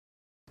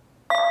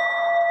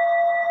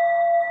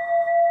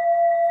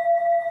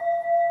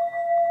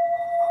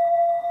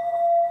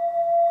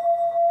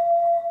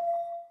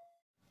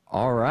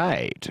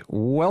right.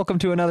 Welcome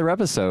to another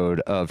episode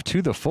of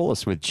To the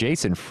Fullest with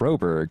Jason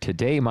Froberg.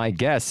 Today, my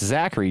guest,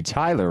 Zachary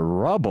Tyler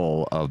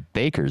Ruble of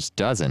Baker's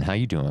Dozen. How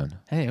you doing?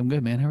 Hey, I'm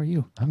good, man. How are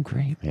you? I'm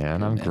great, man.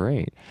 Good, I'm man.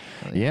 great.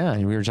 Yeah,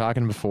 and we were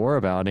talking before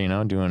about, doing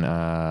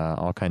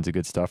all kinds of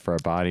good stuff for our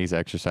bodies,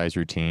 exercise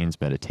routines,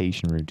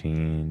 meditation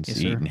routines, Yes,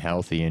 sir. eating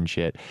healthy and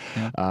shit.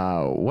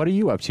 Yeah. What are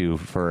you up to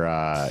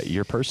for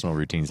your personal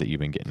routines that you've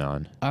been getting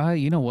on?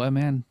 You know what,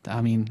 man?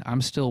 I mean,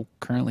 I'm still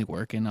currently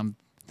working. I'm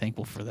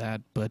thankful for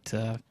that. But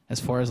as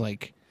far as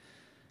like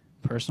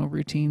personal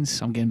routines,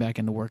 I'm getting back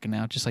into working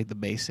out, just like the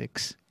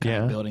basics.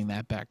 Kind of building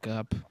that back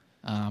up.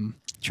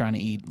 Trying to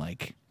eat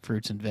like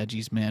fruits and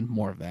veggies, man.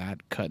 More of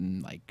that.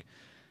 Cutting like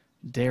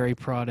dairy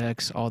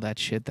products, all that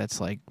shit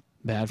that's like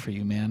bad for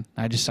you, man.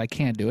 I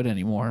can't do it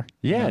anymore.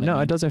 Yeah, You know what no, I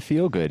mean? it doesn't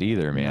feel good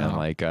either, man. No.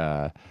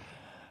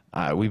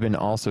 Like, we've been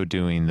also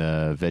doing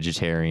the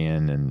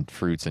vegetarian and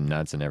fruits and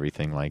nuts and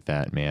everything like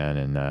that, man.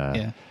 And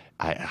Yeah.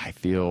 I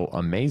feel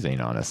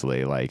amazing,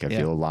 honestly. Like, I Yeah.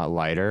 feel a lot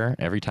lighter.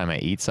 Every time I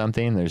eat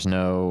something, there's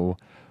no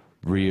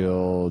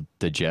real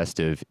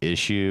digestive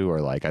issue, or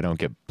like I don't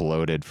get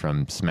bloated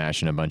from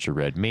smashing a bunch of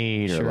red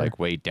meat or Sure. like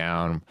weighed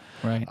down.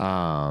 Right.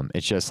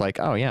 It's just like,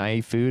 oh yeah, I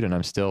eat food and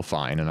I'm still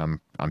fine and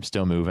I'm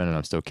still moving and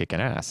I'm still kicking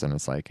ass, and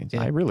it's like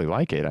Yeah. I really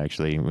like it,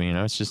 actually.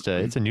 It's just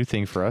it's a new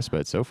thing for us,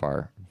 but so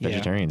far Yeah.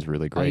 vegetarian's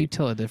really Oh, you great.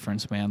 tell a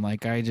difference, man.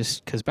 Like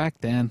because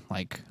back then,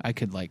 like I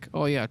could like,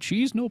 oh yeah,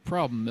 cheese, no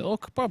problem,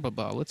 milk, blah blah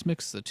blah. Let's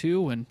mix the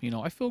two, and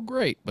I feel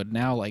great. But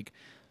now, like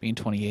being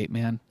 28,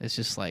 man, it's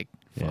just like,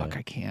 fuck, Yeah.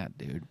 I can't,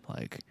 dude.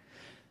 Like,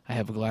 I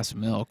have a glass of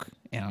milk,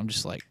 and I'm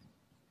just like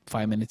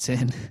 5 minutes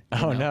in.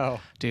 Oh no,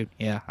 dude.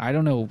 Yeah, I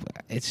don't know.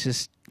 It's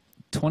just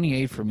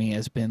 28 for me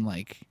has been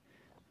like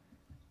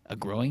a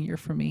growing year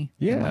for me.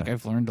 And, Yeah. like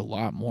I've learned a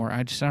lot more.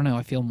 I don't know.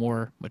 I feel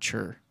more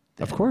mature.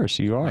 of course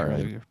you My are.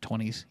 earlier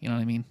 20s. You know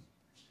what I mean?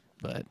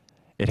 But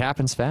It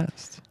happens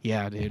fast.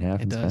 yeah, dude, It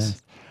happens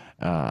does.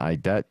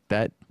 fast.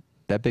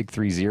 That big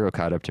 3-0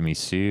 caught up to me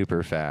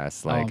super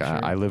fast. Like, I'm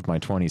sure. I lived my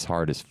 20s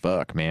hard as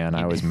fuck, man.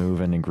 I was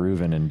moving and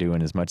grooving and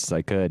doing as much as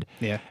I could.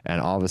 Yeah.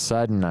 And all of a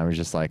sudden, I was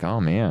just like, oh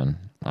man,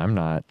 I'm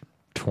not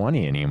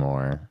 20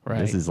 anymore. Right.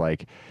 This is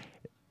like,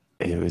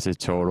 it was a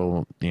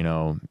total,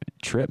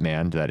 trip,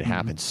 man, that it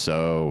happened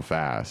so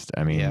fast.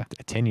 I mean, Yeah.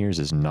 10 years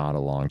is not a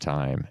long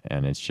time.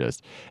 And it's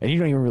just, and you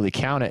don't even really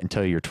count it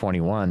until you're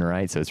 21,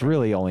 right? So it's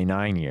really only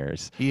 9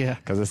 years. Yeah.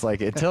 Because it's like,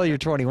 until you're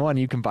 21,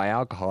 you can buy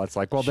alcohol. It's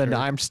like, well, then Sure.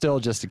 I'm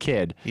still just a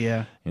kid.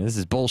 Yeah. This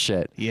is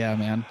bullshit. Yeah,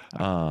 man.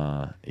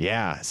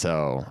 Yeah.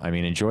 So, I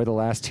mean, enjoy the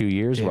last 2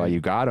 years Dude, while you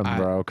got them,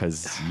 bro,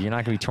 because you're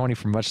not going to be 20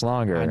 for much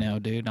longer. I know,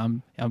 dude.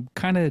 I'm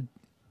kind of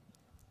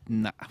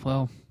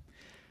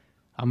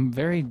I'm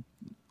very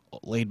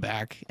laid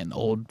back and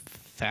old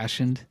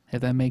fashioned,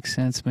 if that makes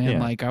sense, man. Yeah.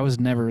 Like I was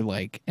never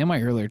like in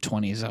my earlier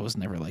 20s, I was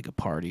never like a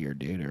partier,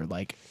 dude, or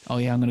like, oh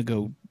yeah, I'm gonna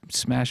go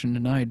smashing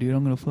tonight, dude.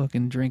 I'm gonna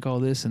fucking drink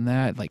all this and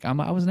that. Like I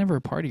was never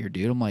a partier,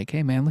 dude. I'm like,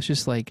 hey man, let's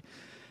just like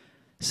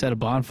set a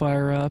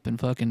bonfire up and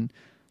fucking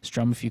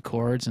strum a few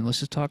chords and let's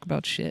just talk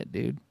about shit,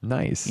 dude.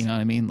 Nice. You know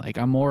what I mean? Like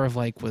I'm more of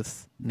like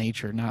with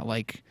nature, not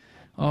like,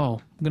 oh,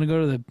 I'm gonna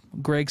go to the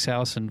Greg's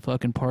house and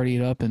fucking party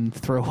it up and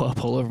throw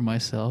up all over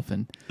myself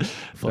and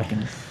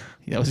fucking.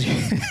 That was.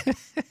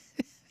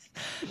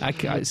 I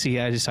can't,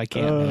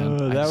 man.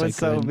 That I was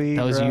so couldn't. mean,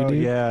 That was bro. you,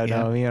 dude. Yeah,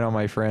 no, me and all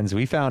my friends,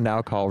 we found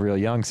alcohol real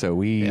young, so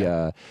we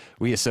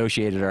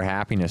associated our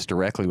happiness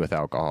directly with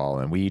alcohol,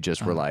 and we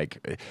just were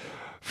like,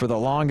 for the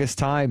longest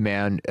time,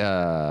 man.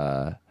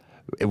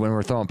 When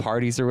we're throwing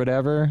parties or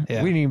whatever,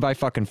 Yeah. we didn't even buy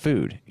fucking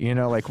food.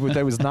 Like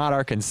that was not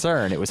our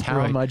concern. It was how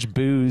Right. much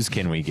booze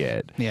can we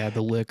get? Yeah,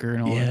 the liquor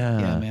and all Yeah.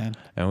 that. Yeah, man.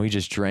 And we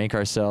just drank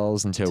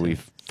ourselves until we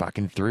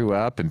fucking threw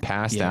up and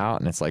passed Yeah. out.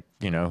 And it's like,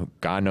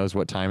 God knows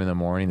what time in the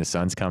morning, the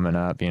sun's coming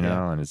up,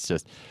 Yeah. and it's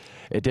just,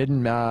 it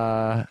didn't,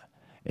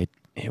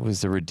 it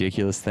was a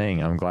ridiculous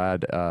thing. I'm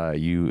glad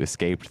you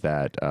escaped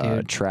that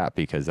Dude. trap,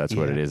 because that's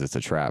what Yeah. it is. It's a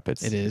trap.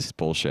 It is. It's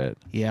bullshit.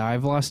 Yeah,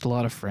 I've lost a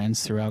lot of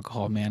friends through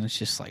alcohol, man. It's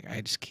just like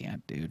I just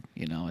can't, dude.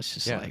 It's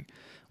just Yeah. like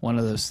one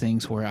of those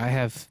things where I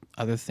have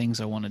other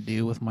things I want to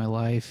do with my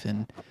life,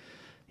 and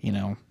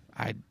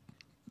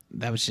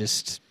that was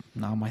just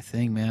not my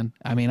thing, man.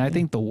 I mean, I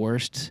think the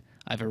worst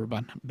I've ever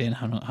been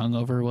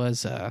hungover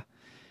was I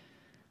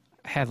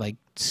had like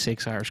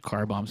 6 Irish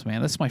car bombs,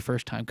 man. That's my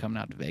first time coming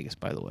out to Vegas,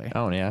 by the way.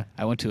 Oh, yeah.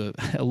 I went to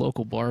a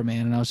local bar,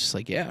 man, and I was just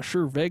like, yeah,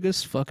 sure,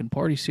 Vegas, fucking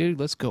party city.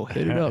 Let's go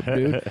hit it up,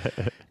 dude.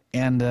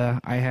 And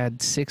I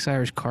had 6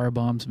 Irish car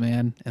bombs,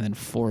 man, and then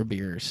 4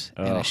 beers.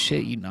 And I Oh.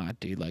 shit you not,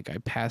 dude. Like, I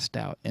passed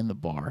out in the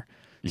bar.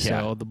 Yeah.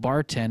 So the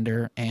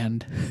bartender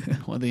and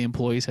one of the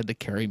employees had to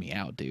carry me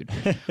out, dude.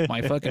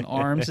 My fucking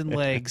arms and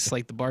legs,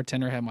 like the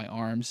bartender had my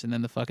arms, and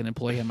then the fucking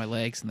employee had my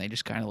legs, and they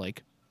just kind of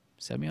like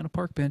set me on a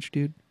park bench,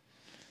 dude.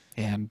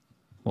 And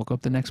woke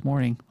up the next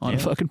morning on a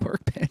Yeah. fucking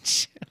park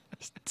bench.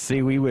 See,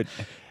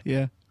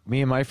 Yeah.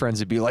 me and my friends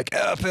would be like,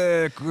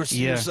 epic,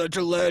 you're such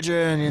a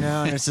legend,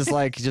 And it's just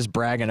like, just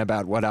bragging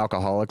about what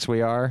alcoholics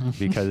we are,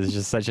 because it's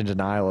just such a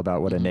denial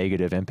about what a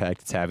negative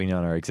impact it's having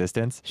on our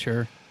existence.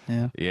 Sure.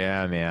 Yeah.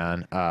 Yeah,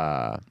 man.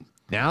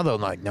 Now though,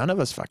 like none of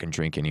us fucking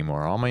drink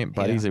anymore. All my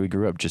buddies that we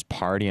grew up just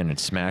partying and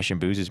smashing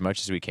booze as much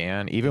as we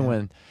can. Even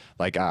when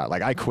like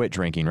I quit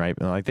drinking, right?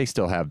 Like they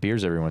still have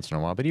beers every once in a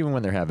while, but even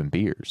when they're having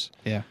beers,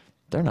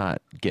 they're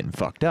not getting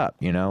fucked up,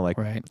 you know? Like,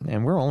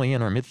 and we're only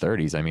in our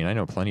mid-30s. I mean, I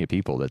know plenty of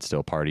people that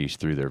still party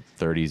through their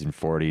 30s and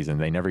 40s, and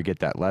they never get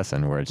that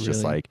lesson where it's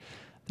just like,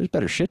 there's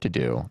better shit to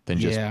do than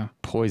just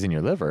poison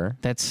your liver.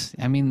 That's,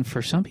 I mean,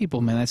 for some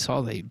people, man, that's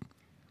all they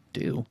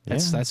do.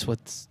 That's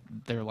what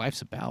their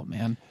life's about,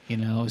 man. You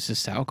know, it's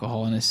just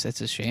alcohol, and it's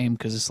a shame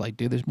because it's like,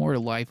 dude, there's more to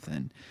life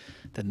than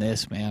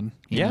this, man.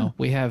 You know,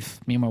 me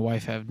and my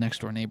wife have next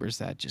door neighbors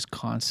that just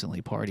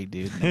constantly party,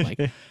 dude. And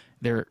like,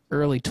 they're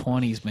early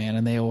 20s, man,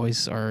 and they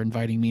always are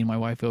inviting me and my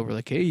wife over,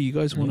 like, hey, you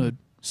guys want to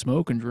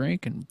smoke and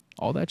drink and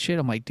all that shit?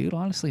 I'm like, dude,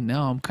 honestly,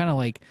 no. I'm kind of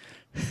like,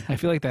 I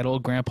feel like that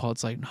old grandpa.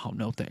 It's like,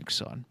 no thanks,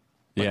 son.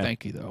 But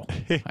thank you, though.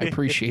 I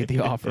appreciate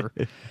the offer.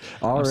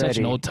 I'm such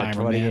an old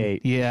timer, man.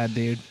 Yeah,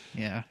 dude.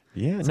 Yeah.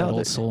 Yeah, it's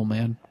old soul,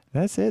 man.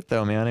 That's it,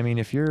 though, man. I mean,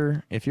 if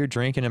you're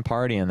drinking and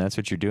partying, that's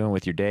what you're doing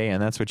with your day,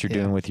 and that's what you're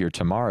doing with your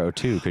tomorrow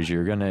too, because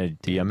you're gonna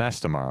be a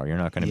mess tomorrow. You're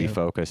not gonna be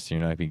focused.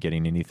 You're not gonna be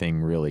getting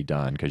anything really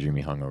done because you're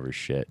gonna be hungover as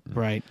shit.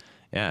 Right.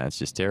 Yeah, it's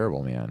just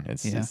terrible, man.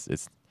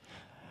 It's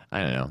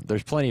I don't know.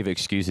 There's plenty of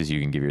excuses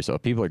you can give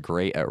yourself. People are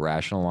great at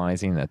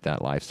rationalizing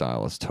that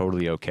lifestyle is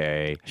totally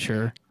okay.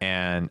 Sure.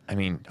 And I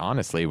mean,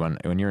 honestly, when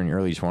you're in your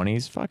early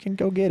 20s, fucking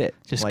go get it.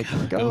 Just like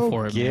go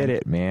for it, get man.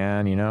 it,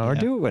 man. You know, or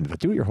do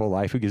it your whole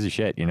life. Who gives a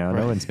shit? You know,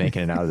 no one's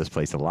making it out of this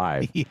place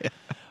alive.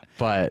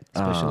 But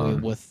especially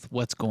with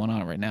what's going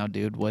on right now,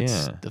 dude.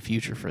 What's the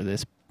future for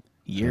this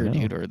year,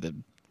 dude, or the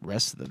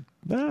rest of the?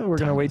 No, we're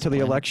gonna wait till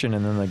the election,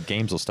 and then the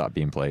games will stop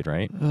being played,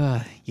 right?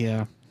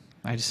 Yeah.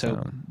 I just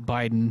hope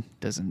Biden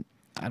doesn't.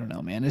 I don't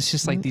know, man. It's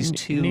just like these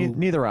two.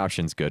 Neither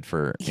option's good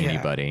for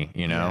anybody,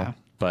 you know. Yeah.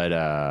 But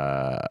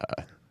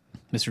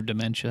Mr.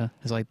 Dementia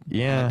is like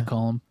I like to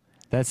call him.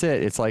 That's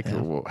it. It's like,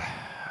 and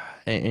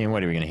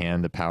what are we gonna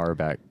hand the power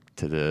back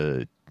to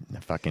the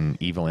fucking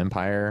evil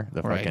empire?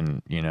 The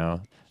fucking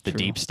the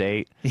deep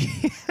state.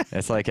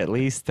 It's like at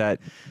least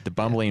that the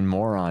bumbling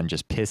moron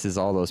just pisses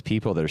all those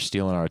people that are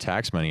stealing our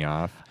tax money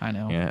off. I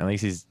know. At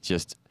least he's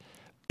just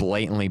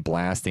blatantly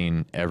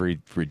blasting every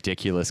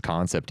ridiculous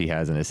concept he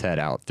has in his head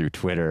out through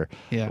Twitter.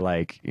 Yeah.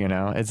 Like,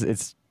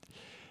 it's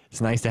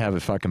nice to have a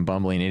fucking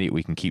bumbling idiot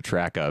we can keep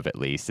track of at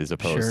least, as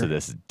opposed to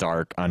this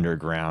dark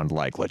underground,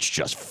 like, let's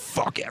just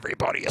fuck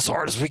everybody as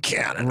hard as we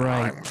can and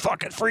I'm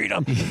fucking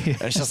freedom.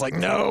 And it's just like,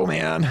 no,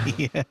 man.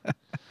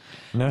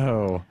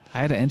 No. I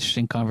had an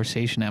interesting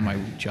conversation at my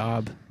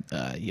job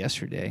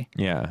yesterday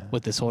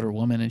with this older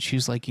woman, and she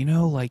was like,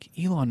 like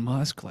Elon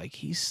Musk, like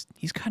he's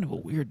kind of a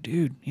weird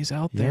dude. He's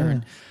out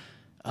there,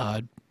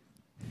 and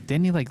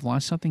didn't he like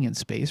launch something in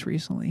space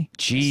recently?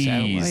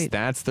 Jeez,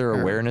 that's their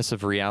awareness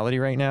of reality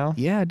right now.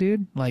 Yeah,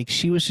 dude. Like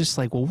she was just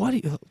like, well, what?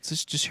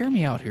 Just hear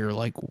me out here.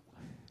 Like,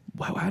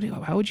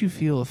 how would you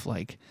feel if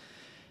like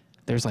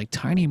there's like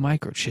tiny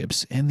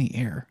microchips in the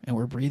air and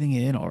we're breathing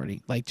it in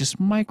already, like just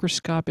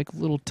microscopic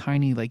little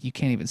tiny, like you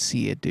can't even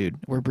see it, dude.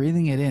 We're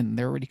breathing it in.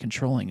 They're already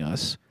controlling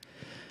us.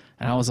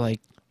 And I was like,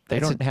 they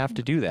don't have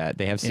to do that.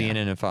 They have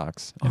CNN and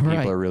Fox, and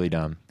people are really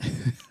dumb.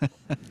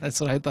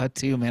 That's what I thought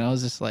too, man. I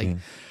was just like,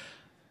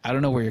 I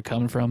don't know where you're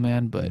coming from,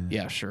 man, but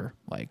yeah, sure.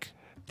 Like,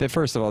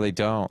 first of all, they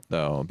don't,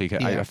 though,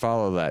 because I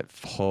follow that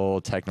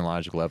whole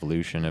technological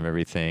evolution of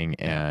everything.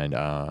 And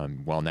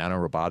while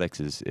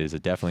nanorobotics is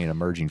definitely an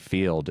emerging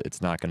field,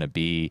 it's not going to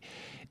be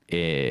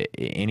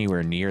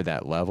anywhere near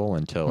that level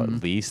until at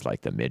least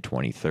like the mid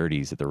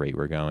 2030s at the rate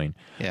we're going.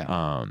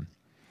 Yeah.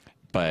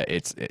 But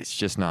it's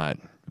just not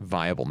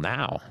viable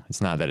now.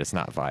 It's not that it's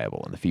not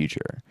viable in the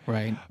future.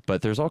 Right.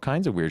 But there's all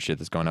kinds of weird shit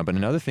that's going on. But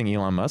another thing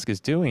Elon Musk is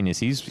doing is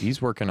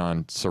he's working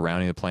on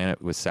surrounding the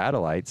planet with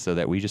satellites so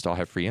that we just all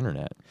have free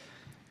internet.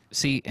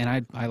 See,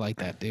 and I like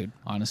that, dude.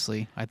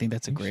 Honestly, I think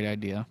that's a great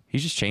idea.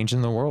 He's just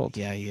changing the world.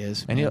 Yeah, he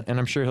is. And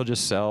I'm sure he'll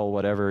just sell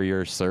whatever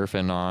you're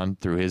surfing on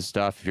through his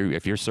stuff.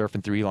 If you're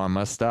surfing through Elon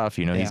Musk stuff,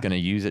 he's going to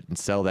use it and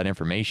sell that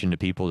information to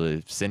people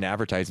to send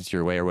advertisements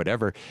your way or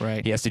whatever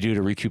he has to do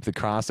to recoup the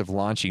cost of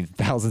launching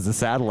thousands of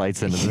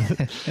satellites into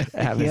the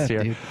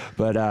atmosphere.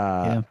 But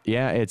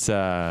it's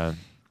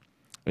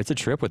a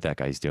trip what that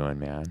guy's doing,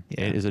 man.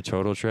 Yeah. It is a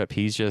total trip.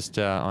 He's just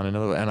on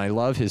another, and I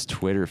love his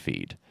Twitter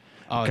feed.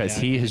 Because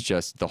he has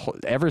just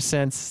ever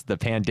since the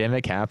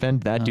pandemic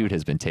happened, that dude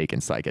has been taking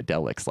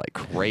psychedelics like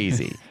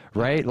crazy,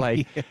 right?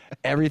 Like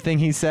everything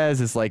he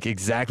says is like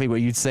exactly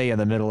what you'd say in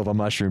the middle of a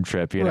mushroom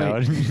trip, you know?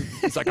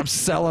 It's like, I'm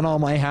selling all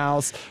my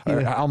house,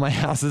 all my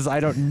houses. I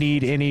don't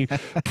need any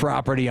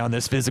property on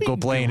this physical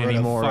plane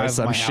anymore, or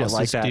some shit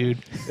like that. Dude.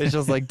 It's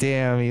just like,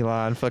 damn,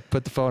 Elon, put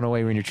the phone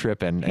away when you're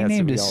tripping. He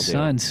named his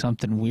son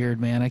something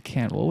weird, man. I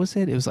can't. What was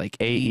it? It was like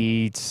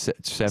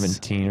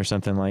AE17 or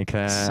something like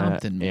that.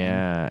 Something,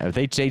 man. Yeah.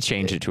 They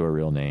changed it to a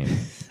real name.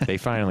 They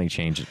finally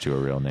changed it to a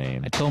real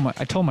name. I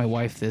told my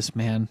wife this,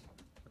 man.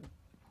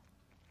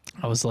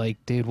 I was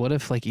like, dude, what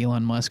if like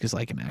Elon Musk is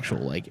like an actual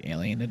like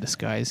alien in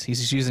disguise?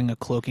 He's just using a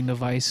cloaking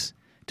device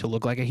to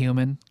look like a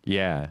human.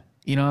 Yeah.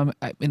 You know,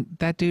 and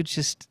that dude's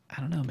just, I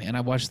don't know, man.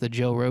 I watched the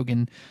Joe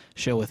Rogan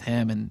show with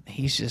him, and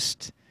he's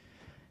just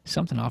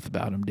something off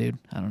about him, dude.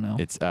 I don't know.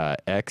 It's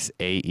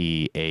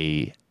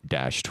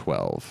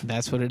XAEA-12.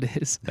 That's what it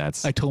is.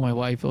 That's. I told my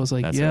wife, I was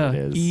like, That's yeah, what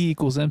it is. E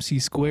equals MC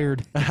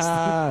squared.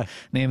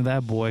 Name of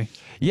that boy.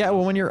 Yeah,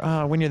 well, when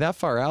you're that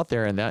far out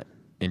there and that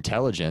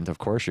intelligent, of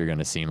course you're going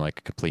to seem like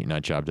a complete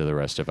nut job to the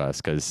rest of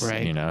us because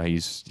you know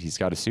he's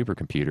got a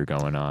supercomputer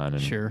going on,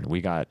 and sure.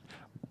 we got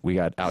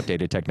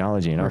outdated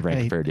technology in our brain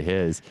compared to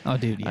his. Oh,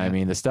 dude, yeah. I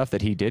mean, the stuff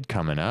that he did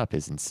coming up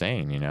is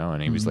insane, you know,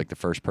 and he was like the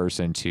first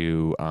person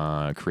to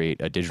create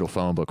a digital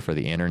phone book for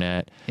the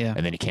internet. Yeah.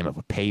 And then he came up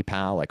with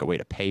PayPal, like a way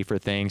to pay for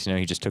things. You know,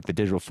 he just took the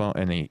digital phone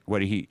and he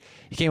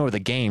came up with a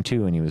game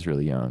too when he was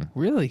really young.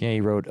 Really? Yeah,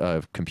 he wrote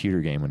a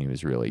computer game when he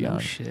was really young. Oh,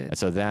 shit. And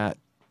so that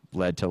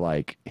led to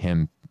like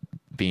him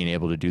being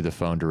able to do the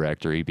phone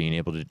directory,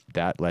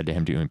 that led to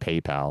him doing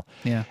PayPal.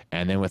 Yeah.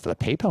 And then with the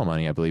PayPal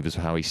money, I believe is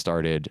how he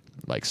started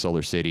like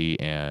Solar City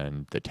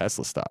and the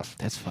Tesla stuff.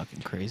 That's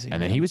fucking crazy.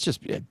 And then he was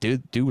just,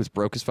 dude was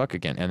broke as fuck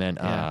again. And then,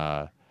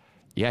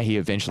 he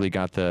eventually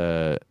got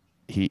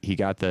he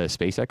got the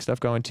SpaceX stuff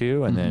going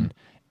too. And then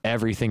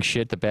everything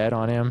shit the bed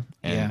on him.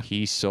 And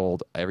he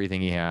sold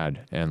everything he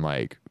had and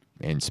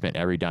spent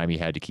every dime he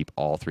had to keep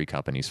all three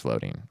companies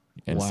floating.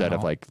 Instead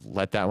of like,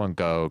 let that one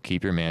go,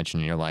 keep your mansion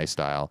and your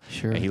lifestyle.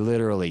 Sure. And he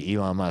literally,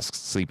 Elon Musk,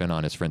 sleeping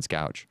on his friend's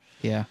couch.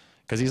 Yeah.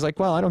 Because he's like,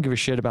 well, I don't give a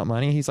shit about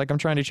money. He's like, I'm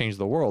trying to change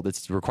the world.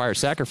 It requires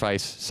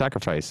sacrifice,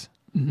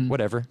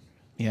 whatever.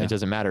 Yeah. It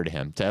doesn't matter to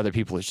him. To other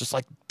people, it's just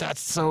like,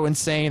 that's so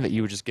insane that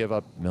you would just give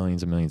up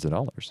millions and millions of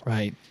dollars.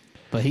 Right.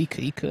 But he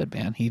could,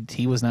 man.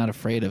 He was not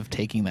afraid of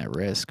taking that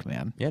risk,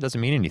 man. Yeah, it doesn't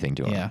mean anything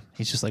to him. Yeah.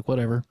 He's just like,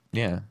 whatever.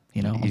 Yeah.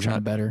 You know, I'm trying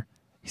to better.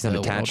 He's not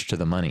attached to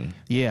the money.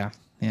 Yeah.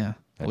 Yeah.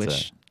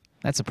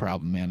 That's a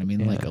problem, man. I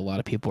mean, like a lot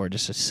of people are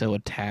just so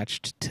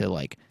attached to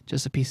like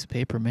just a piece of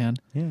paper, man.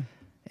 Yeah.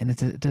 And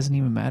it doesn't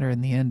even matter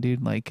in the end,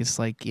 dude. Like, it's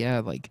like, yeah,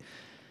 like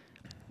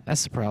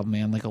that's the problem,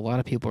 man. Like a lot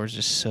of people are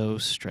just so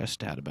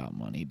stressed out about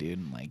money, dude,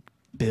 and like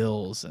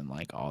bills and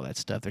like all that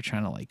stuff. They're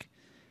trying to like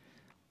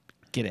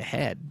get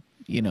ahead,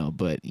 you know,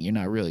 but you're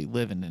not really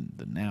living in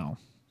the now.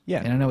 Yeah.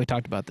 And I know we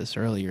talked about this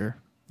earlier.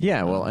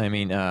 Yeah. Well, I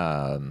mean,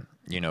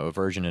 you know,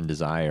 aversion and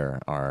desire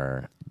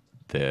are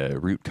the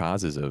root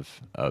causes of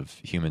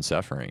human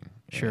suffering.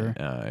 Sure.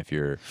 If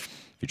you're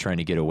trying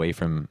to get away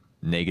from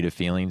negative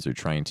feelings or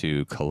trying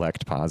to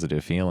collect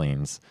positive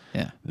feelings,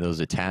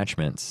 those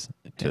attachments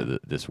to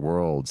this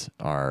world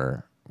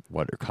are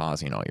what are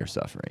causing all your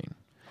suffering.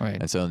 Right.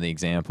 And so in the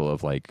example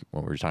of like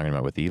what we were talking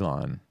about with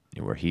Elon,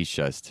 where he's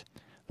just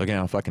looking at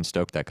how fucking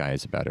stoked that guy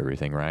is about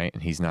everything, right?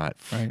 And he's not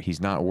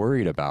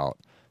worried about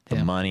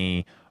the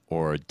money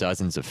or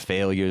dozens of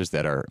failures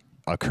that are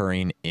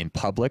occurring in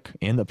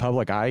the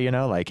public eye, you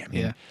know, like, I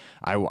mean,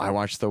 I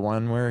watched the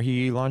one where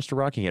he launched a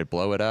rocket, he had to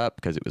blow it up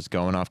because it was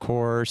going off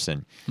course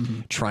and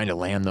trying to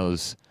land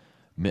those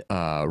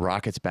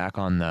rockets back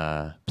on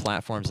the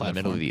platforms in the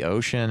middle of the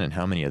ocean, and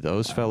how many of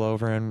those fell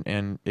over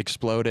and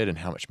exploded, and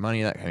how much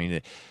money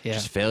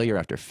just failure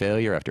after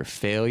failure after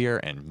failure,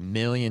 and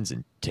millions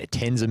and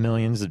tens of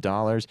millions of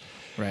dollars.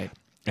 Right.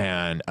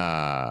 And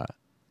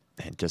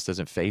it just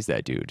doesn't faze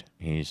that dude.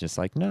 He's just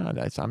like, no,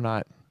 I'm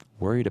not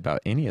worried about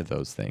any of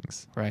those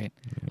things. Right.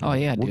 Oh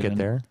yeah, we'll dude. get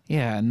there.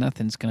 Yeah, and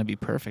nothing's gonna be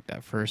perfect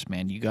at first,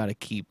 man. You got to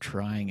keep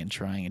trying and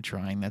trying and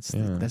trying. That's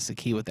the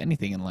key with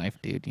anything in life,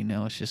 dude. You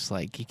know, it's just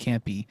like you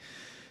can't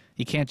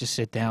just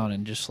sit down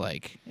and just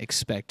like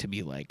expect to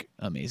be like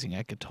amazing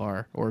at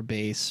guitar or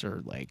bass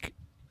or like,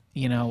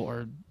 you know,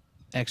 or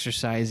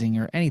exercising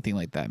or anything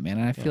like that, man.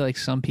 And I feel like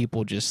some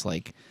people just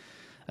like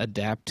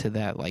adapt to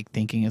that, like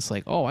thinking it's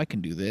like, oh, I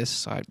can do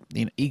this.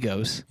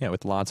 Egos. Yeah,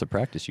 with lots of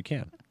practice, you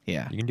can.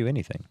 Yeah, you can do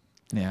anything.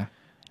 Yeah.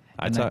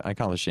 I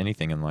accomplish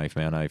anything in life,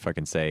 man. I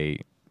fucking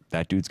say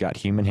that dude's got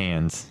human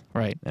hands,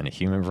 right, and a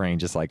human brain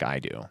just like I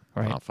do.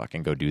 Right. I'll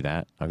fucking go do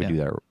that. I'll go do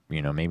that.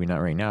 You know, maybe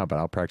not right now, but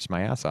I'll practice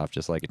my ass off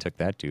just like it took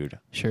that dude.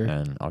 Sure.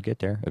 And I'll get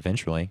there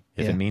eventually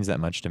if it means that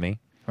much to me.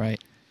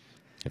 Right.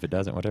 If it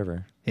doesn't,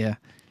 whatever. Yeah.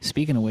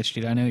 Speaking of which,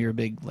 dude, I know you're a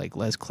big like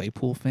Les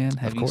Claypool fan.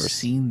 Have you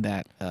seen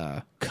that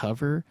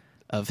cover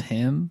of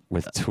him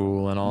with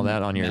Tool and all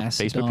that on your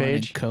Facebook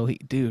page?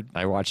 Dude,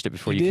 I watched it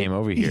before you came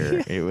over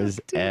here. It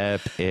was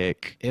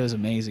epic. It was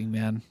amazing,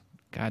 man.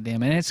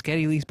 Goddamn. And it's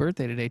Geddy Lee's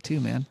birthday today too,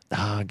 man.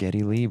 Ah,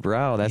 Geddy Lee,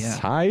 bro. That's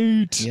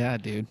tight. Yeah,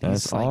 dude.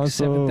 That's he's like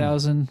awesome.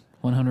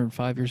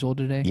 7,105 years old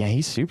today. Yeah,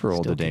 he's super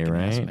old today,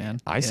 right? Ass, man.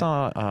 I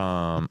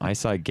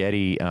saw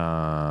Geddy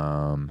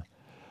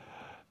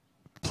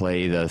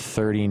play the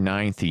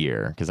 39th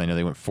year because I know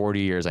they went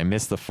 40 years. I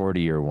missed the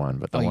 40-year one,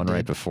 but the one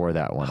right before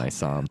that one I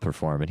saw him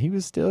perform, and he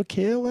was still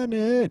killing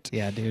it.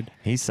 Yeah, dude.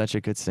 He's such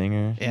a good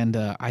singer. And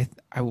I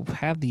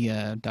have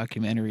the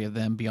documentary of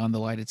them Beyond the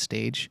Lighted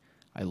Stage.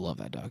 I love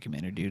that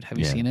documentary, dude. Have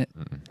you seen it?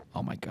 Mm-mm.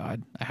 Oh my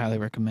God, I highly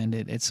recommend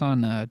it. It's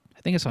on I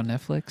think it's on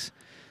Netflix,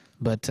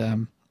 but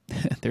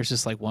there's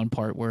just like one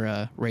part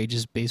where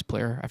Rage's bass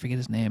player, I forget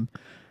his name,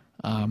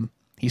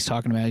 he's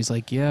talking about, he's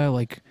like, yeah,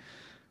 like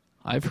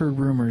I've heard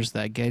rumors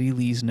that Geddy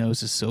Lee's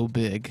nose is so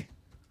big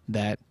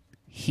that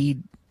he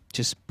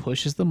just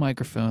pushes the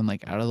microphone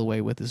like out of the way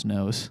with his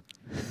nose.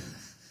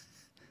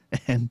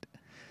 And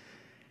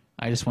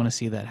I just want to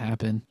see that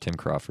happen. Tim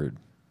Crawford,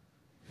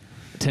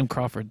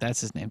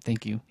 that's his name.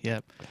 Thank you.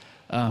 Yep.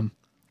 And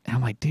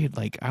I'm like, dude,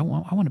 like I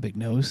want a big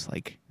nose.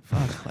 Like,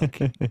 fuck, like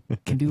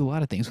can do a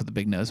lot of things with a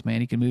big nose,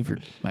 man. You can move your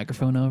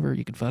microphone over.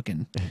 You can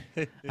fucking,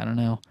 I don't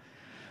know.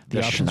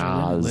 The options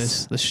are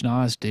limitless. The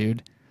schnoz,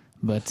 dude.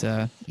 But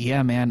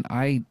yeah, man,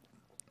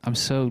 I'm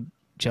so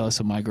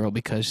jealous of my girl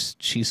because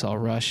she saw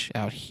Rush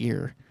out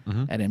here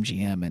at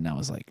MGM, and I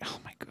was like, oh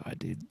my god,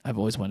 dude, I've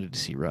always wanted to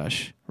see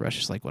Rush. Rush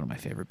is like one of my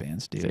favorite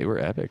bands, dude. They were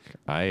epic.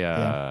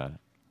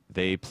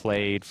 They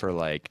played for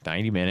like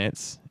 90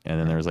 minutes, and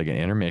then there was like an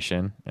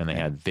intermission, and they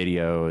had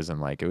videos,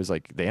 and like it was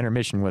like the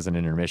intermission wasn't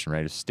an intermission,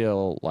 right? It was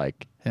still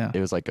like it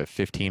was like a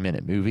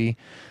 15-minute movie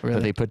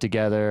that they put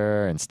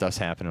together, and stuff's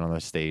happening on the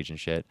stage and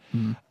shit.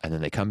 And then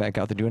they come back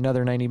out to do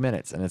another 90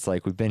 minutes, and it's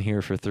like we've been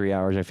here for 3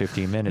 hours and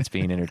 15 minutes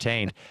being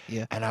entertained.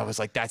 And I was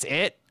like, that's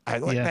it.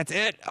 That's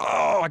it.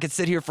 Oh, I could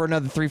sit here for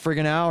another 3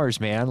 friggin' hours,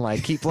 man.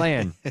 Like, keep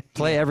playing.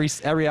 Play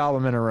every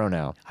album in a row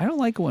now. I don't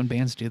like it when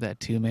bands do that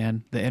too,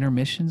 man. The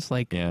intermissions,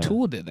 like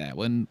Tool did that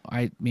when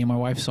me and my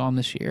wife saw them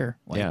this year.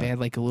 Like they had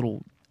like a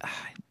little,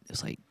 it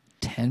was like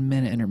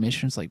 10-minute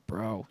intermissions. Like,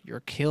 bro,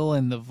 you're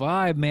killing the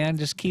vibe, man.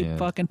 Just keep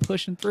fucking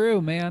pushing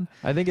through, man.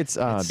 I think it's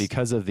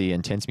because of the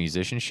intense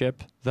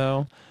musicianship,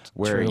 though,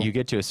 where you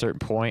get to a certain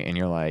point and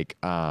you're like,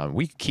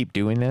 we keep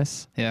doing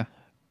this. Yeah.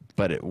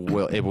 But it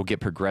will get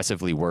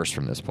progressively worse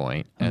from this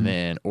point. And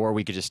then, or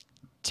we could just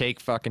take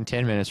fucking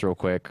 10 minutes real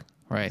quick,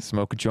 right?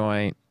 Smoke a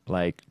joint,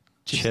 like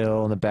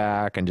chill in the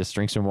back and just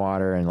drink some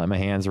water and let my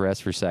hands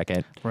rest for a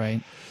second.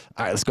 Right.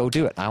 All right, let's go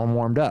do it. I'm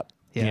warmed up.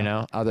 You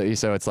know,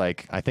 so it's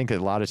like, I think a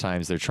lot of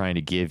times they're trying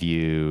to give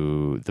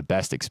you the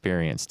best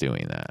experience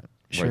doing that,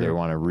 where they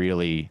want to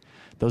really,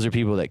 those are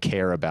people that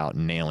care about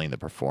nailing the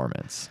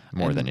performance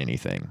more than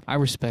anything. I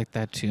respect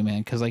that too,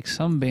 man. Cause like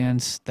some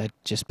bands that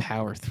just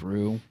power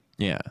through,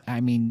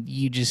 I mean,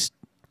 you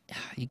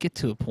get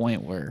to a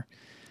point where,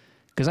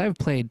 because I've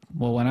played,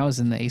 well, when I was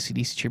in the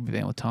AC/DC tribute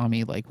band with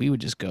Tommy, like we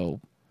would just go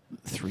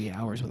 3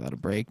 hours without a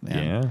break,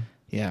 man.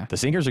 Yeah. The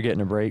singers are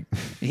getting a break.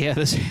 Yeah,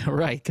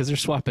 right, because they're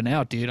swapping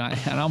out, dude. And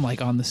I'm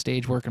like on the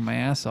stage working my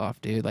ass off,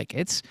 dude. Like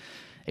it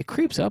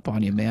creeps up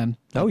on you, man.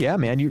 Oh yeah,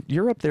 man.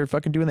 You're up there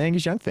fucking doing the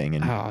Angus Young thing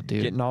and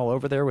dude, getting all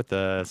over there with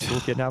the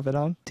school kid outfit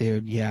on.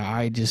 Dude,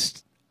 yeah,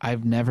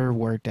 I've never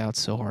worked out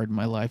so hard in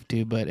my life,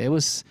 dude. But it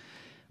was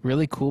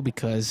really cool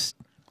because,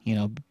 you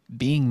know,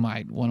 being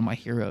one of my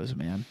heroes,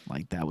 man,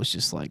 like that was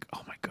just like,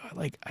 oh my god,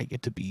 like I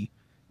get to be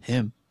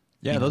him.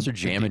 Yeah, those are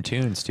jamming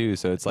tunes too,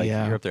 so it's like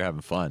you're up there having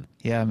fun.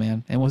 Yeah,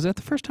 man. And was that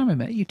the first time I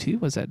met you too?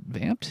 Was that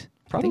Vamped?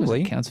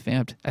 Probably. Counts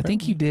Vamped. I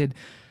think you did.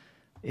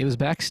 It was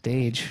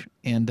backstage,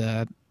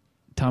 and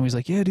Tommy's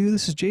like, yeah, dude,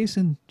 this is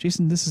Jason.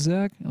 Jason, this is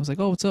Zach. I was like,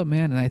 oh, what's up,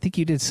 man? And I think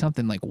you did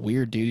something like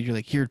weird, dude. You're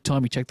like, here,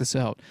 Tommy, check this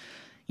out.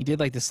 You did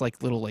like this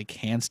like little like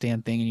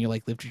handstand thing, and you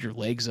like lifted your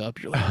legs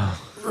up. You're like,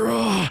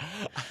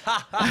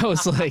 I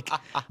was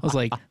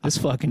like, this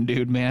fucking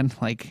dude, man.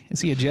 Like,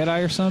 is he a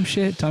Jedi or some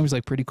shit? Tommy's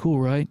like, pretty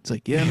cool, right? It's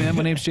like, yeah, man,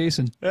 my name's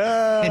Jason.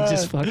 And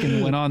just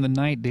fucking went on the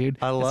night, dude.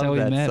 I love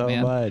that so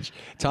much.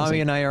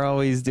 Tommy and I are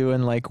always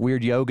doing like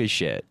weird yoga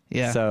shit.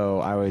 Yeah. So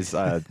I was,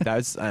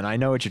 and I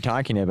know what you're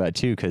talking about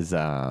too, because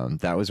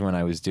that was when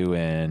I was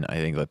doing, I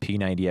think, the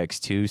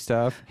P90X2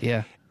 stuff.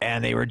 Yeah.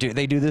 And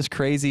they do this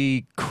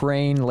crazy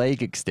crane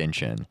leg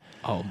extension.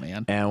 Oh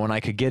man! And when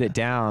I could get it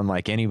down,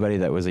 like anybody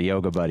that was a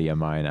yoga buddy of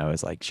mine, I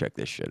was like, check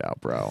this shit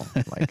out, bro.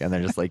 Like, and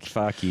they're just like,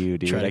 fuck you,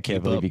 dude. I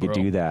can't believe you could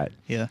do that.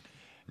 Yeah.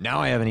 Now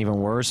I have an even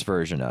worse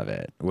version of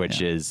it,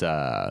 which is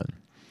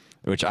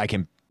which I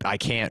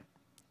can't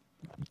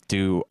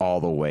do all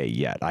the way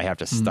yet. I have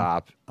to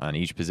stop on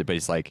each position, but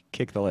it's like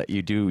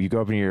you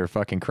go up in your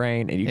fucking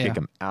crane and you kick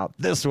them out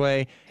this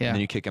way, and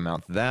then you kick them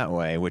out that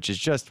way, which is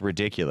just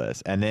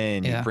ridiculous. And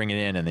then you bring it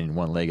in, and then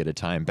one leg at a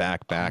time,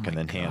 back, and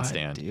then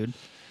handstand, dude.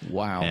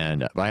 Wow.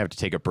 And I have to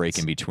take a break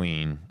in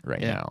between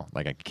now.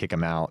 Like I kick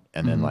them out,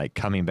 and then like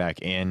coming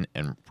back in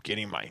and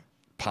getting my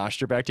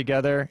posture back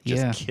together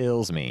just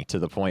kills me to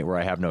the point where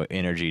I have no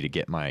energy to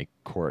get my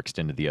core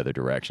extended the other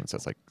direction. So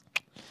it's like,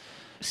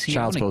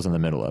 child's pose in the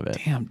middle of it.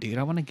 Damn, dude,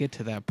 I want to get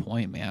to that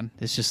point, man.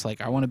 It's just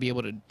like I want to be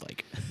able to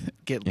like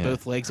get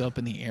both legs up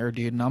in the air,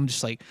 dude. And I'm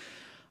just like,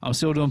 I'm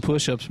still doing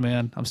push-ups,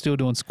 man. I'm still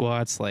doing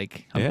squats.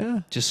 Like,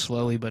 I'm just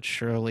slowly but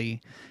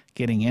surely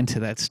getting into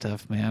that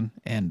stuff, man.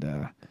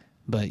 And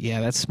but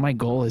yeah, that's my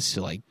goal, is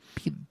to like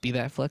be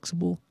that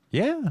flexible.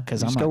 Yeah,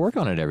 because I'm go work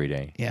on it every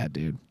day. Yeah,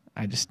 dude.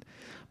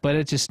 But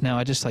it just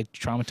like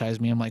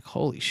traumatized me. I'm like,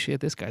 holy shit,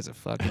 this guy's a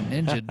fucking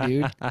ninja,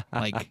 dude.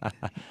 Like,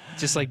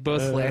 just like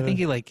both. I think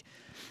he like.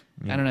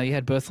 I don't know. You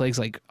had both legs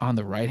like on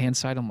the right hand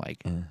side. I'm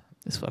like,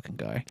 this fucking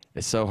guy.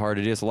 It's so hard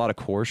to do. It's a lot of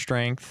core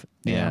strength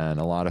and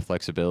a lot of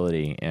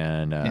flexibility,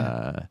 and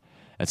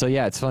so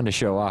it's fun to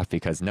show off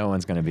because no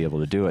one's going to be able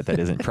to do it that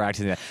isn't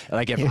practicing that.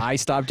 Like if I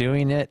stop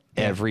doing it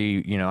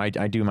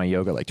I do my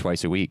yoga like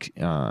twice a week,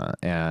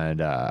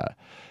 and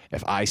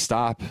if I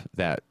stop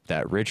that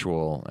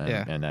ritual and,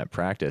 Yeah. and that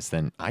practice,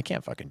 then I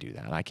can't fucking do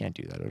that. I can't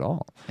do that at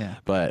all. Yeah.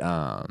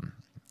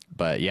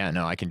 But yeah,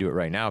 no, I can do it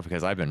right now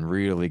because I've been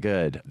really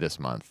good this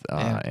month.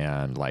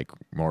 And like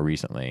more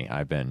recently,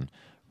 I've been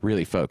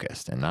really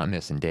focused and not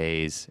missing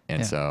days.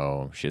 And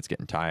so shit's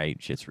getting tight.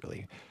 Shit's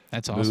really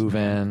That's awesome.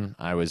 moving. Man.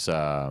 I was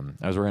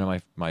working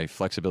on my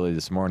flexibility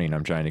this morning.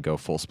 I'm trying to go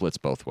full splits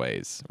both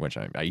ways, which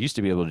I used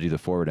to be able to do the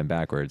forward and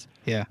backwards.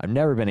 Yeah. I've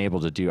never been able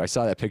to do. I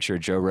saw that picture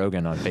of Joe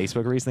Rogan on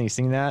Facebook recently. You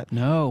seen that?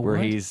 No. Where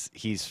what? he's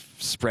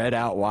spread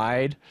out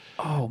wide.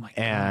 Oh my god.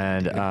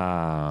 And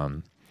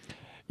dude.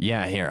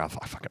 yeah, here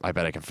I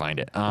bet I can find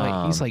it.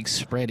 Like, he's like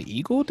spread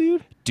eagle,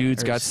 dude.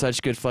 Dude's Or got is-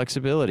 such good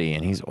flexibility,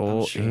 and he's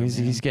old. sure,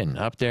 he's getting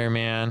up there,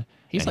 man.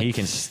 He's And like he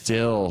can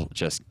still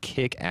just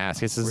kick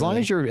ass. It's as long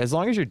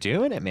Really? as you're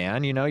doing it,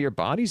 man. You know, your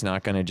body's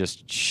not going to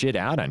just shit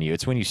out on you.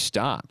 It's when you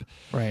stop.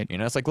 Right. You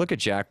know, it's like look at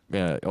Jack,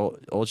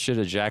 old shit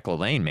of Jack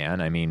LaLanne, man.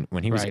 I mean,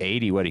 when he was Right.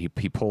 80,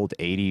 he pulled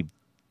 80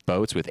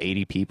 boats with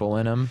 80 people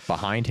in them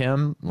behind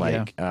him.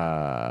 Like,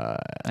 I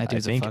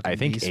dude's a fucking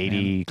think beast,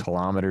 80 man.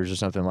 kilometers or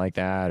something like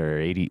that, or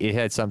 80. It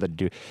had something to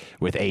do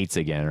with eights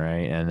again,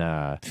 right? And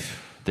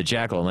the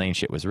Jack LaLanne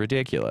shit was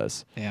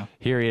ridiculous. Yeah.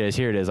 Here it is.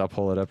 Here it is. I'll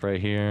pull it up right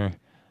here.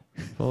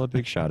 Pull a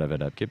big shot of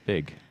it up. Get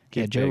big.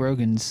 Yeah, Get Joe big.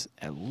 Rogan's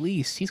at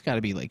least he's got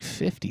to be like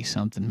 50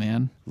 something,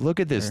 man. Look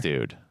at this Sure.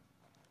 dude.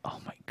 Oh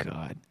my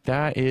god.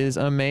 That is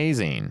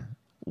amazing.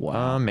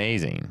 Wow.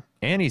 Amazing.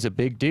 And he's a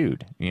big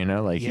dude, you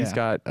know, like he's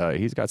Yeah.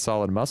 got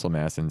solid muscle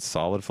mass and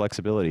solid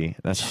flexibility.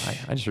 I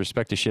just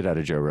respect the shit out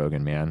of Joe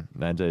Rogan, man.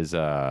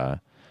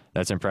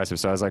 That's impressive.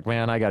 So I was like,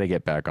 man, I got to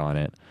get back on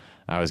it.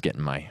 I was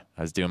doing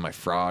my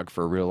frog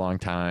for a real long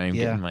time,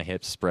 Yeah. getting my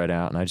hips spread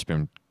out,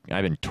 and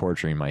I've been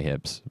torturing my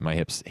hips. My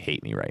hips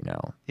hate me right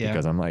now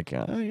because I'm like,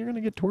 you're gonna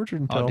get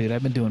tortured until Oh, dude,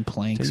 I've been doing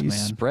planks, until you man.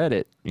 spread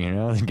it. You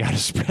know, you got to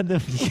spread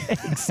them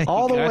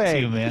all the Got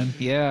way. to, man.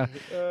 Yeah,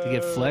 to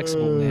get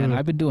flexible, man.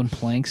 I've been doing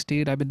planks,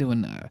 dude. I've been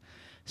doing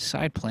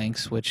side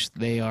planks, which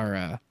they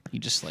are you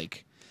just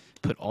like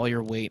put all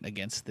your weight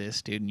against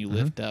this, dude, and you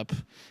lift up,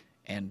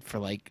 and for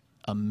like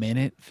a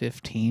minute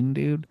 15,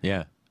 dude,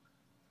 Yeah.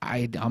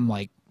 I'm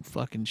like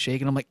fucking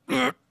shaking. I'm like.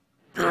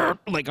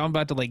 Like I'm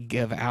about to like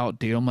give out,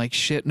 dude. I'm like,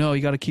 shit, no,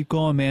 you got to keep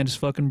going, man. Just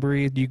fucking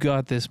breathe. You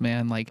got this,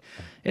 man. Like,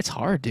 it's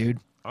hard, dude.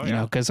 Oh, you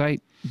know, yeah. because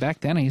back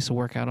then I used to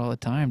work out all the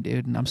time,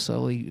 dude, and I'm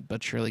slowly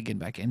but surely getting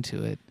back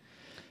into it.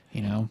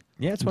 You know.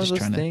 Yeah, it's I'm one of just those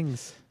trying to-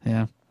 things.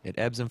 Yeah, It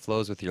ebbs and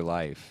flows with your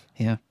life.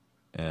 yeah,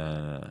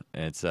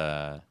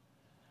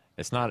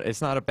 It's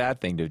not a bad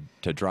thing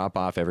to drop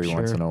off every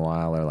once Sure. in a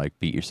while or like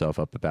beat yourself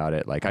up about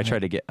it. Like I try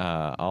to get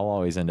I'll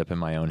always end up in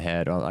my own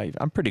head.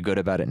 I'm pretty good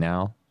about it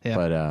now, Yeah.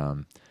 but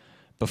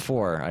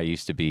before I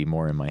used to be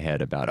more in my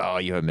head about, oh,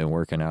 you haven't been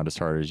working out as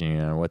hard as you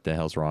know, what the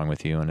hell's wrong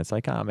with you? And it's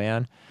like, oh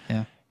man,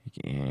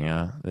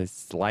 yeah.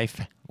 this life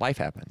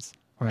happens.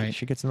 Right.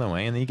 Shit gets in the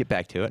way, and then you get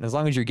back to it. And as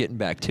long as you're getting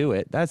back to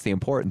it, that's the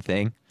important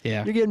thing.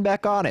 Yeah. You're getting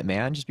back on it,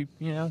 man. Just be,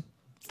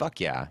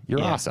 fuck yeah, you're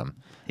Yeah. awesome.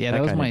 Yeah,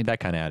 that was that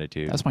kind of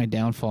attitude. That's my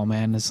downfall,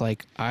 man. It's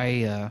like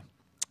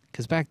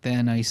because back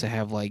then I used to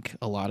have like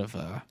a lot of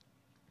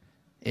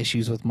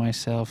issues with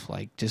myself,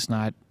 like just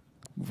not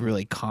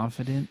really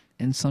confident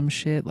in some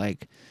shit,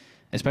 like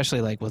especially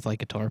like with like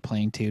guitar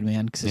playing too,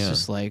 man. Because it's Yeah.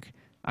 just like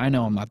I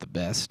know I'm not the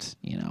best,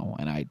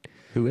 and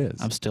Who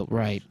is? I'm still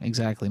right,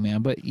 exactly,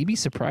 man. But you'd be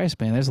surprised,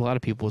 man. There's a lot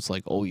of people. It's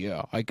like, oh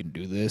yeah, I can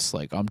do this.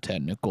 Like I'm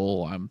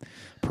technical, I'm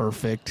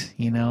perfect.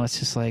 It's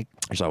just like.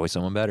 There's always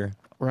someone better.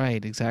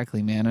 Right,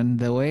 exactly, man. And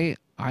the way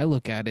I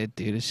look at it,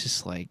 dude, it's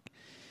just like,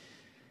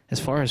 as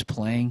far as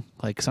playing,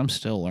 like, 'cause I'm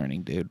still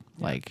learning, dude.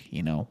 Like,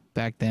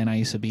 back then I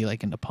used to be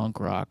like into punk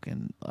rock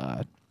and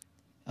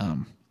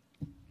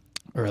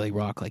early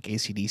rock, like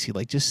AC/DC,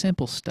 like just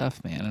simple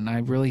stuff, man. And I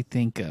really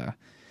think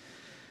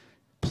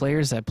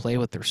players that play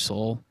with their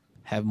soul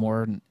have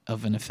more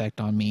of an effect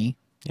on me.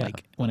 Yeah.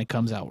 Like when it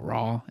comes out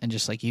raw and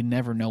just like you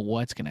never know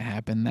what's gonna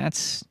happen.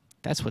 That's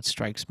what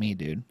strikes me,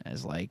 dude,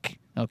 as like,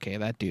 okay,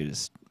 that dude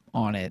is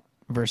on it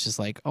versus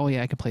like, oh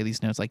yeah, I can play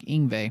these notes like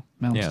Yngwie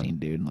Malmsteen,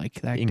 dude. Like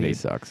that Yngwie dude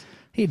sucks.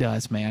 He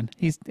does, man.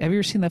 Have you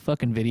ever seen that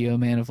fucking video,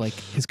 man, of like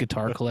his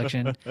guitar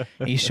collection?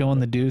 He's showing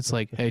the dudes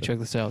like, hey, check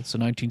this out. It's a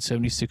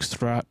 1976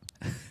 Strat.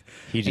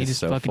 He's He just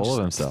so fucking full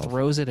of just himself.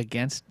 throws it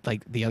against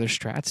like the other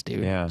Strats,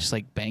 dude. Yeah. Just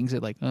like bangs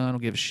it like, oh, I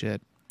don't give a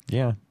shit.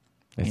 Yeah.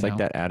 It's You like know?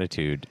 that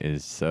attitude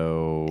is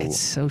so. It's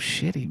so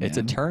shitty, man. It's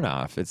a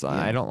turnoff. It's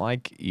I don't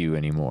like you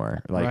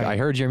anymore. Like Right. I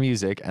heard your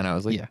music and I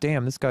was like, Yeah.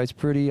 damn, this guy's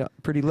pretty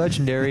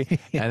legendary.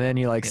 Yeah. And then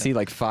you like Yeah. see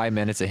like 5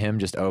 minutes of him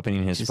just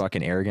opening his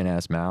fucking arrogant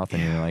ass mouth,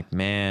 and you're like,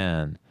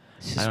 man,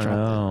 It's I just don't drop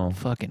know. the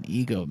fucking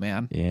ego,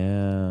 man.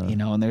 Yeah.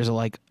 And there's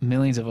like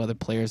millions of other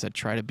players that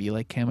try to be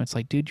like him. It's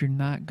like, dude, you're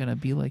not gonna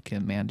be like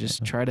him, man.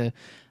 Just try to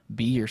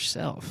be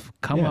yourself.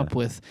 Come Yeah. up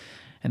with.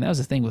 And that was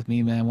the thing with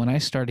me, man. When I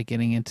started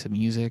getting into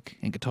music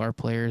and guitar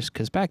players,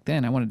 because back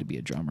then I wanted to be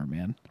a drummer,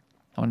 man.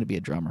 I wanted to be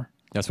a drummer.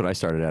 That's what I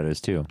started out as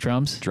too.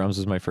 Drums. Drums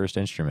was my first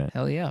instrument.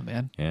 Hell yeah,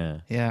 man. Yeah.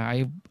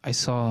 Yeah, I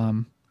saw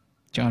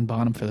John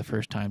Bonham for the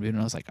first time, dude,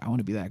 and I was like, I want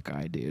to be that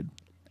guy, dude.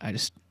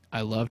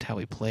 I loved how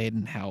he played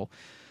and how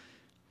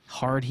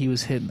hard he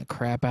was hitting the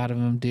crap out of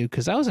him, dude.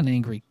 Because I was an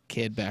angry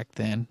kid back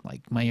then,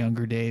 like my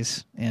younger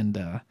days,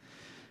 and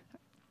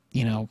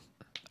you know,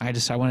 I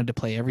wanted to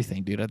play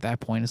everything, dude. At that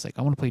point, it's like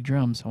I want to play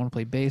drums, I want to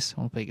play bass, I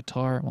want to play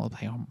guitar, I want to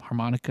play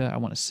harmonica, I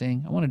want to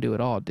sing, I want to do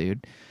it all,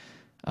 dude.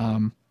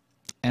 And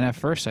at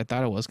first, I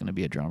thought I was going to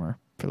be a drummer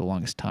for the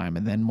longest time,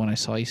 and then when I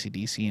saw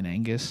AC/DC and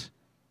Angus,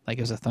 like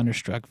it was a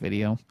Thunderstruck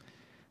video,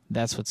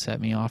 that's what set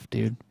me off,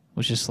 dude.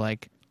 Was just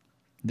like,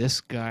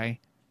 this guy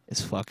is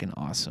fucking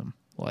awesome.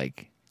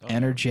 Like,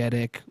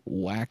 energetic,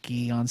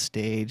 wacky on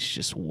stage,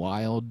 just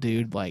wild,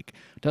 dude. Like,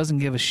 doesn't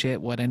give a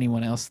shit what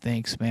anyone else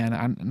thinks, man.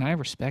 And I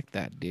respect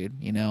that, dude,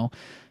 you know?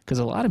 Because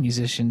a lot of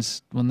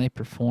musicians, when they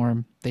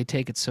perform, they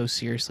take it so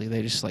seriously.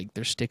 They just, like,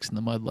 their sticks in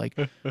the mud, like,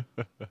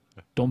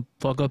 don't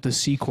fuck up the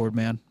C chord,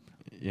 man.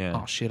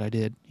 Yeah. Oh, shit, I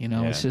did. You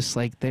know, it's just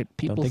like that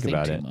people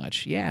think too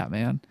much. Yeah,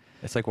 man.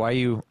 It's like, why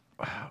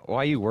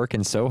are you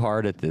working so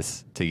hard at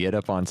this to get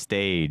up on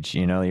stage?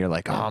 You know, you're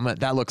like, oh,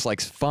 that looks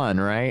like fun,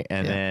 right?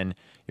 And then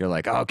you're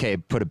like, oh, okay,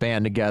 put a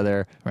band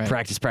together,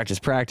 practice,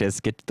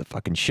 get to the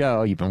fucking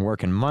show. You've been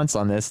working months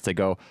on this to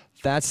go,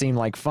 that seemed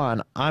like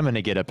fun. I'm going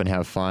to get up and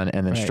have fun,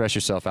 and then stress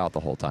yourself out the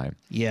whole time.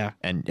 Yeah.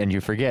 And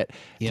you forget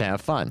to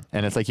have fun.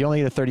 And it's like, you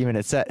only get a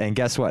 30-minute set, and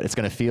guess what? It's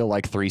going to feel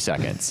like 3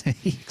 seconds.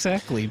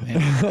 Exactly, man.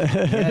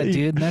 Yeah,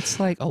 dude. And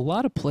that's like, a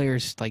lot of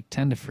players like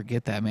tend to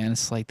forget that, man.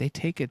 It's like, they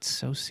take it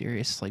so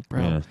serious. Like,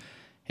 bro,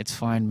 it's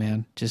fine,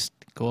 man. Just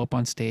go up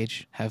on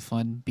stage, have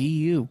fun, be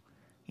you,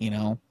 you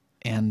know?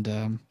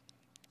 And,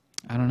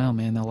 I don't know,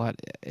 man.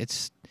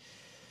 It's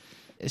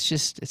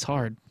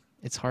hard.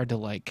 It's hard to,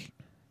 like,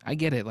 I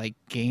get it, like,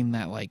 gain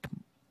that, like,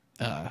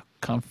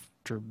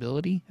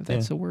 comfortability, if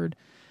that's a word,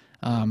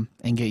 and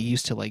get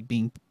used to, like,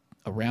 being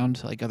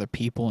around, like, other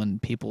people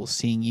and people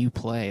seeing you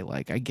play.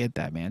 Like, I get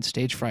that, man.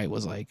 Stage fright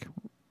was, like,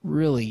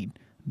 really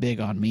big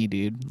on me,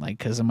 dude. Like,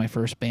 because in my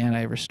first band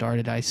I ever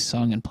started, I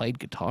sung and played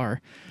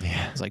guitar.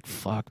 Yeah. I was like,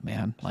 fuck,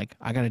 man. Like,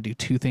 I got to do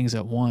 2 things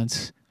at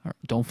once.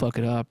 Don't fuck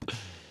it up.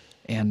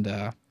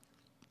 And,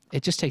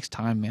 it just takes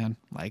time, man.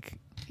 Like,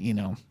 you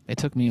know, it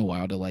took me a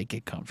while to, like,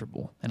 get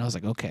comfortable. And I was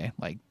like, okay,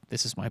 like,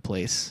 this is my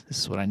place. This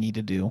is what I need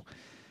to do.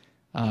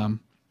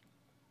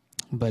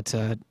 But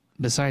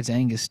besides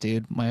Angus,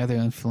 dude, my other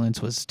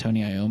influence was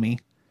Tony Iommi.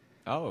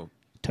 Oh.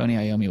 Tony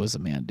Iommi was a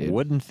man, dude.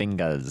 Wooden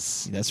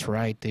fingers. That's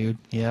right, dude.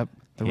 Yep.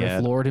 The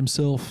riff lord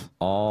himself.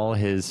 All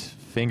his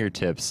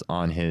fingertips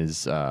on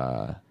his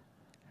fret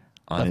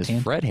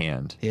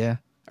hand. Yeah.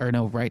 Or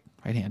no, right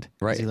hand.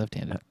 Right. He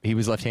left-handed. He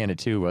was left-handed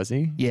too, was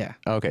he? Yeah.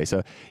 Okay,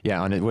 so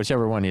yeah, on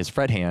whichever one his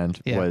fret hand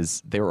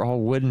was, they were all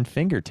wooden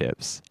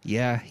fingertips.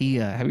 Yeah, he.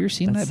 Have you ever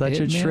seen that? Such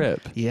a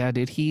trip. Yeah,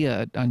 dude. He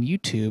on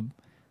YouTube,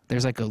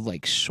 there's like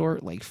a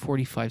short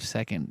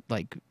 45-second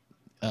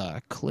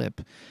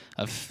clip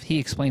of he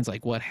explains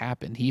like what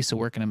happened. He used to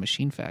work in a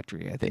machine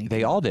factory. I think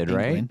they all did,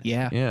 England. right?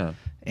 Yeah. Yeah.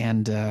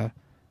 And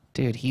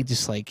dude, he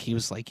was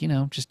like, you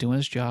know, just doing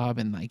his job,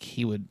 and like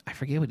I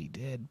forget what he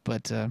did,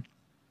 but.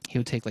 He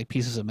would take like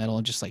pieces of metal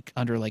and just like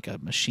under like a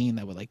machine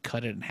that would like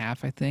cut it in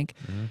half, I think.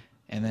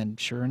 And then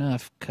sure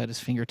enough, cut his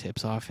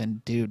fingertips off.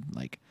 And dude,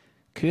 like,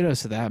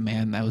 kudos to that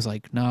man. That was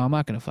like, no, I'm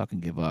not going to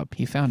fucking give up.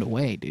 He found a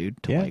way,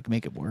 dude, to like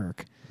make it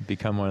work.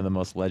 Become one of the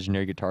most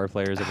legendary guitar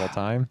players of all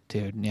time.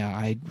 Dude, yeah,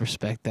 I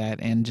respect that.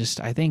 And just,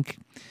 I think,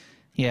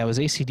 it was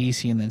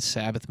AC/DC and then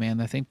Sabbath,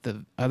 man. I think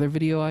the other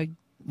video I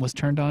was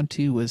turned on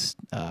to was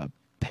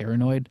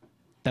Paranoid.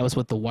 That was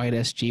with the white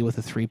SG with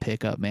a 3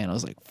 pickup, man. I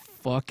was like,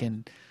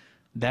 fucking...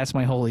 That's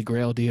my holy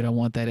grail, dude. I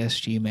want that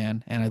SG,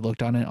 man. And I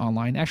looked on it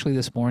online. Actually,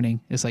 this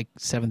morning, it's like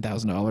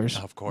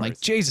 $7,000. Of course.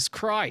 Like, Jesus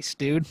Christ,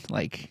 dude.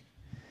 Like,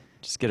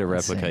 just get a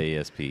replica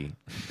ESP.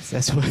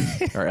 That's what.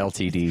 Or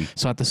LTD.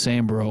 It's not the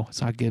same, bro.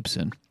 It's not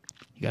Gibson.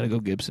 You got to go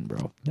Gibson,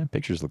 bro. Yeah,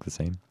 pictures look the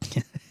same.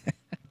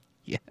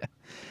 Yeah.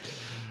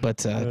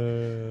 But,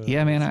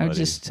 yeah, man, I was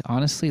just,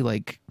 honestly,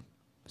 like,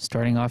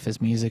 starting off as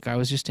music, I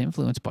was just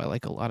influenced by,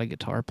 like, a lot of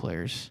guitar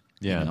players.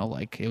 Yeah. You know,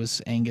 like it was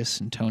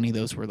Angus and Tony.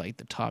 Those were like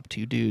the top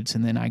 2 dudes.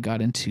 And then I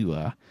got into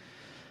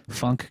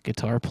funk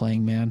guitar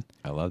playing, man.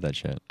 I love that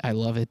shit. I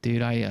love it,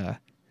 dude.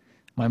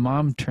 My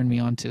mom turned me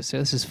on to, so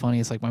this is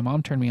funny. It's like my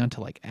mom turned me on to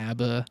like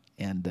ABBA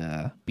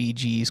and Bee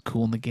Gees,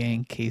 Kool and the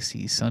Gang,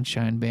 Casey's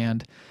Sunshine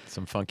Band.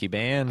 Some funky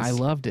bands. I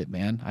loved it,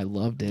 man. I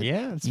loved it.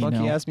 Yeah, it's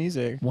funky ass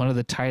music. One of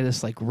the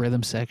tightest like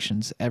rhythm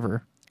sections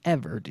ever,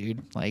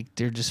 dude. Like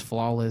they're just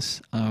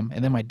flawless. And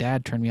then my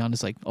dad turned me on.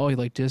 It's like, oh, you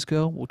like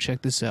disco? Well,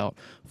 check this out.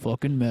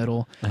 Fucking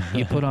metal.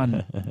 He put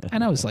on,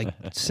 and I was like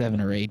 7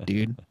 or 8,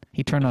 dude.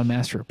 He turned on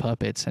Master of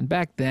Puppets, and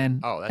back then,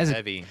 that's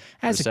heavy.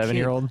 As a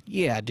 7-year-old,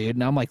 yeah, dude.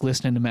 And I'm like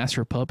listening to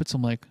Master of Puppets.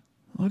 I'm like,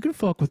 I can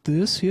fuck with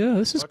this. Yeah,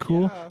 this is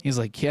cool. Yeah. He's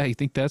like, yeah, you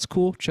think that's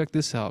cool? Check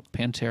this out.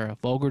 Pantera,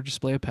 vulgar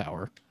display of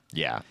power.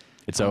 Yeah.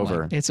 It's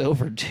over. Like, it's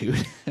over,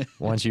 dude.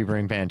 Once you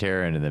bring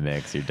Pantera into the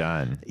mix, you're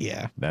done.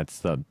 Yeah.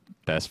 That's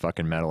best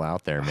fucking metal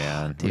out there,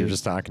 man. We were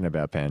just talking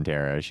about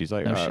Pantera. She's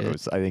like, I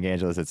think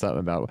Angela said something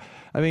about,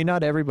 I mean,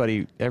 not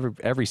everybody,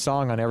 every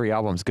song on every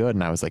album's good.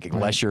 And I was like,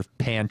 unless you're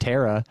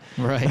Pantera.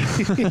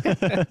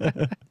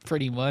 Right.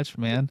 Pretty much,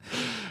 man.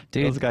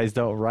 Dude, those guys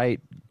don't write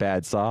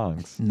bad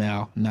songs.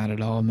 No, not at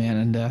all, man.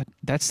 And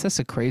that's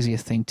the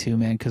craziest thing too,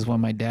 man, because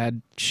when my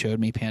dad showed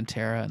me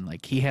Pantera and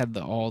like he had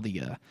all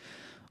the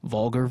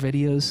vulgar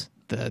videos,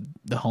 the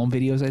home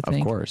videos, I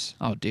think. Of course.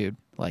 Oh, dude.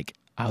 Like,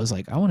 I was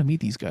like, I want to meet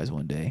these guys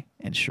one day.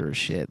 And sure as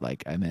shit,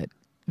 like, I met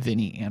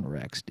Vinny and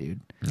Rex, dude.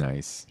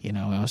 Nice. You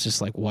know, I was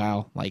just like,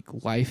 wow, like,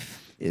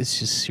 life is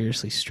just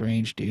seriously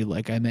strange, dude.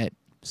 Like, I met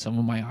some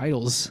of my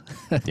idols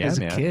as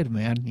a kid,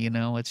 man. You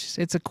know, it's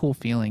a cool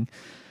feeling.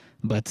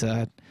 But,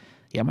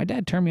 yeah, my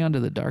dad turned me onto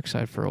the dark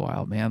side for a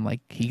while, man. Like,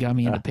 he got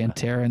me into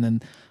Pantera and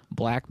then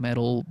black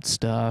metal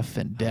stuff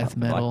and death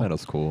metal. Black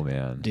metal's cool,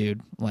 man.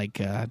 Dude,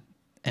 like,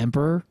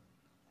 Emperor.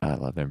 I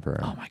love Emperor.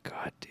 Oh my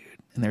god, dude!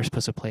 And they're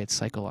supposed to play at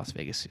Psycho Las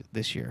Vegas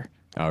this year.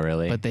 Oh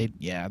really? But they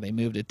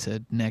moved it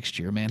to next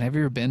year, man. Have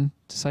you ever been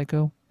to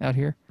Psycho out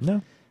here?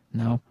 No.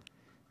 No.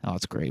 Oh,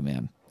 it's great,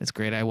 man. It's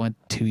great. I went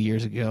 2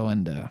 years ago,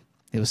 and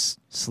it was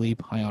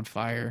Sleep, High on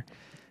Fire,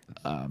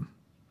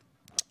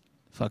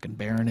 fucking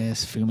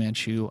Baroness, Fu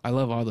Manchu. I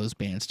love all those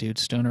bands, dude.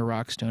 Stoner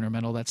rock, stoner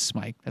metal. That's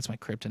my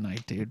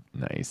kryptonite, dude.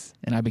 Nice.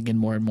 And I've been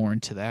getting more and more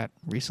into that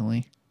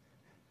recently.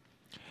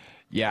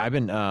 Yeah, I've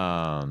been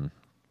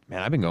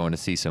going to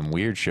see some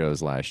weird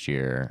shows last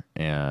year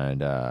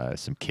and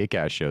some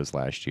kick-ass shows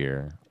last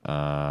year.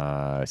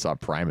 I saw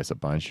Primus a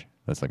bunch.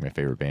 That's like my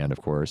favorite band,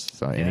 of course.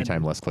 So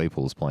anytime Les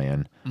Claypool's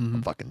playing,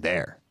 I'm fucking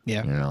there.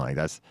 Yeah. You know, like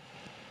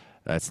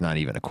that's not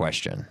even a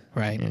question.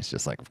 Right. And it's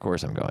just like, of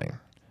course I'm going.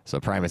 So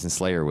Primus and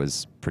Slayer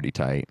was pretty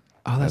tight.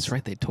 Oh, that's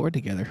right. They toured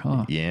together,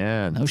 huh?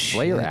 Yeah. No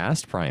Slayer shit.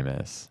 asked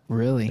Primus.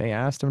 Really? They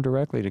asked him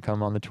directly to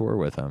come on the tour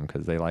with them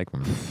because they like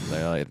him.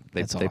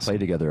 They play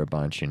together a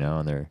bunch, you know,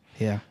 and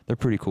they're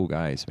pretty cool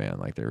guys, man.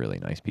 Like they're really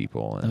nice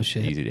people and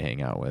easy to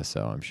hang out with.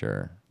 So I'm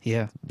sure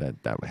that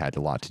had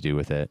a lot to do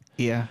with it.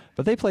 Yeah.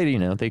 But they played, you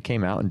know, they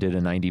came out and did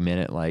a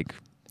 90-minute like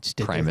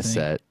Primus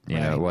set. You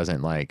know, it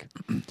wasn't like.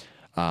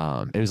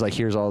 It was like,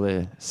 here's all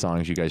the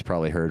songs you guys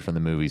probably heard from the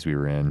movies we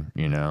were in,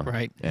 you know?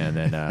 Right. And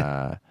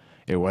then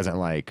it wasn't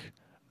like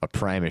a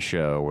Primus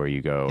show where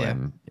you go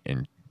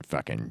and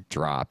fucking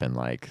drop and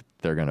like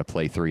they're going to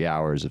play 3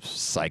 hours of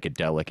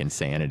psychedelic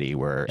insanity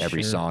where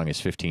every song is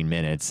 15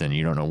 minutes and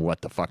you don't know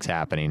what the fuck's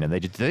happening. And they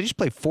just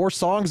play 4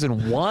 songs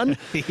in one?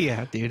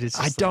 Yeah, dude. It's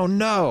I don't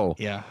know.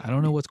 Yeah, I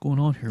don't know what's going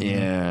on here. Man.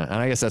 Yeah, and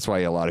I guess that's why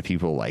a lot of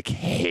people like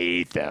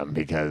hate them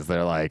because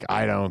they're like,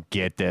 I don't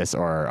get this,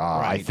 or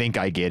I think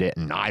I get it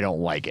and I don't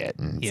like it.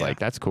 And it's like,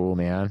 that's cool,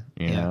 man.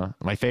 You know,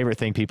 my favorite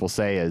thing people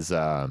say is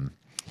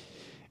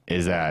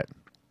that,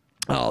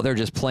 oh, they're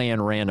just playing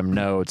random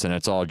notes and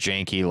it's all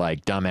janky,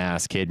 like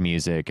dumbass kid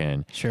music,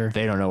 and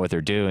they don't know what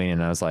they're doing.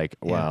 And I was like,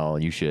 well,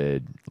 you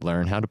should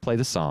learn how to play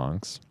the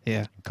songs.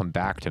 Yeah. Come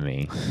back to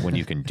me when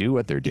you can do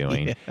what they're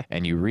doing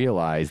and you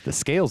realize the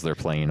scales they're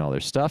playing all their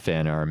stuff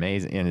in are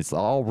amazing and it's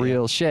all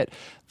real shit.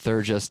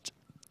 They're just,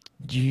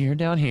 you're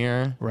down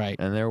here. Right.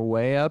 And they're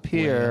way up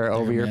here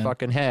over your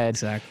fucking head.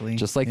 Exactly.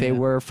 Just like they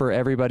were for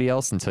everybody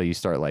else until you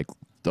start like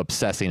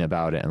obsessing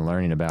about it and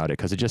learning about it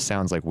because it just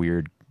sounds like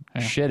weird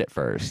shit at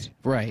first.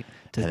 Right.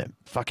 And then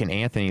fucking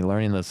Anthony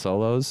learning the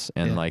solos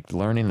and like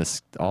learning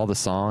all the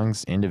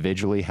songs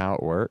individually, how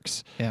it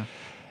works. Yeah.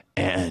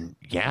 And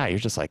you're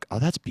just like, oh,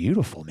 that's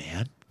beautiful,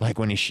 man. Like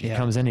when he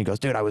comes in, he goes,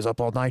 dude, I was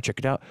up all night, check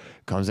it out.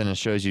 Comes in and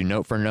shows you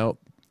note for note.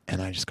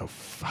 And I just go,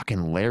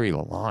 fucking Larry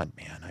Lalonde,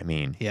 man. I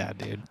mean,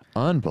 dude.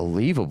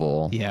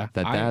 Unbelievable. Yeah.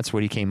 That's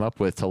what he came up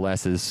with to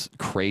Les's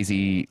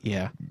crazy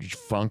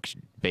funk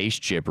bass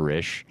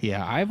gibberish.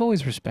 Yeah, I've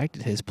always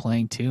respected his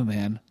playing too,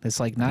 man. It's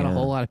like not a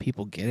whole lot of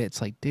people get it.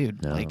 It's like,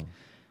 dude, like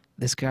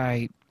this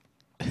guy,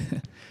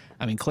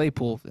 I mean,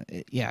 Claypool,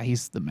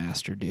 he's the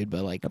master, dude.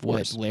 But like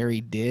what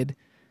Larry did,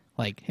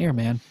 like, here,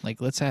 man,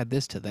 like let's add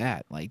this to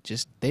that. Like,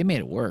 just they made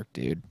it work,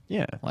 dude.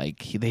 Yeah. Like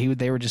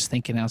they were just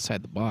thinking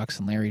outside the box,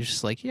 and Larry's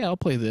just like, yeah, I'll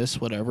play this,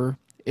 whatever.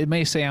 It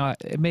may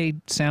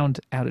sound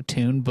out of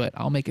tune, but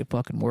I'll make it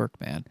fucking work,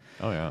 man.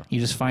 Oh yeah. You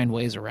just find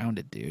ways around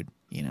it, dude.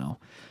 You know,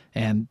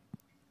 and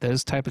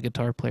those type of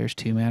guitar players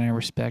too, man, I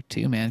respect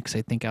too, man, because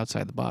I think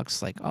outside the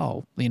box, like,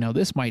 oh, you know,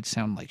 this might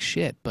sound like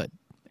shit, but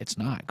it's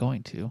not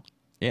going to.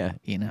 Yeah.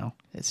 You know,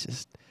 it's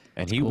just.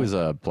 And he was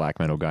a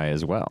black metal guy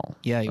as well.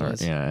 Yeah, he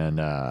was. Yeah,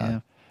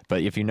 and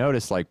but if you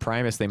notice, like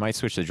Primus, they might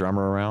switch the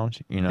drummer around.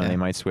 You know, they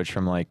might switch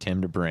from like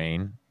Tim to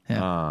Brain.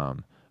 Yeah.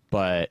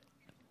 But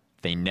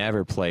they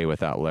never play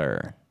without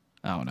Lur.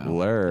 Oh no.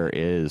 Lur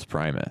is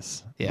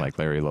Primus, like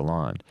Larry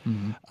Lalonde.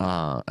 Mm-hmm.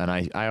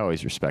 And I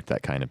always respect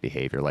that kind of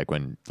behavior. Like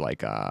when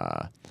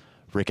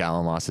Rick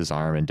Allen lost his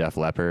arm in Def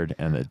Leppard,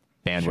 and the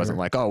band wasn't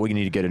like, oh, we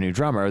need to get a new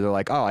drummer. They're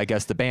like, oh, I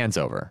guess the band's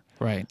over.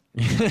 Right.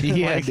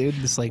 Like, dude.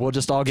 It's like, we'll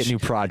just all get new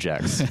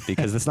projects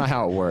because that's not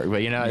how it works.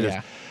 But you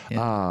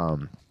know,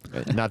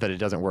 Not that it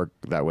doesn't work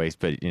that way,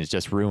 but it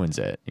just ruins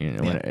it. You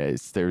know, when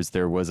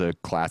there was a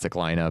classic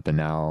lineup, and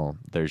now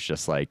there's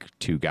just like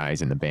two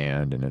guys in the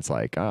band, and it's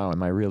like, oh,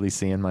 am I really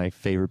seeing my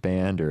favorite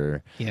band,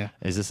 or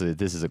is this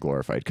is a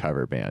glorified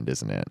cover band,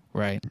 isn't it?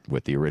 Right.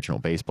 With the original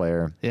bass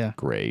player. Yeah.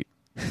 Great.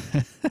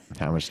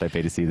 How much did I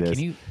pay to see this?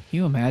 Can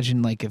you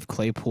imagine like if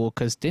Claypool,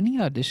 because didn't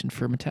he audition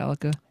for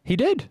Metallica? He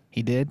did.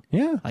 He did.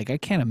 Yeah. Like I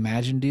can't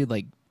imagine, dude.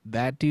 Like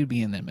that dude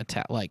being in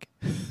like.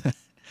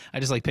 I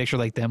just like picture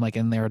like them like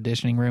in their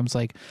auditioning rooms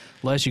like,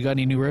 Les, you got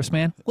any new riffs,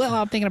 man? Well,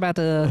 I'm thinking about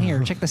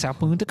here, check this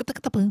out. What do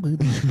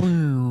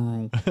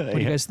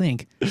you guys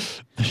think?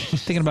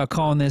 Thinking about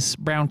calling this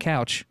brown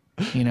couch,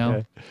 you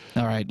know?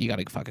 All right, you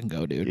gotta fucking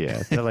go, dude.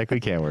 Yeah, they're like,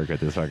 we can't work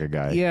with this fucking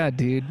guy. Yeah,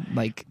 dude.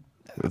 Like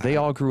they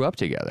all grew up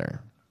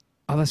together.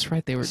 Oh, that's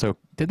right. They were. So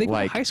did they go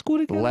like, to high school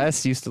together?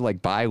 Les used to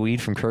like buy weed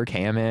from Kirk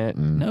Hammett.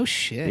 And, no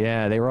shit.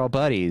 Yeah, they were all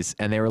buddies,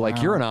 and they were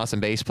like, "You're an awesome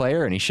bass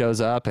player." And he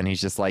shows up, and he's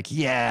just like,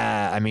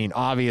 "Yeah, I mean,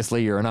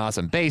 obviously you're an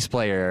awesome bass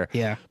player.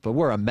 Yeah, but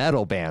we're a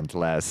metal band,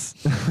 Les."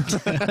 Yeah,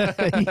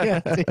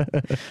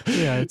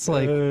 it's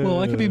like,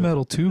 well, I could be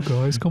metal too,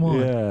 guys. Come on,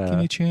 give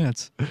me a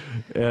chance.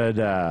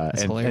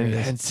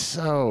 And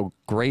so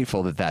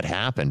grateful that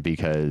happened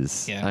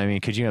because I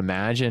mean, could you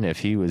imagine if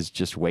he was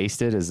just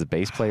wasted as a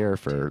bass player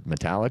for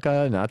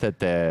Metallica? Not that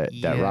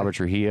that Robert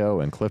Trujillo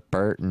and Cliff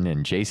Burton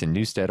and Jason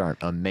Newsted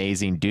aren't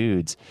amazing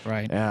dudes,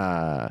 right?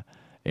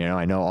 You know,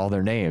 I know all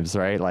their names,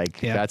 right? Like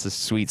that's a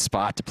sweet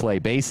spot to play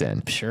bass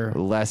in. Sure.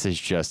 Les is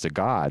just a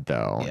god,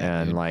 though,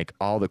 and like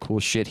all the cool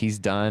shit he's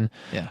done.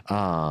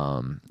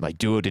 Like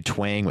Duo de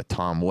Twang with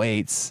Tom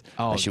Waits.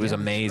 Oh, she was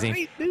amazing.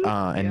 Right, dude.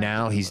 And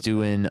now he's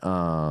doing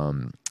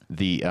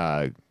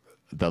the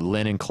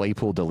Lennon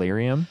Claypool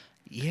Delirium.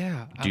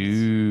 Yeah.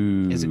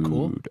 Dude. Is it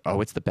cool?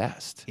 Oh, it's the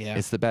best. Yeah.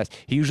 It's the best.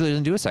 He usually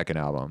doesn't do a second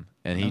album.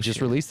 And he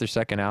just released their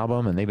second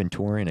album, and they've been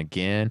touring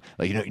again.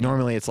 Like, you know,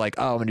 normally it's like,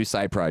 oh, I'm going to do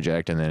side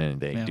project, and then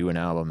they do an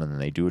album, and then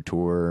they do a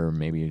tour,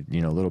 maybe,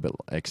 you know, a little bit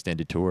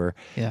extended tour.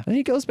 Yeah. And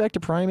he goes back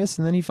to Primus,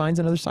 and then he finds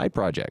another side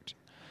project.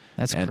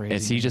 That's crazy.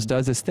 And he just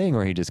does this thing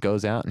where he just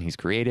goes out and he's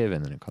creative,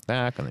 and then he comes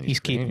back, and then he's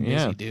keeping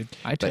busy, dude.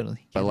 I totally.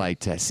 But like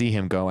to see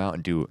him go out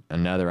and do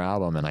another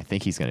album, and I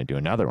think he's going to do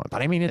another one.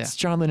 But I mean, it's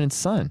John Lennon's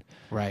son,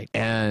 right?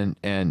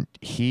 And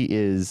he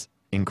is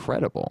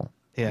incredible.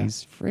 Yeah,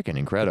 he's freaking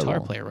incredible. Guitar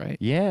player, right?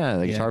 Yeah,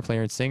 the guitar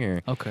player and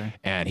singer. Okay.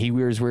 And he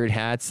wears weird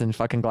hats and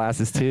fucking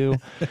glasses too.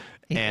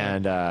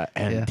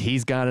 And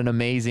he's got an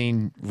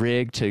amazing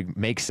rig to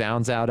make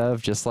sounds out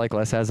of, just like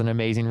Les has an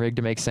amazing rig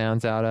to make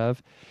sounds out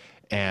of.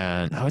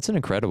 And it's an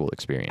incredible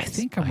experience. I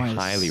think I might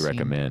highly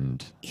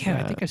recommend. Yeah,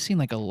 I think I've seen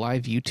like a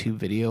live YouTube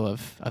video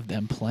of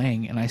them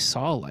playing, and I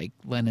saw like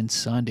Lennon's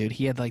son, dude.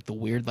 He had like the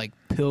weird like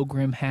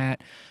pilgrim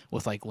hat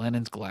with like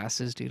Lennon's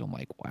glasses, dude. I'm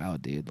like, wow,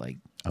 dude, like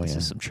this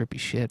is some trippy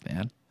shit,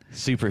 man.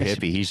 Super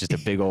hippie. He's just a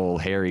big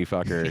old hairy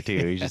fucker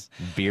too. He's just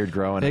beard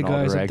growing in all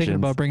directions. Hey guys, I'm thinking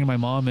about bringing my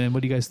mom in.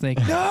 What do you guys think?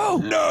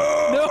 No,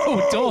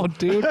 don't,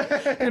 dude.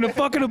 You're gonna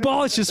fucking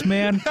abolish this,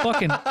 man.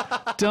 Fucking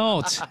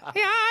don't.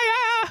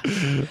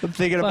 I'm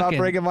thinking about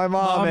bringing my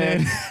mom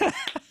in.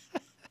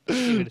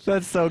 Dude.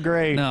 That's so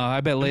great. No,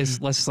 I bet Les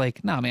is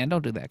like, nah, man,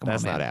 don't do that. Come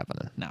That's on, man. not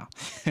happening. No.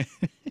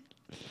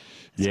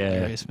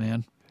 Hilarious,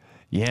 man.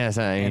 Yes,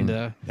 I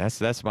mean,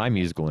 that's my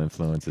musical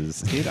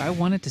influences. Dude, I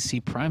wanted to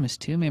see Primus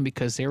too, man,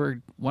 because they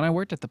were, when I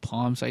worked at the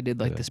Palms, I did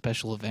like the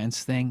special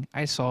events thing.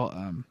 I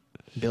saw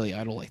Billy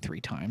Idol like 3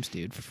 times,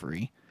 dude, for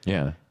free.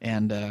 Yeah.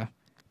 And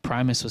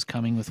Primus was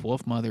coming with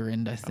Wolfmother,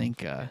 and I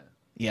think,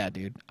 yeah,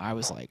 dude, I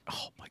was like,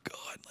 oh my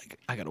God, like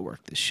I got to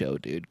work this show,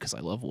 dude, because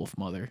I love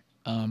Wolfmother.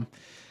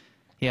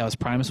 Yeah, it was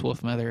Primus,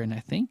 Wolfmother, and I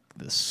think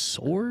The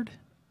Sword,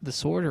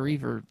 or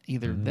either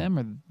them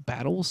or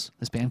Battles,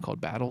 this band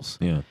called Battles.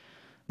 Yeah.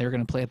 They were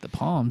going to play at the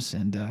Palms,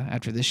 and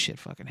after this shit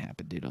fucking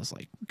happened, dude, I was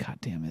like, God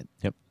damn it.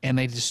 Yep. And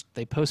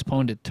they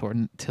postponed it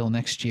till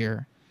next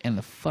year. And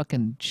the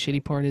fucking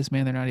shitty part is,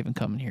 man, they're not even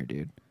coming here,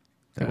 dude.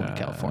 They're going to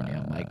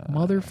California. I'm like,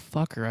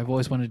 motherfucker, I've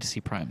always wanted to see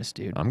Primus,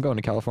 dude. I'm going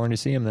to California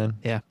to see him then.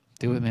 Yeah,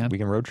 do it, man. We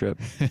can road trip.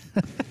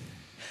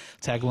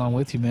 Tag along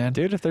with you, man.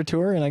 Dude, if they're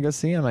touring, I go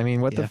see them. I mean,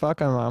 what the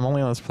fuck? I'm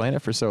only on this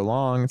planet for so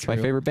long. It's my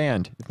favorite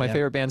band. If my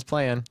favorite band's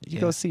playing, you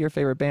go see your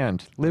favorite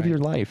band. Live your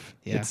life.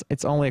 Yeah.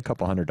 It's only a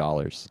couple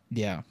 $100.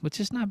 Yeah,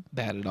 which is not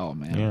bad at all,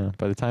 man. Yeah,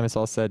 by the time it's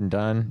all said and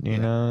done, you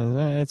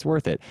know, it's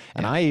worth it.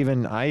 And I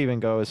even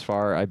go as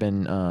far. I've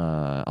been,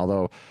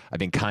 although I've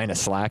been kind of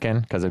slacking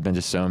because I've been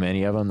to so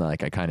many of them.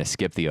 Like I kind of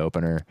skip the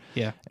opener.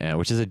 Yeah.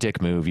 Which is a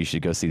dick move. You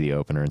should go see the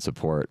opener and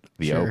support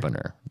the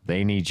opener.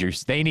 They need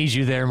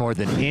you there more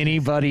than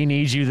anybody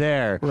needs you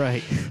there.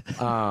 Right.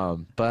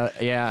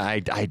 But yeah,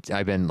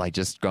 I've been like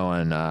just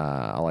going.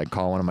 I'll like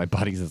call one of my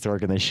buddies that's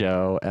working the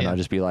show, and I'll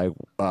just be like,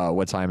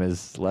 "What time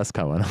is Les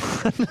coming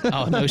on?"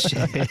 Oh no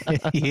shit.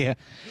 Yeah.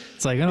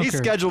 It's like I don't He's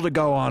care. scheduled to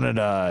go on at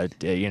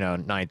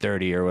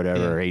 9:30 or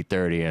whatever, or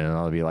 8:30, and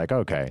I'll be like,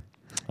 "Okay,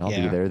 I'll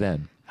be there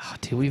then." Oh,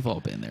 dude, we've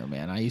all been there,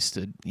 man. I used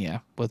to,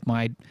 with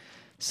my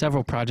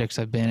several projects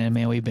I've been in,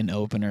 man, we've been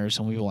openers,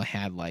 and we've only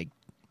had like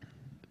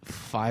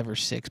 5 or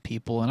 6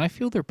 people, and I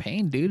feel their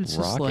pain, dude. It's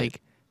just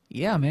like,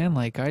 Yeah, man.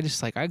 Like I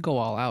just like I go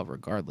all out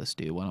regardless,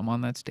 dude. When I'm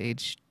on that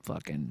stage,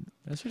 fucking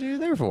That's what you're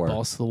there for.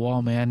 balls to the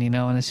wall, man. You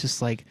know, and it's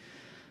just like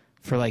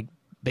for like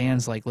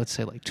bands like let's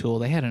say like Tool,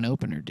 they had an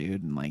opener,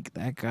 dude, and like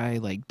that guy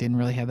like didn't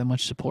really have that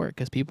much support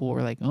because people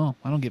were like, oh,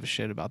 I don't give a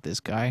shit about this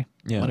guy.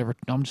 Yeah. Whatever.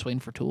 I'm just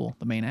waiting for Tool,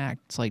 the main act.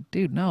 It's like,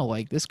 dude, no,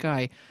 like this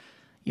guy,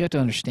 you have to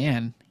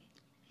understand,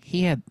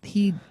 he had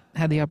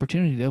the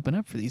opportunity to open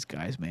up for these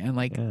guys, man.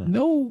 Like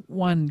no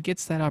one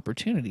gets that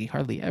opportunity,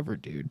 hardly ever,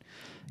 dude.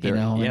 You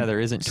know, yeah,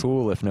 there isn't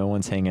Tool if no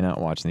one's hanging out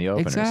watching the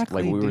openers.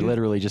 Exactly, like we were dude.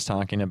 literally just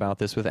talking about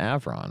this with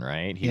Avron,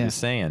 right? He was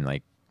saying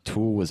like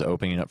Tool was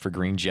opening up for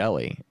Green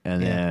Jelly,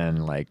 and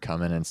then like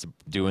coming and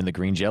doing the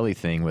Green Jelly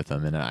thing with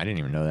them, and I didn't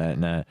even know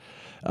that.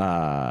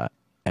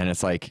 And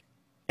it's like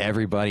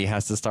everybody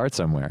has to start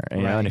somewhere,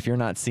 you know. And if you're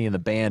not seeing the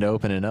band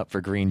opening up for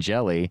Green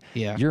Jelly,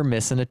 you're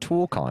missing a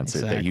Tool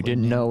concert that you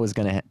didn't know was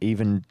going to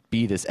even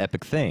be this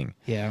epic thing.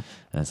 Yeah,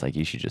 and it's like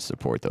you should just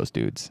support those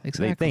dudes.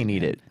 Exactly, they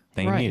need it.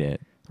 They need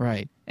it.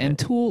 Right. And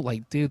Tool,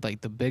 like, dude, like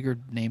the bigger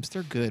names,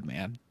 they're good,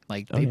 man.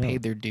 Like they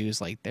paid their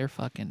dues. Like they're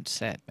fucking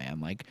set, man.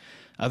 Like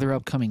other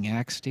upcoming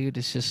acts, dude.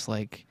 It's just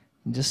like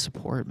just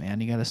support, man.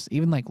 You gotta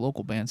even like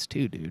local bands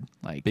too, dude.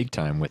 Like big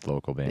time with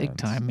local bands. Big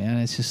time, man.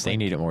 It's just they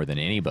need it more than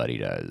anybody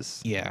does.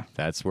 Yeah.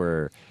 That's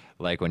where.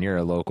 Like when you're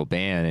a local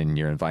band and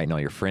you're inviting all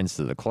your friends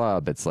to the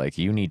club, it's like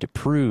you need to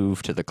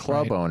prove to the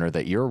club owner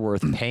that you're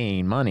worth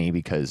paying money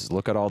because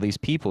look at all these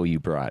people you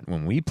brought.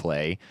 When we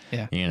play,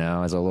 you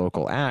know, as a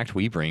local act,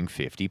 we bring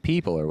 50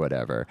 people or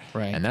whatever.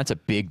 Right. And that's a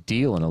big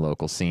deal in a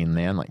local scene,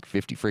 man, like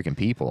 50 freaking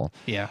people.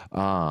 Yeah.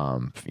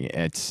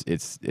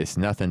 It's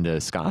nothing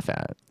to scoff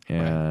at.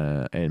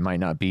 It might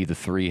not be the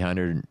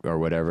 300 or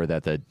whatever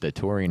that the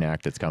touring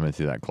act that's coming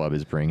through that club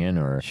is bringing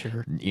or,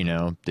 you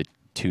know, the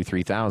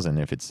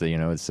 2,000-3,000 if it's you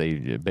know it's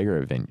a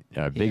bigger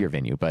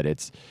venue, but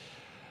it's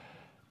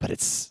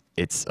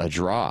a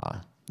draw,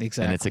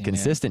 and it's a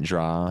consistent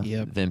draw.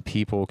 Then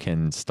people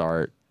can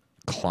start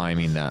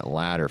climbing that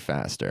ladder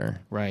faster,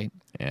 right?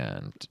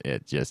 And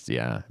it just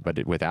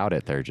but without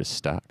it, they're just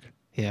stuck.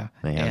 Yeah,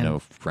 they have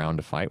no ground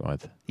to fight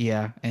with.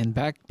 Yeah, and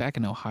back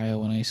in Ohio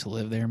when I used to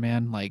live there,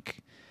 man, like.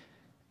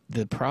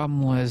 The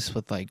problem was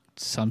with like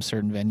some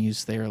certain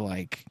venues, they're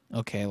like,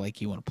 okay, like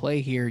you want to play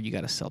here, you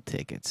got to sell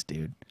tickets,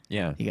 dude.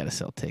 Yeah, you got to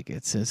sell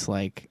tickets. It's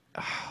like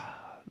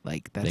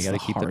that's they got to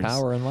keep the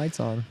power and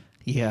lights on.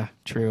 Yeah,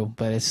 true.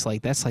 But it's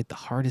like that's like the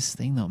hardest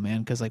thing though,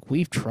 man, because like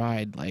we've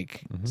tried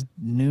like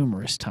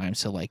numerous times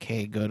to like,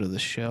 hey, go to the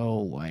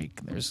show.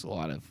 Like there's a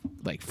lot of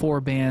like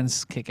 4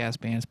 bands, kick-ass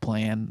bands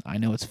playing. I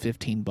know it's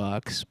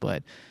 $15,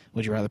 but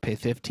would you rather pay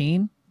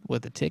 15?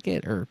 With a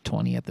ticket or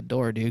 20 at the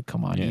door, dude?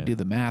 Come on, you do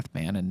the math,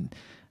 man. And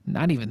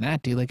not even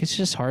that, dude. Like it's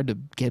just hard to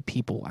get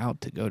people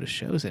out to go to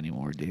shows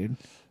anymore, dude.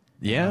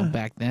 Yeah, you know,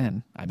 back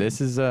then. This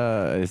is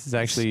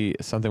actually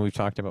something we've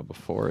talked about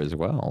before as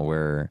well,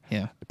 where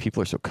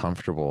people are so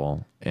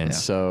comfortable and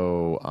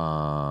so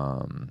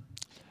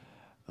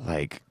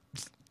like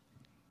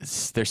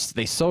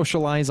they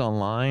socialize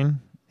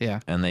online,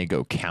 and they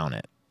go count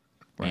it,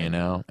 you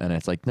know, and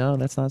it's like no,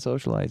 that's not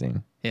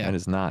socializing. That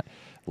is not.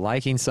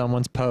 Liking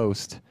someone's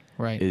post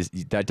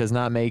that does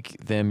not make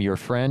them your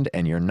friend,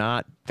 and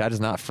that is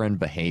not friend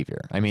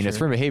behavior. I mean, it's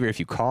friend behavior if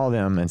you call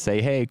them and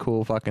say, hey,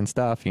 cool fucking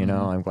stuff, you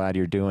know, I'm glad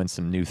you're doing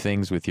some new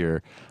things with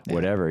your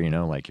whatever, you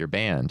know, like your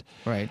band.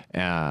 Right.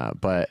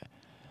 But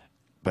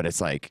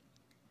it's like,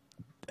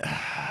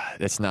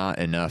 it's not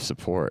enough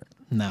support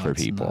for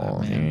people.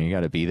 Not, you know, you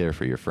got to be there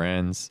for your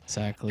friends.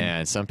 Exactly.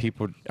 And some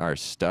people are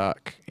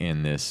stuck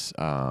in this,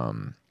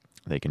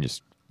 they can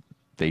just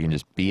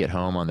be at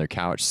home on their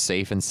couch,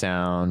 safe and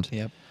sound.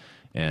 Yep.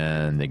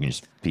 And they can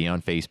just be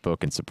on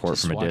Facebook and support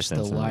from a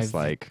distance. The live and it's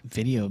like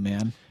video,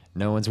 man.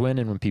 No one's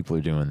winning when people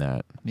are doing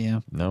that. Yeah.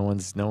 No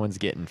one's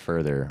getting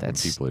further when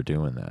people are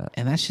doing that.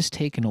 And that's just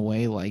taken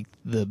away like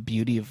the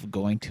beauty of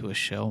going to a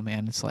show,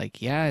 man. It's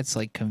like, it's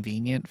like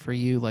convenient for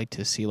you like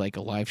to see like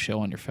a live show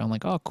on your phone.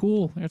 Like, oh,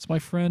 cool. That's my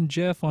friend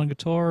Jeff on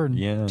guitar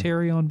and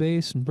Terry on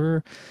bass and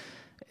Burr.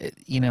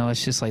 You know,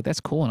 it's just like that's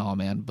cool and all,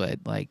 man. But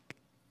like.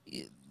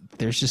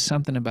 There's just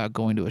something about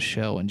going to a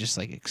show and just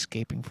like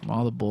escaping from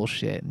all the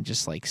bullshit and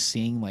just like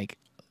seeing like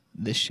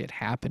this shit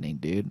happening,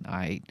 dude.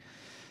 I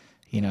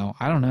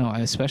don't know,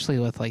 especially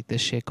with like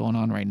this shit going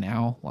on right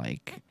now.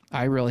 Like,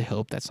 I really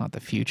hope that's not the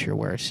future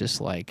where it's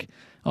just like,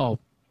 oh,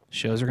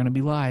 shows are going to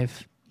be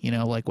live, you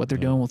know, like what they're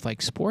doing with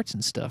like sports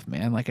and stuff,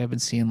 man. Like I've been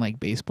seeing like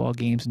baseball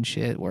games and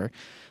shit where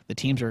the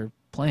teams are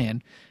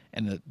playing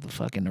and the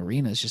fucking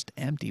arena is just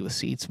empty with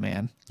seats,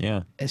 man.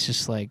 Yeah. It's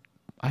just like,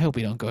 I hope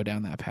we don't go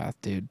down that path,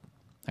 dude.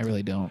 I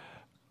really don't.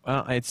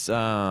 Well, it's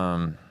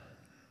a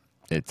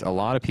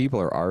lot of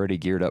people are already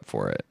geared up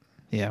for it.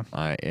 Yeah.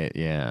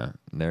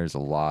 There's a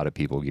lot of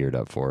people geared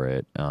up for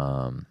it.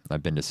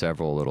 I've been to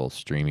several little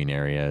streaming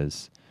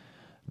areas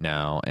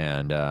now,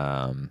 and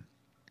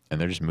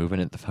they're just moving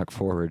it the fuck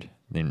forward.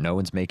 No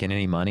one's making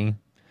any money.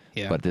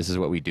 Yeah. But this is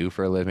what we do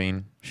for a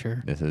living.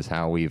 Sure. This is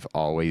what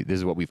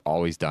we've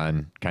always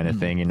done, kind of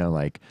thing, you know,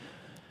 like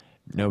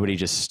nobody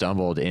just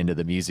stumbled into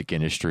the music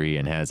industry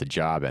and has a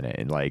job in it.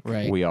 And like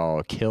we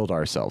all killed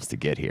ourselves to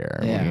get here.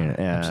 Yeah,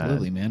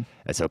 absolutely, man.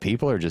 And so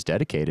people are just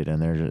dedicated,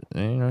 and they're just,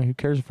 who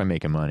cares if I'm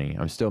making money?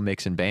 I'm still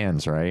mixing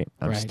bands, right?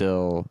 I'm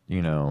still,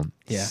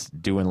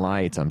 doing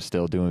lights. I'm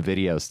still doing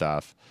video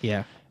stuff.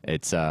 Yeah.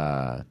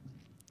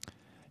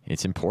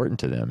 It's important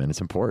to them, and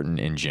it's important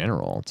in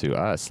general to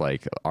us.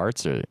 Like,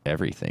 arts are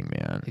everything,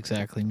 man.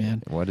 Exactly,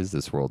 man. What is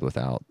this world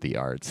without the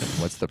arts?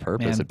 And what's the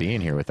purpose of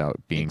being here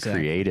without being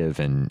creative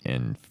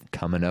and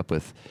coming up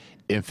with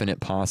infinite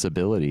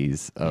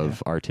possibilities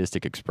of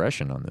artistic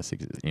expression on this,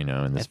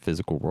 in this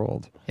physical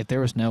world? If there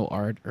was no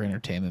art or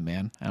entertainment,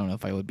 man, I don't know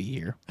if I would be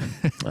here.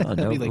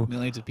 That'd be like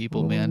millions of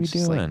people, man. What are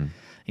you doing? Like,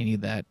 you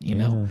need that, you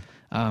know?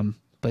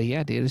 But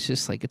yeah, dude, it's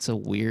just like, it's a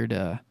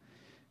weird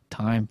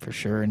time for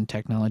sure, and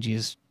technology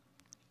is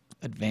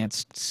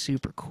advanced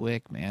super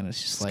quick, man.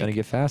 It's gonna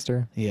get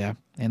faster. Yeah.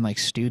 And like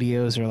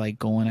studios are like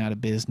going out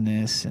of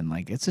business, and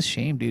like it's a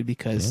shame, dude,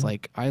 because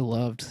like I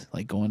loved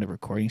like going to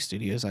recording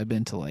studios. I've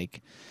been to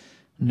like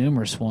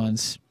numerous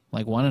ones,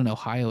 like one in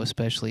Ohio,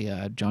 especially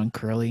John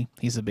Curley.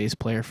 He's the bass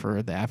player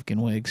for the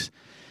African Wigs.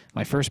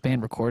 My first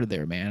band recorded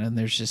there, man, and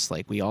there's just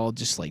like we all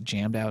just like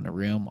jammed out in a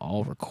room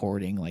all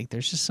recording. Like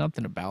there's just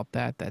something about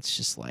that that's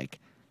just like,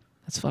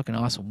 that's fucking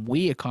awesome.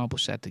 We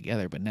accomplished that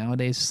together, but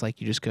nowadays it's like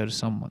you just go to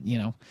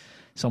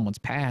someone's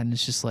pad, and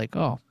it's just like,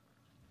 oh,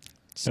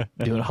 just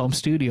do a home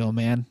studio,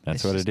 man.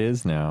 That's what it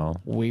is now.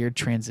 Weird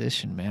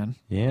transition, man.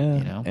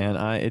 Yeah,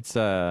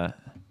 and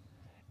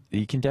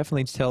you can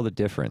definitely tell the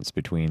difference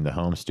between the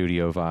home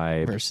studio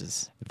vibe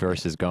versus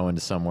going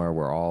to somewhere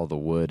where all the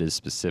wood is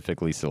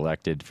specifically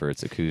selected for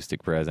its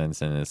acoustic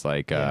presence, and it's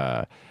like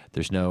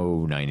there's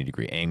no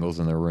 90-degree angles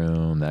in the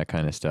room, that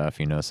kind of stuff.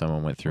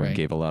 Someone went through and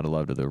gave a lot of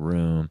love to the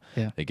room.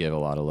 Yeah. They give a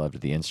lot of love to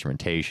the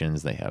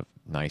instrumentations. They have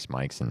nice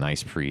mics and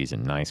nice pre's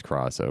and nice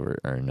crossover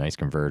or nice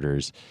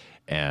converters,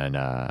 and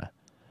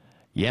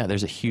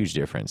there's a huge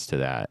difference to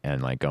that,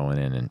 and like going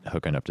in and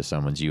hooking up to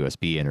someone's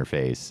USB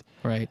interface,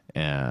 right?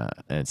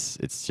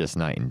 It's just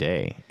night and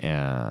day,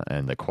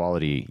 and the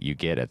quality you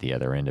get at the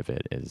other end of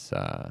it is,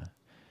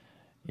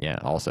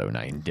 also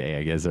night and day,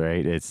 I guess,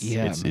 right?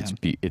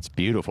 It's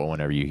beautiful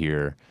whenever you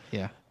hear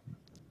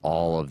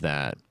all of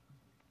that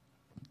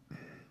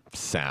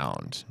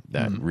sound,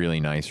 that really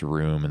nice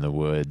room in the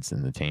woods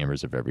and the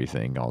timbres of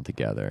everything all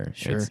together.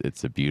 Sure.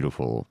 It's a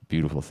beautiful,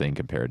 beautiful thing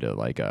compared to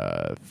like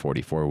a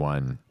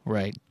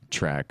 44.1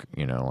 track,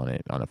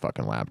 on a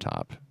fucking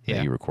laptop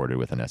that you recorded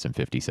with an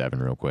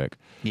SM57 real quick.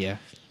 Yeah.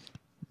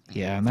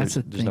 Yeah, and that's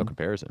there's no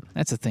comparison.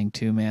 That's the thing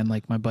too, man.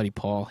 Like my buddy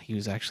Paul, he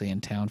was actually in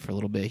town for a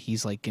little bit.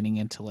 He's like getting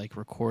into like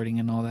recording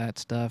and all that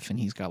stuff, and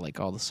he's got like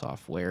all the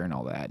software and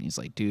all that. And he's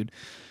like, dude,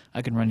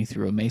 I can run you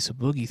through a Mesa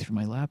Boogie through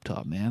my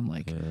laptop, man.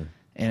 Like,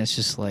 and it's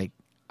just like,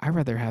 I'd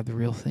rather have the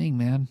real thing,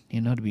 man.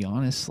 To be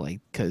honest, like,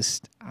 because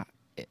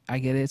I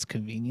get it, it's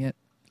convenient,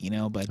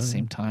 but at the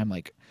same time,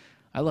 like,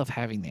 I love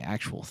having the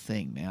actual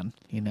thing, man,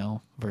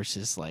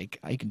 versus like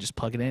I can just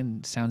plug it in.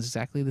 It sounds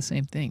exactly the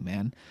same thing,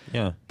 man.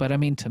 Yeah. But I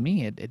mean, to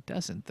me, it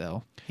doesn't,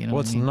 though. Well,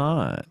 it's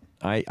not.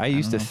 I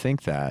used to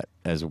think that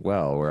as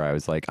well, where I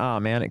was like, oh,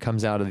 man, it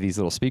comes out of these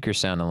little speakers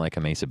sounding like a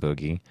Mesa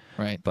Boogie.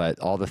 Right. But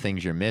all the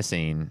things you're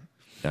missing,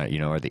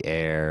 are the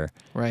air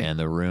and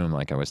the room,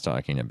 like I was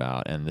talking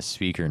about, and the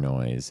speaker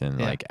noise,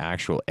 and like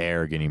actual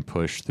air getting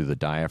pushed through the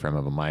diaphragm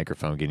of a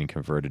microphone, getting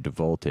converted to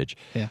voltage.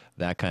 Yeah.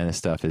 That kind of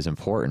stuff is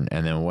important.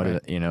 And then what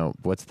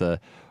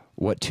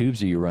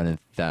tubes are you running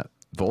that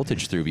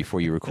voltage through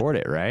before you record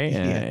it, right?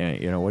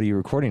 And what are you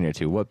recording it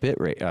to? What bit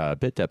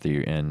depth are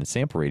you and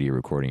sample rate are you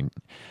recording?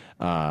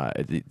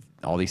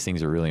 All these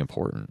things are really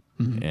important.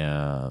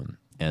 Mm-hmm.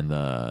 And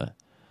the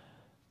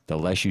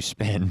less you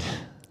spend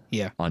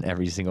on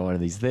every single one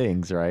of these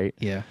things, right?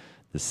 Yeah.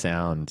 The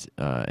sound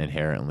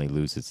inherently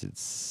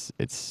loses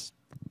its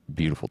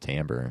beautiful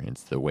timbre.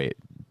 It's the way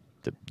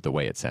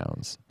it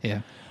sounds. Yeah.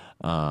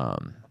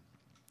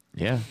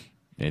 Yeah.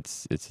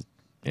 It's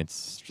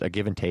a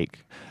give and take.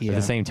 At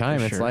the same time,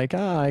 it's like,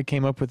 I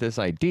came up with this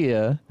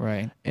idea,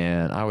 right?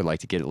 And I would like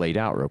to get it laid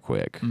out real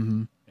quick.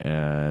 Mm-hmm.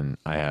 And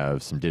I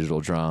have some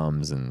digital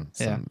drums and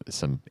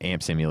some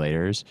amp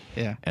simulators.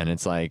 Yeah. And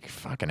it's like,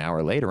 fuck, an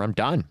hour later, I'm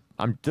done.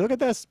 Look at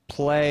this,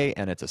 play,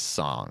 and it's a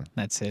song.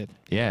 That's it.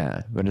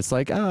 Yeah. But it's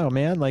like, oh,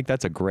 man, like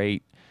that's a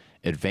great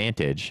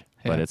advantage.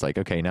 Yeah. But it's like,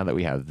 okay, now that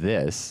we have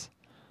this,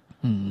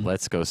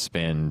 let's go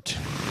spend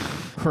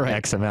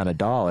X amount of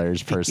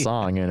dollars per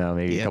song,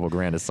 maybe a couple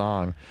grand a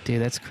song.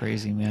 Dude, that's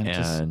crazy, man.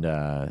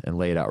 And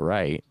lay it out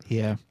right.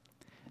 Yeah.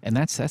 And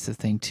that's the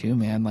thing too,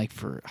 man. Like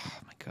oh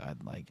my God,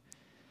 like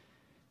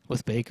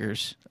with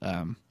Bakers,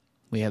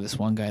 we have this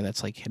one guy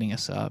that's like hitting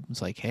us up.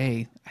 It's like,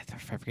 hey, I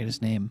forget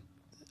his name.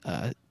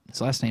 His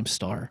last name's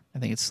Star. I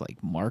think it's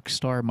like Mark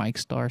Star, Mike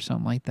Star,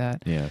 something like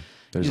that. Yeah.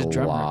 There's a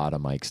lot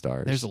of Mike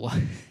Stars. There's a lot.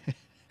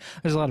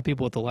 There's a lot of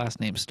people with the last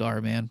name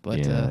Star, man.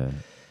 But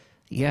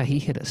he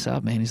hit us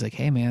up, man. He's like,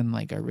 hey, man,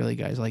 like I really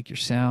guys like your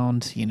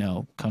sound.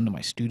 Come to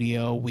my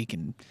studio. We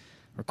can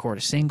record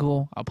a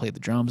single. I'll play the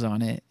drums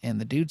on it. And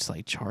the dude's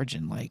like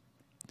charging like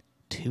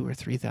 $2,000 or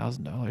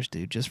 $3,000,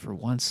 dude, just for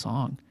one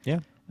song. Yeah.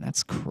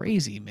 That's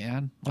crazy,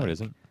 man. No, it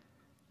isn't.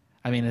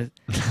 I mean,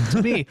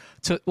 to me,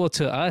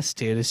 to us,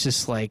 dude, it's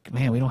just like,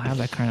 man, we don't have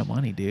that kind of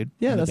money, dude.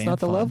 Yeah, that's not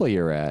the level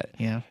you're at.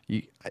 Yeah.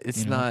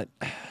 It's not,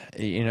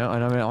 and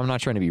I mean, I'm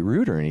not trying to be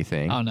rude or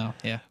anything. Oh, no.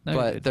 Yeah. No,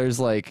 but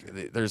there's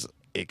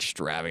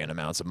extravagant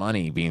amounts of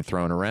money being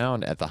thrown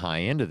around at the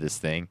high end of this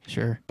thing.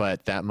 Sure.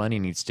 But that money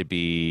needs to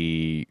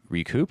be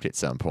recouped at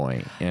some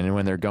point. And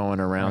when they're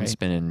going around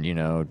spending,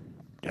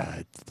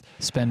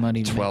 spend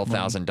money,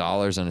 $12,000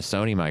 on a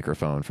Sony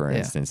microphone, for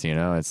instance,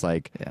 it's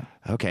like,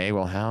 okay,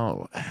 well,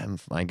 how am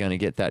I going to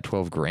get that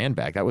 12 grand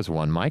back? That was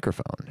one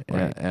microphone.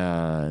 Right.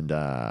 And,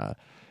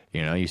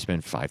 you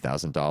spend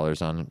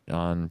 $5,000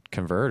 on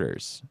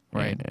converters.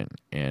 Right.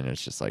 And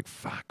it's just like,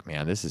 fuck,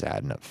 man, this is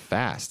adding up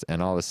fast.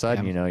 And all of a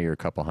sudden, you're a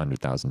couple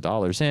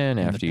 $100,000 in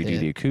after you do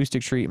the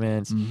acoustic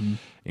treatments.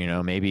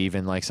 Mm-hmm. Maybe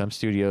even like some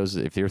studios,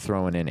 if they're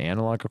throwing in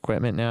analog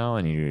equipment now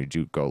and you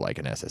do go like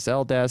an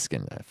SSL desk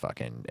and a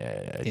fucking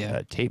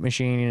a tape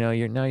machine,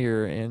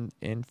 you're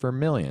in for $1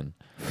 million,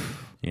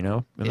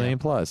 $1 million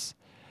plus.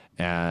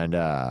 And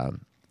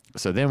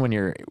so then when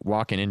you're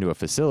walking into a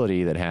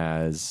facility that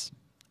has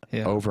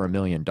over $1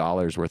 million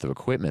worth of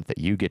equipment that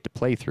you get to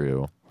play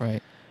through,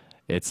 right?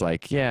 It's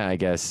like, I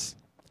guess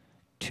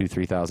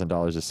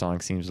 $2,000-$3,000 a song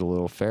seems a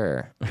little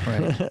fair,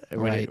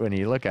 right? when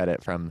you look at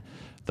it from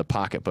the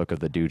pocketbook of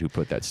the dude who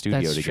put that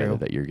studio together,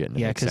 that you're getting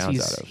the sounds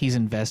out of. He's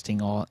investing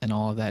in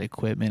all of that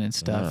equipment and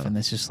stuff, and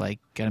it's just like,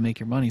 gotta make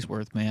your money's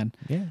worth, man.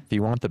 Yeah, if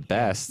you want the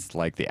best,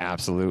 like the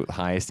absolute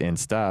highest end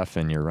stuff,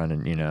 and you're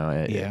running,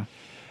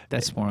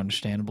 that's more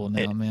understandable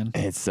now, man.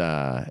 It's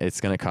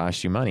going to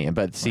cost you money.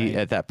 But see,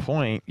 at that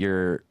point,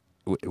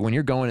 when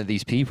you're going to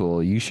these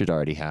people, you should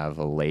already have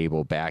a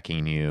label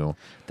backing you.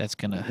 That's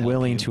going to help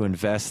willing to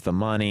invest the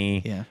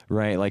money. Yeah.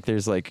 Right. Like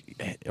there's maybe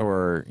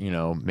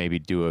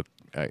do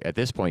at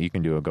this point you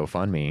can do a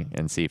GoFundMe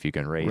and see if you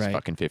can raise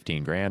fucking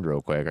 15 grand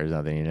real quick or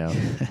something,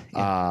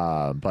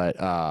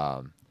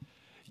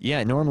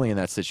 normally in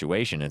that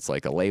situation, it's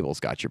like a label's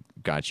got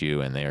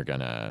you and they're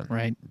gonna,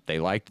 they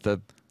liked the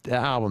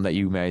album that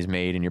you guys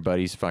made in your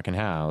buddy's fucking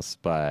house,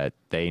 but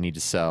they need to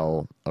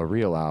sell a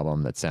real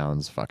album that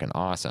sounds fucking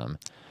awesome.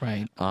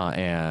 Right.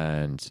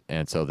 And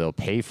so they'll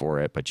pay for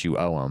it, but you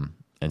owe them.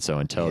 And so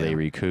until they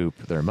recoup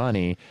their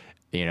money,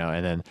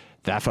 and then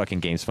that fucking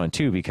game's fun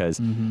too, because,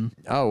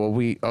 so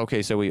we owe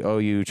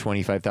you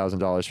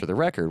 $25,000 for the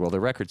record. Well, the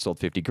record sold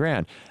 50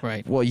 grand.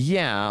 Right. Well,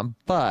 yeah,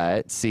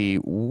 but see,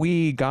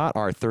 we got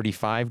our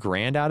 35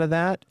 grand out of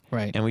that.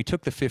 Right. And we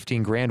took the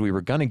 15 grand we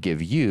were going to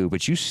give you,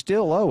 but you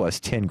still owe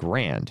us 10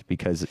 grand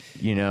because,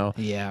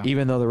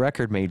 even though the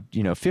record made,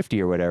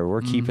 50 or whatever,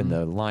 we're keeping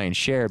the lion's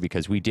share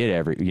because we did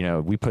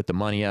we put the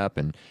money up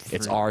and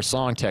it's our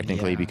song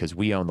technically because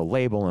we own the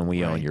label and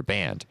we own your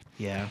band.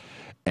 Yeah.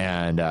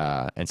 And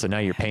so now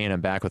you're paying them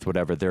back with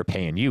whatever they're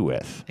paying you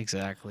with.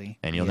 Exactly.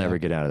 And you'll never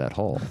get out of that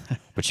hole.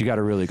 But you got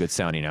a really good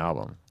sounding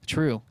album.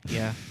 True.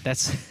 Yeah.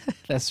 That's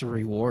a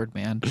reward,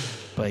 man.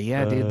 But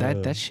yeah, dude,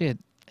 that shit,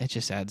 it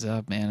just adds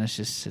up, man.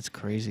 It's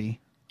crazy.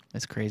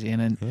 It's crazy.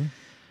 And then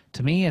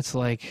to me, it's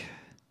like,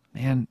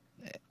 man,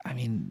 I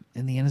mean,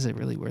 in the end, is it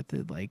really worth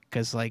it? Like,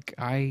 cause like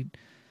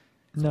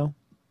no.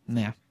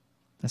 Nah.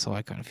 That's how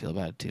I kind of feel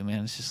about it too,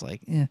 man. It's just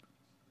like, yeah.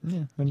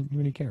 When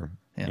do you care?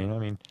 Yeah. I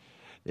mean,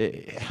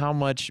 how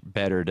much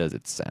better does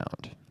it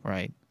sound?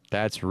 Right.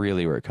 That's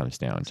really where it comes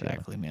down to.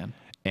 Exactly, man.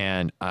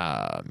 And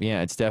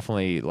it's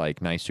definitely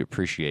like nice to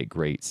appreciate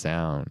great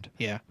sound.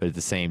 Yeah. But at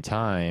the same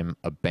time,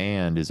 a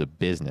band is a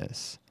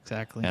business.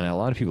 Exactly. And a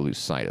lot of people lose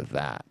sight of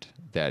that.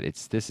 That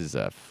this is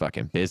a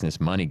fucking business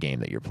money game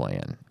that you're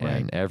playing. Right.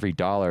 And every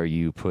dollar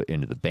you put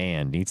into the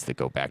band needs to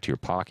go back to your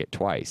pocket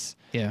twice.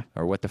 Yeah.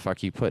 Or what the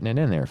fuck are you putting it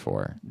in there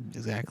for?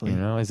 Exactly.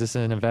 Is this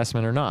an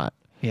investment or not?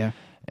 Yeah.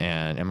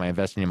 And am I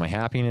investing in my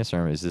happiness,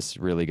 or is this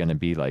really going to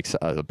be like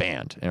a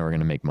band and we're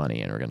going to make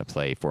money and we're going to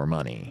play for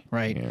money?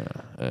 Right.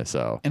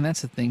 And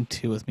that's the thing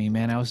too with me,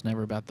 man. I was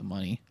never about the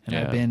money. And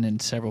I've been in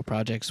several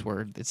projects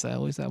where it's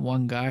always that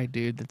one guy,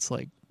 dude, that's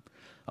like,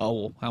 oh,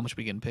 well, how much are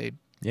we getting paid?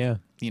 Yeah.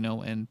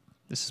 And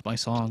this is my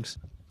songs.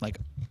 Like,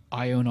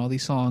 I own all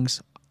these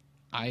songs.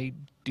 I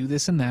do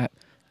this and that.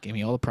 Give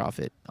me all the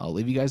profit. I'll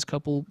leave you guys a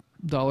couple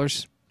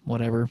dollars,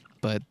 whatever,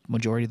 but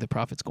majority of the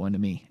profit's going to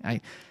me.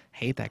 I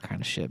hate that kind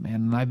of shit, man.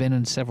 And I've been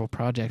in several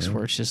projects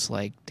where it's just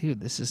like,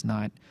 dude, this is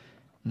not,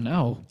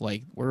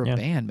 like, we're a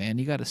band, man.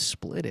 You got to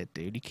split it,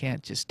 dude. You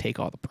can't just take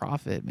all the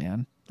profit,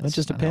 man. It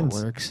just depends.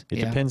 How it works. It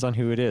depends on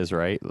who it is,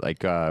 right?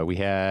 Like, we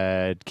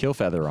had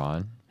Killfeather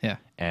on. Yeah.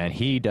 And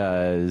he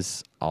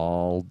does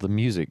all the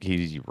music.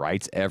 He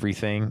writes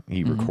everything.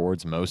 He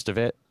records most of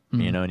it,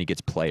 and he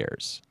gets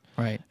players.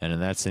 Right. And in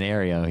that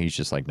scenario, he's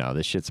just like, no,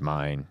 this shit's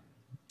mine.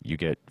 You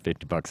get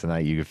 $50 a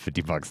night. You get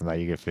 $50 a night.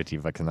 You get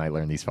 $50 a night.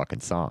 Learn these fucking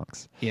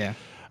songs. Yeah.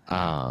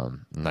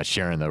 I'm not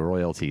sharing the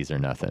royalties or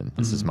nothing.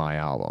 This is my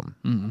album.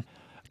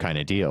 kind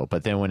of deal.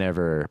 But then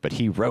but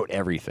he wrote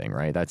everything,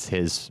 right? That's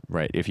his,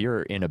 right? If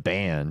you're in a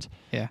band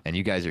and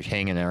you guys are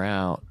hanging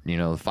around, you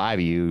know, the 5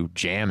 of you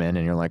jamming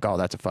and you're like, oh,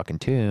 that's a fucking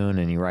tune.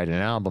 And you write an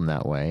album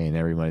that way and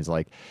everybody's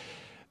like,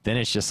 then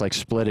it's just like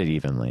split it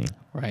evenly.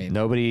 Right.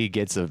 Nobody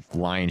gets a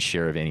lion's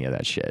share of any of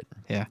that shit.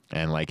 Yeah.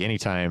 And like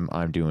anytime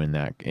I'm doing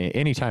that,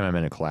 anytime I'm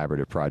in a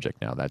collaborative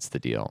project now, that's the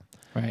deal.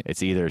 Right.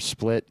 It's either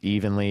split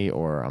evenly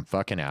or I'm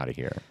fucking out of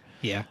here.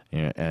 Yeah.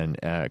 Yeah, and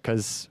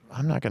because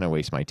I'm not going to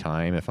waste my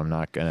time if I'm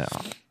not going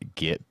to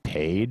get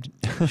paid.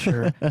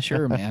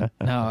 Sure, man.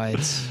 No,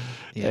 it's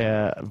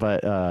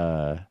but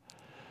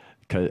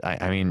because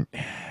I mean,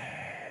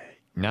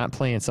 not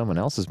playing someone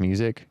else's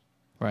music.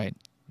 Right.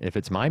 If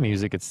it's my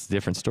music, it's a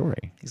different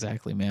story.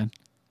 Exactly, man.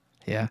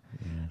 Yeah.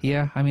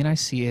 I mean, I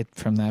see it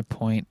from that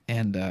point,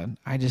 and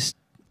I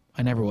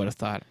never would have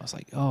thought. I was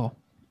like, oh,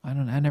 I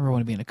never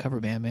want to be in a cover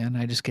band, man.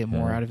 I just get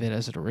more out of it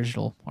as an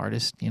original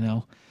artist, you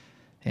know.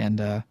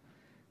 And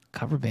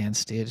cover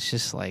bands, dude, it's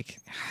just like,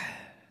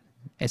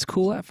 it's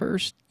cool at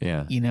first,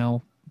 you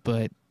know,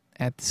 but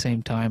at the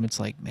same time, it's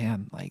like,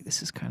 man, like,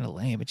 this is kind of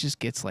lame. It just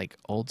gets like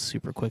old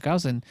super quick. I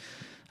was in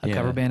a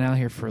cover band out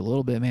here for a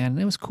little bit, man, and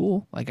it was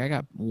cool. Like, I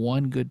got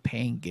one good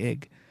paying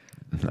gig.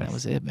 Nice. That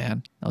was it,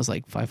 man. That was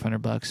like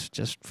 $500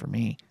 just for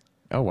me.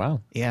 Oh,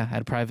 wow. Yeah, I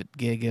had a private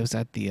gig. It was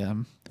at the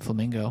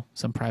Flamingo,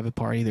 some private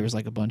party. There was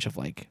like a bunch of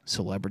like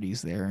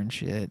celebrities there and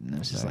shit, and it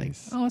was just like,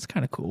 oh, it's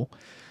kind of cool.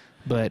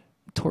 But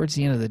towards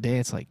the end of the day,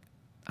 it's like,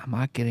 I'm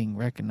not getting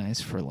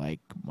recognized for like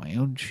my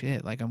own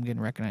shit. Like, I'm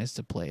getting recognized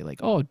to play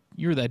like, oh,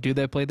 you're that dude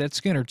that played that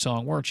Skinner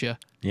song, weren't you?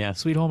 Yeah.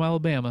 Sweet Home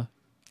Alabama.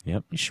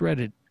 Yep. You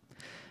shredded.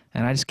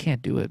 And I just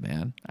can't do it,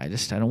 man. I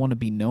don't want to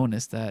be known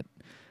as that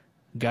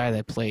guy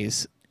that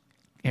plays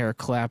Eric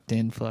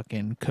Clapton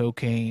fucking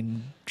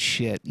cocaine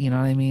shit. You know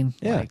what I mean?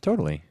 Yeah, like,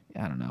 totally.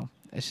 I don't know.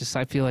 It's just,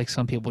 I feel like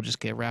some people just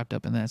get wrapped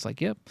up in that. It's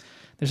like, yep,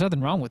 there's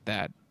nothing wrong with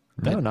that.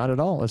 No, not at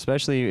all.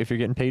 Especially if you're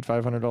getting paid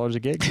 $500 a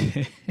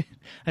gig.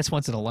 That's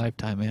once in a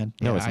lifetime, man.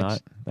 No, yeah, it's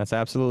not. That's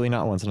absolutely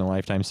not once in a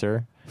lifetime,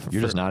 sir.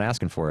 You're just not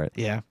asking for it.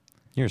 Yeah.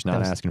 You're just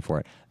not asking for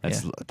it.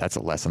 That's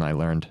a lesson I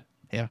learned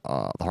the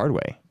hard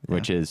way,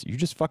 which is you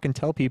just fucking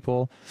tell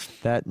people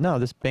that, no,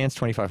 this band's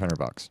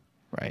 $2,500.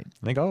 Right. And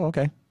they go, oh,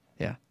 okay.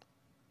 Yeah.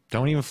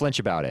 Don't even flinch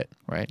about it.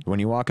 Right. When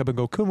you walk up and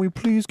go, can we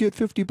please get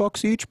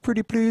 $50 each?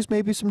 Pretty please,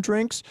 maybe some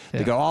drinks.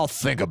 They go, I'll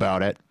think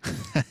about it.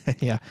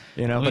 Yeah.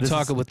 You know, but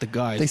talking with the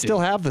guys. They still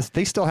have this.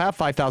 They still have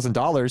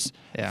 $5,000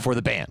 for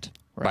the band.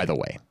 Right. By the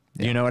way,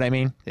 you know what I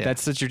mean? Yeah.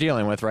 That's what you're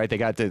dealing with, right?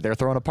 They're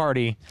throwing a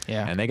party,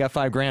 and they got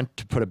 $5,000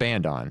 to put a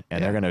band on,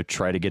 and they're gonna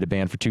try to get a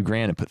band for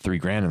 $2,000 and put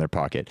 $3,000 in their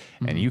pocket,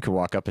 and you can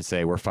walk up and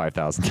say, we're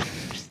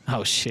 $5,000.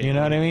 Oh shit! You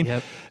know what I mean?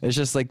 Yep. It's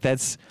just like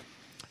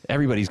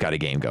everybody's got a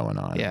game going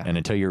on. Yeah. And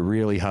until you're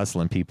really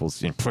hustling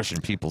pushing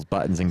people's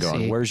buttons and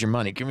going, where's your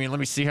money? Let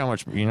me see how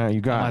much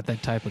you got. I'm not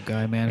that type of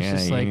guy, man. It's Yeah,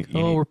 just like,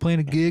 we're playing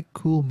a gig.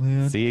 Cool,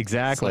 man. See,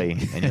 exactly.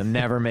 Like, and you'll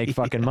never make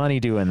fucking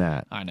money doing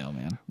that. I know,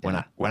 man.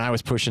 When I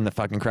was pushing the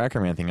fucking Cracker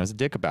Man thing, I was a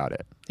dick about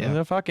it. I was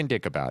a fucking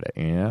dick about it,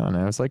 you know? And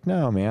I was like,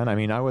 no, man. I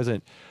mean, I was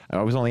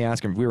only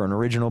asking, we were an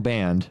original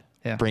band,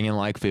 bringing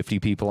like 50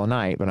 people a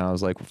night, but I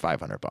was like,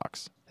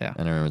 $500. Yeah.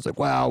 And everyone's like,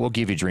 well, we'll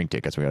give you drink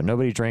tickets. We go,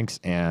 nobody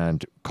drinks,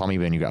 and call me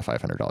when you got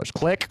 $500.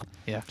 Click.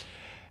 Yeah.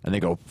 And they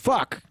go,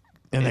 fuck.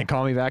 And they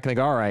call me back, and they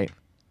go, all right,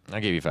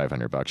 I'll give you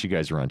 $500. You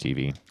guys are on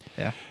TV.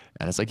 Yeah.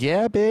 And it's like,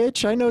 yeah,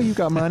 bitch, I know you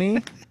got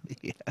money.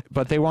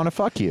 But they want to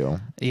fuck you.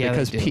 Yeah,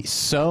 because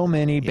so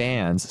many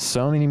bands,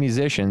 so many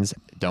musicians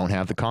don't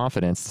have the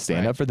confidence to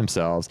stand up for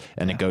themselves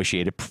and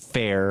negotiate a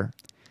fair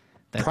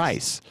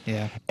price.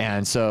 Yeah.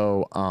 And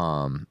so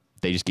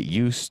they just get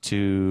used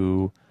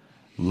to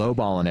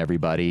lowballing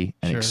everybody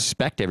and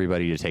expect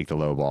everybody to take the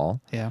lowball.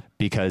 Yeah.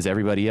 Because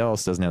everybody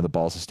else doesn't have the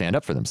balls to stand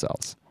up for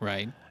themselves.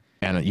 Right.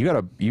 And you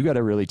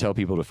gotta really tell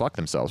people to fuck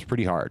themselves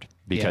pretty hard,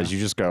 because you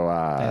just go,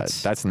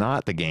 that's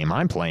not the game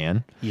I'm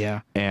playing.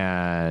 Yeah.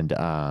 And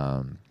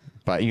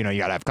but you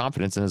gotta have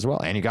confidence in it as well,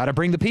 and you gotta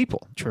bring the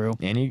people. True.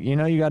 And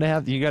you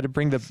gotta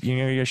bring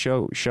you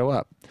show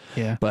up.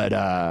 Yeah.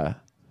 But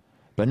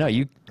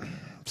no,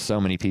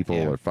 so many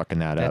people are fucking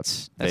that up.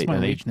 That's they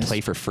weakness.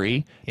 Play for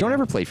free. Yeah. Don't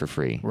ever play for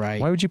free.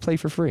 Right. Why would you play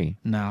for free?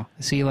 No.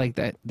 See, like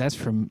that's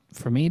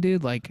for me,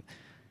 dude. Like,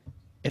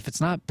 if it's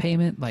not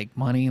payment, like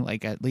money,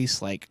 like at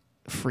least like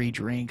free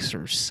drinks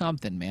or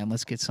something, man.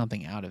 Let's get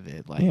something out of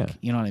it. Like,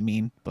 you know what I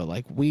mean? But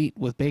like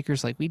with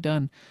Bakers, like we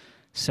done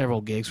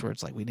several gigs where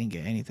it's like we didn't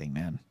get anything,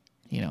 man.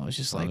 You know, it's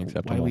just like,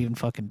 why do we even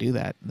fucking do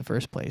that in the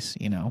first place?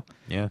 You know?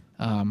 Yeah.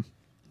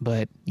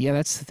 But yeah,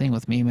 that's the thing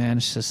with me, man.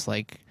 It's just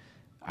like,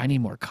 I need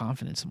more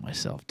confidence in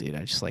myself, dude.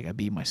 I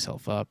beat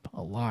myself up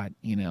a lot,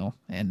 you know,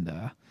 and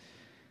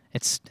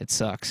it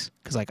sucks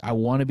because like I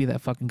want to be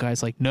that fucking guy.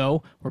 It's like,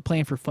 no, we're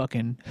playing for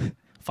fucking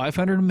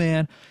 500 a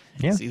man.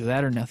 Yeah. It's either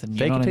that or nothing.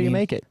 Fake it till you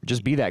make it.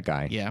 Just be that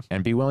guy. Yeah.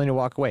 And be willing to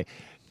walk away.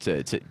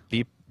 To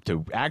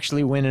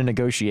actually win in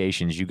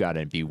negotiations, you got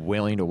to be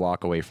willing to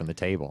walk away from the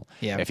table.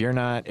 Yeah. If you're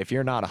not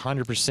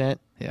 100%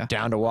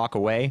 down to walk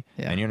away,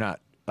 and you're not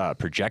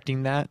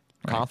projecting that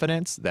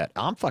confidence that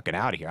I'm fucking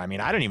out of here. I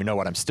mean, I don't even know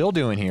what I'm still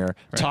doing here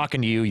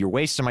talking to you. You're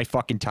wasting my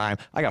fucking time.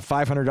 I got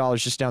 $500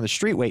 just down the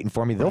street waiting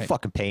for me. They'll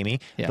fucking pay me.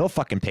 Yeah. They'll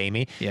fucking pay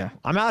me. Yeah.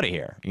 I'm out of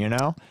here, you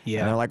know? Yeah.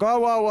 And they're like, whoa,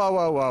 whoa, whoa,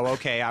 whoa, whoa.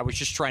 Okay, I was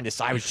just trying to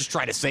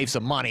save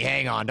some money.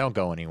 Hang on, don't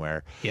go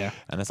anywhere. Yeah.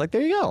 And it's like,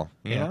 there you go.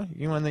 You know,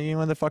 you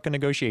win the fucking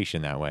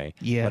negotiation that way.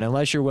 Yeah. But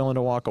unless you're willing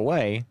to walk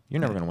away, you're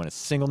never going to win a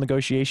single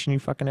negotiation you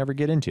fucking ever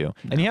get into. No.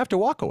 And you have to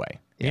walk away.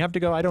 You have to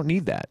go, I don't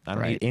need that. I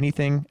don't need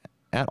anything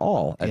at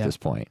all at this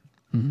point.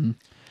 Mm-hmm.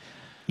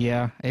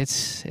 Yeah,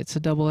 it's a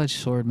double-edged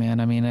sword, man.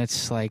 I mean,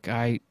 it's like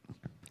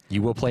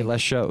you will play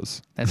less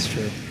shows. That's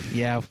true.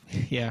 Yeah.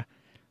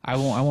 I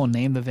won't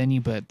name the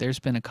venue, but there's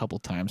been a couple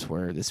times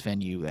where this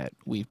venue that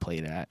we've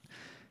played at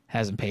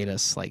hasn't paid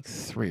us like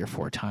 3 or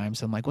 4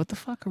 times. I'm like, what the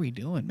fuck are we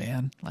doing,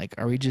 man? Like,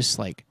 are we just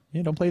like...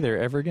 Yeah, don't play there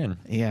ever again.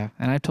 Yeah,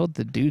 and I told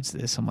the dudes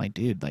this. I'm like,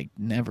 dude, like,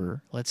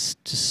 never. Let's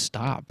just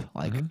stop.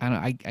 Like,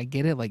 I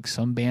get it. Like,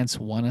 some bands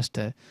want us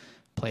to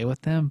play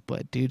with them,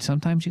 but dude,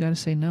 sometimes you got to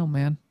say no,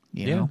 man.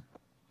 You know?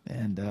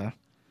 And I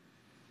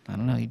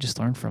don't know. You just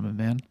learn from it,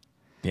 man.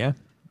 Yeah.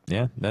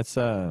 That's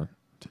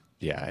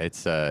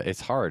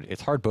it's hard.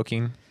 It's hard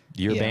booking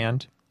your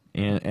band,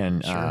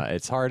 and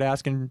it's hard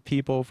asking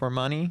people for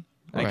money.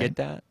 I get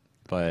that,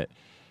 but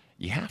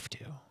you have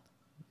to.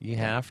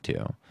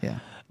 Yeah.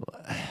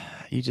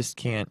 You just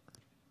can't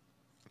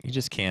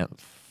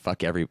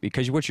fuck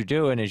because what you're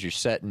doing is you're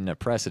setting a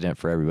precedent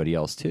for everybody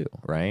else too,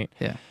 right?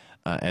 Yeah.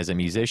 As a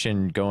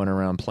musician going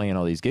around playing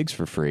all these gigs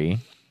for free,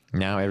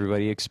 now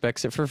everybody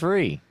expects it for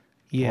free.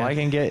 Yeah. Well, I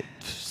can get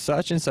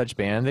such and such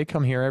band. They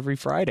come here every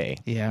Friday.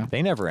 Yeah.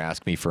 They never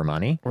ask me for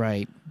money.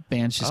 Right.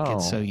 Bands just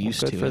get so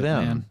used to for it,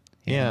 them. Man.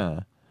 Yeah.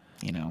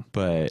 You know.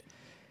 But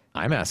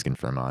I'm asking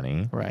for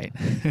money. Right.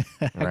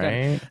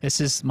 Right.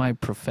 This is my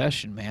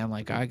profession, man.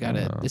 Like, I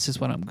gotta. This is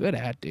what I'm good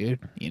at, dude.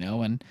 You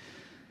know, and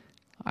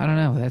I don't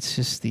know. That's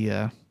just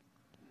the.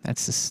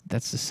 That's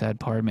the sad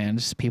part, man.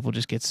 Just people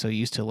just get so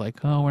used to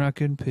like, oh, we're not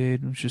getting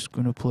paid. I'm just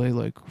gonna play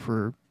like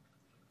for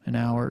an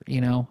hour.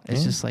 You know,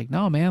 it's just like,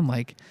 no, man.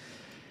 Like,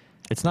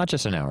 it's not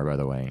just an hour, by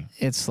the way.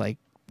 It's like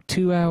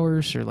 2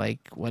 hours or like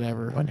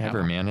whatever,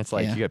 man. It's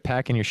like you got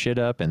packing your shit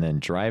up and then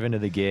driving to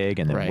the gig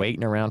and then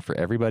waiting around for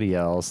everybody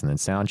else and then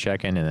sound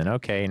checking and then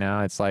okay,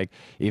 now it's like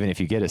even if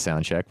you get a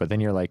sound check, but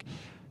then you're like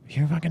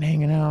you're fucking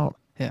hanging out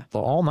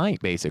all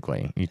night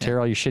basically. You tear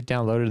all your shit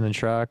down, load it in the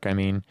truck. I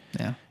mean,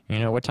 you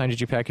know, what time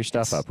did you pack your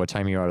stuff up? What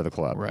time are you out of the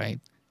club? Right.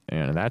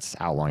 And that's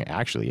how long it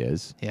actually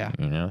is. Yeah.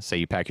 You know, say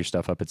you pack your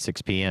stuff up at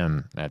 6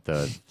 p.m. at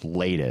the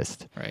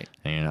latest. Right.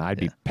 And I'd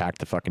be packed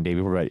the fucking day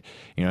before, but,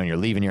 you know, and you're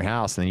leaving your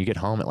house and then you get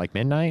home at like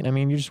midnight. I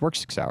mean, you just work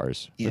 6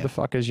 hours. Yeah. Where the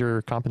fuck is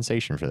your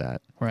compensation for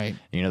that? Right.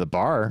 You know, the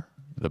bar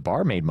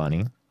made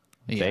money.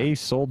 Yeah. They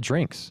sold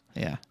drinks.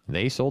 Yeah.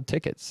 They sold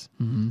tickets.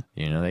 Mm-hmm.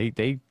 You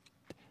know,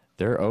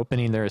 they're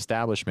opening their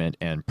establishment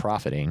and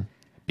profiting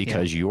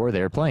because you're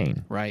there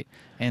playing. Right.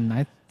 And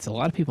a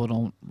lot of people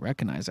don't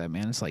recognize that,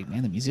 man. It's like,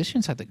 man, the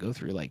musicians have to go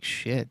through like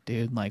shit,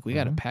 dude. Like, we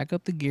got to pack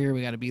up the gear.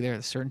 We got to be there at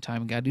a certain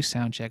time. We got to do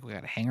sound check. We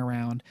got to hang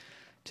around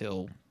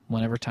till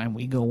whenever time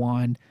we go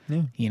on.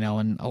 Yeah. You know,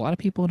 and a lot of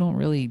people don't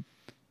really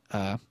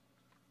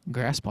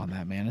grasp on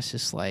that, man. It's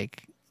just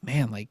like,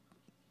 man, like,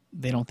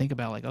 they don't think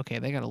about like, okay,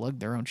 they got to lug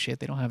their own shit.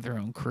 They don't have their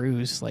own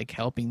crews like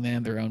helping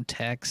them, their own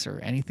techs or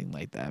anything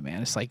like that,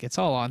 man. It's like, it's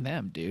all on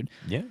them, dude.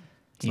 Yeah.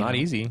 It's not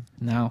easy.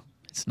 No,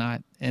 it's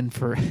not. And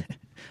for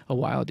a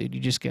while, dude, you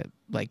just get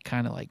like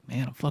kind of like,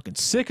 man, I'm fucking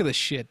sick of this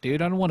shit,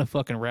 dude. I don't want to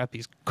fucking wrap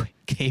these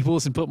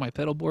cables and put my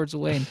pedal boards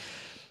away and,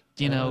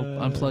 you know,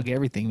 unplug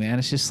everything, man.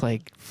 It's just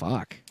like,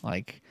 fuck.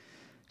 Like,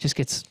 just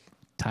gets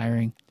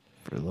tiring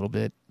for a little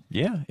bit.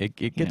 Yeah, it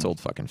gets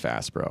old fucking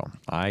fast, bro.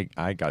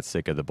 I got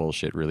sick of the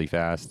bullshit really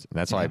fast.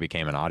 That's why I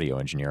became an audio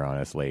engineer,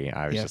 honestly.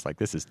 I was just like,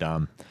 this is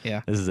dumb. Yeah.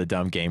 This is a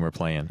dumb game we're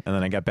playing. And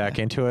then I got back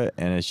into it,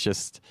 and it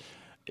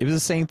was the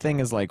same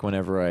thing as like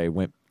whenever I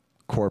went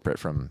corporate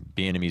from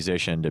being a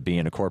musician to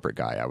being a corporate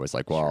guy. I was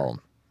like, well,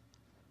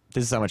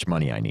 this is how much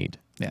money I need.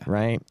 Yeah.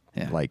 Right?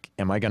 Yeah. Like,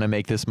 am I going to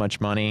make this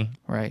much money?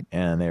 Right.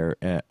 And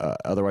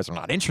otherwise I'm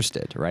not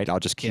interested, right? I'll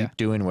just keep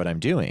doing what I'm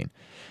doing.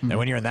 Mm-hmm. And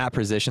when you're in that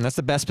position, that's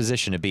the best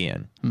position to be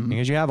in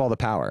because you have all the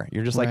power.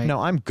 You're just like, no,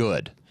 I'm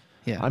good.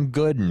 Yeah. I'm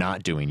good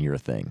not doing your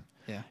thing.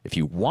 Yeah. If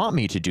you want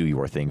me to do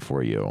your thing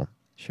for you,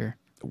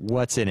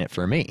 what's in it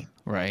for me?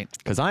 Right.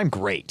 Because I'm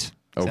great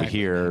over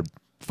here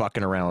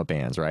fucking around with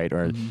bands, right?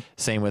 Or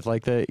same with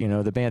like the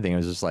band thing. It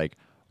was just like,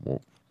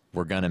 well,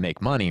 we're going to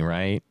make money,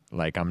 right?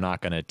 Like, I'm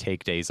not going to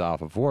take days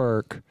off of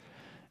work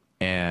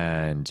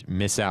and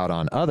miss out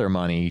on other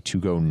money to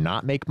go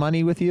not make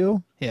money with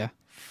you. Yeah.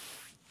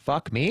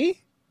 Fuck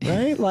me,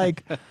 right?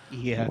 Like,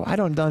 well, I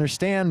don't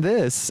understand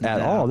this at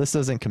all. This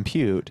doesn't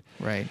compute.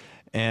 Right.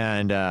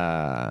 And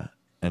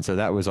so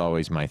that was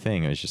always my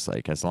thing. It was just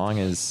like, as long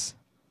as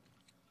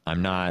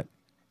I'm not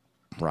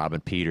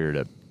robbing Peter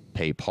to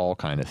pay Paul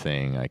kind of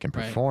thing, I can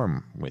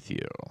perform with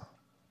you.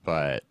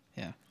 But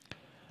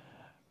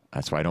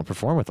that's why I don't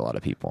perform with a lot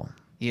of people.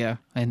 Yeah,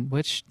 and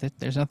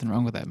there's nothing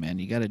wrong with that, man.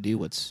 You got to do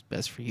what's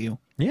best for you.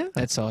 Yeah,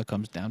 that's all it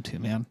comes down to,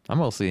 man. I'm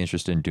mostly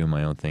interested in doing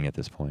my own thing at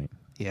this point.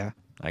 Yeah,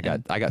 I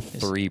got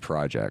 3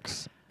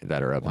 projects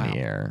that are up in the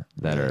air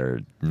that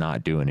are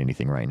not doing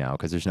anything right now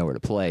because there's nowhere to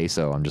play.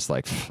 So I'm just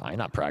like, I'm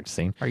not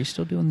practicing. Are you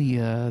still doing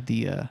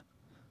the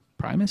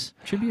Primus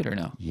tribute or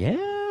no? Yeah.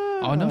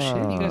 Oh no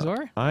shit, you guys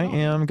are. I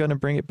am gonna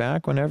bring it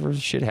back whenever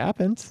shit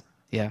happens.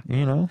 Yeah.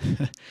 You know,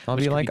 I'll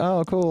be like,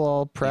 oh, cool.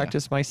 I'll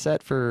practice my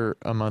set for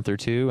a month or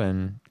 2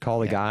 and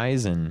call the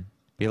guys and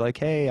be like,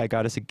 hey, I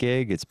got us a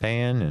gig. It's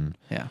paying. And,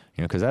 you know,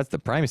 because that's the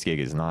Primus gig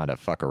is not a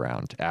fuck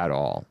around at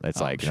all.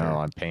 It's like, no,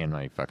 I'm paying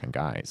my fucking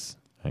guys.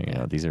 You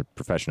know, these are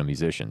professional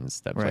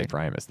musicians that play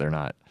Primus. They're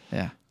not.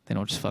 Yeah. They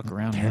don't just fuck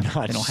around. They don't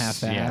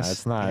half-ass. Yeah,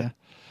 it's not. Yeah.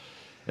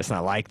 It's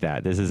not like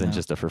that. This isn't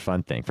just a for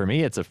fun thing. For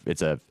me, it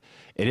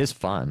is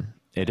fun.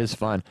 It is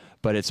fun,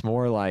 but it's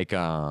more like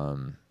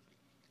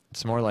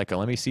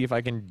let me see if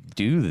I can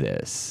do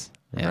this.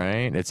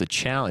 Right? It's a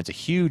challenge. It's a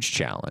huge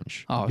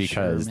challenge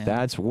because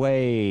that's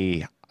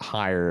way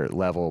higher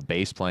level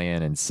bass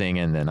playing and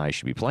singing than I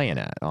should be playing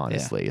at,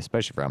 honestly,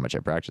 especially for how much I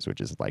practice,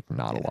 which is like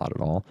not a lot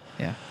at all.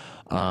 Yeah.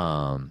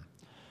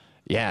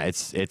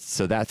 It's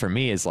so that for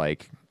me is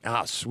like,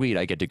 sweet,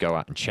 I get to go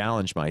out and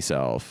challenge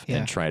myself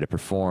and try to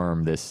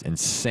perform this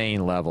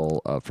insane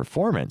level of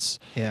performance.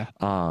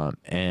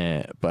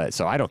 But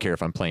so I don't care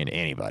if I'm playing to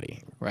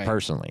anybody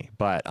personally,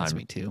 but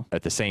me too.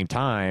 At the same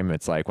time,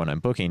 it's like when I'm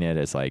booking it,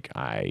 it's like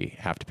I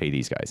have to pay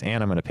these guys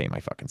and I'm going to pay my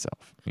fucking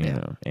self, you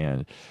know,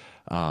 and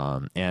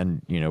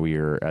you know, we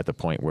are at the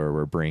point where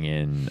we're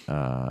bringing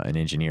an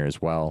engineer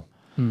as well.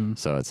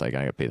 So it's like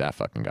I gotta pay that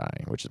fucking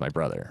guy, which is my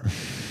brother.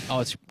 Oh,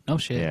 it's no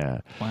shit.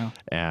 Yeah. Wow.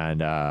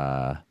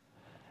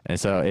 And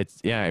so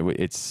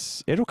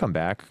it'll come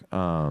back.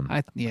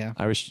 I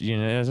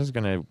was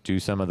gonna do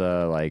some of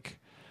the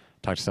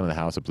talk to some of the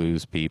House of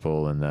Blues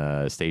people and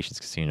the Stations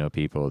Casino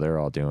people. They're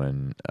all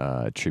doing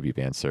tribute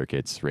band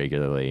circuits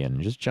regularly,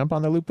 and just jump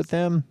on the loop with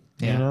them.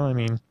 You know, I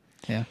mean,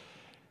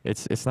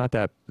 it's not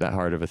that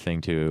hard of a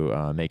thing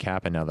to make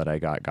happen now that I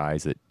got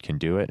guys that can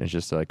do it. It's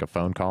just like a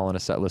phone call and a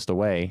set list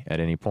away at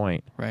any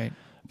point. Right.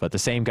 But the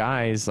same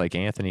guys like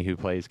Anthony, who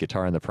plays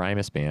guitar in the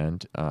Primus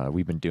band,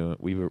 we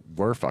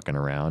were fucking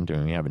around,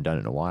 and we haven't done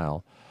it in a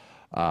while.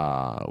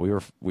 We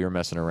were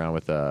messing around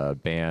with a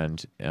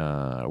band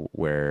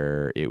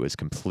where it was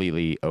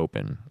completely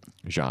open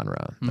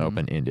genre,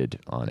 open-ended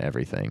on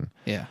everything.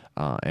 Yeah.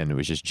 And it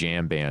was just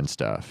jam band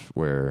stuff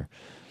where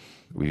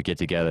we would get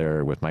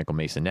together with Michael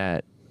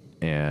Masonette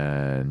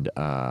and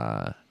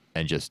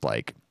just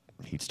like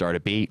he'd start a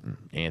beat and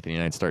Anthony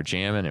and I'd start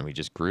jamming and we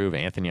just groove.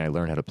 Anthony and I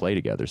learned how to play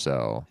together.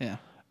 So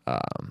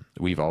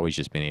we've always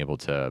just been able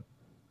to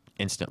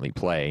instantly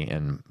play,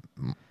 and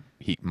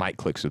Mike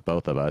clicks with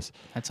both of us.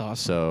 That's awesome.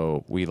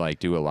 So we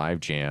do a live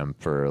jam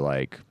for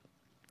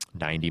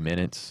 90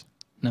 minutes.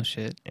 No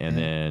shit. And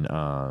then,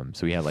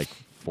 so we had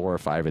 4 or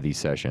 5 of these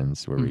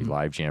sessions where we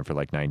live jam for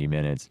 90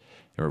 minutes,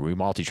 or we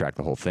multi-track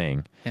the whole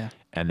thing. Yeah.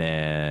 And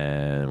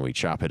then we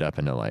chop it up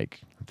into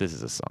this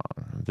is a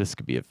song. This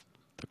could be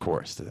the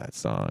chorus to that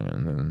song.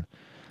 And then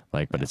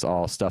but it's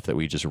all stuff that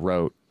we just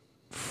wrote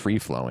free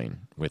flowing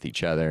with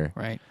each other.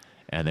 Right.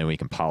 And then we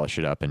can polish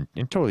it up and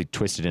totally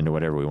twist it into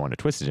whatever we want to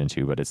twist it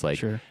into. But it's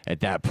at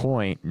that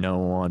point, no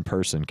one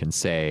person can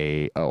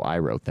say, oh, I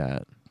wrote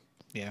that.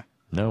 Yeah.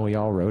 No, we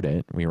all wrote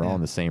it. We were all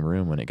in the same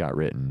room when it got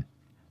written,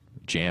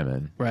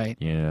 jamming. Right.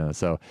 You know,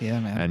 so. Yeah,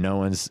 man. And no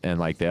one's, and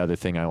the other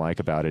thing I like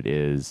about it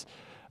is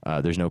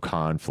there's no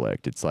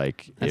conflict. It's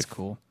that's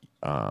cool.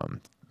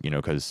 You know,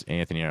 because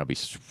Anthony and I will be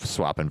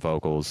swapping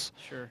vocals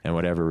and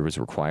whatever was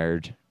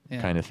required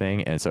kind of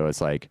thing. And so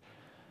it's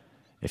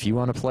if you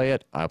want to play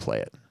it, I'll play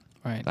it.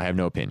 Right. I have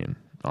no opinion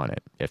on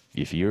it. If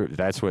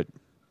that's what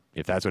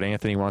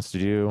Anthony wants to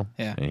do,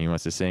 and he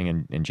wants to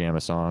sing and jam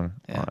a song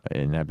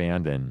in that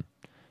band, then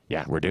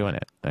we're doing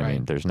it. I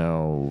mean, there's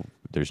no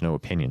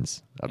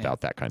opinions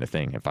about that kind of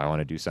thing. If I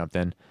want to do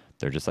something,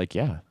 they're just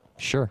yeah,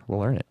 sure, we'll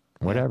learn it.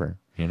 Whatever,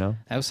 you know.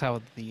 That was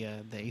how the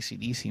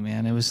AC/DC,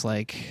 man. It was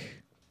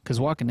because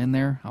walking in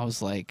there, I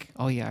was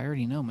oh yeah, I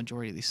already know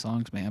majority of these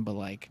songs, man. But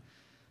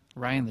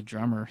Ryan, the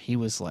drummer, he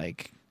was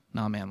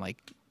nah, man,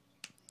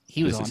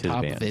 he was on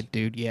top of it,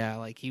 dude.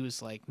 Yeah, he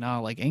was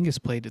nah, Angus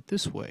played it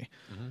this way.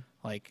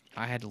 I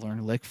had to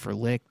learn lick for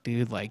lick,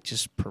 dude.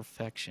 Just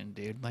perfection,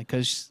 dude.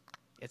 Cause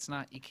it's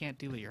not, you can't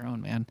do it your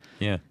own, man.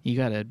 Yeah. You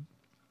gotta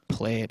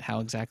play it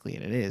how exactly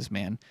it is,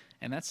 man.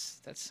 And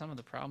that's some of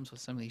the problems with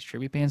some of these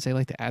tribute bands. They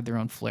like to add their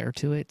own flair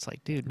to it. It's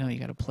dude, no, you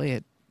gotta play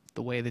it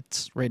the way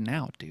that's written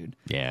out, dude.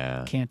 Yeah.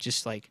 You can't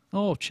just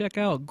oh, check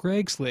out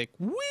Greg's lick.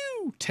 Woo!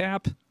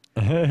 Tap.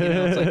 You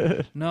know,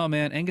 it's no,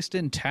 man, Angus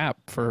didn't tap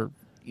for,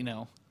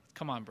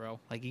 come on, bro.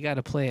 You got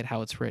to play it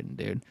how it's written,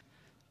 dude.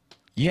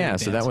 Yeah,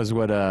 so that was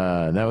what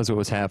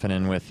was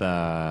happening with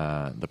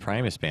the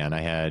Primus band.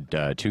 I had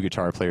 2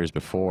 guitar players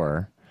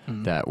before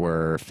that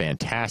were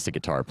fantastic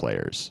guitar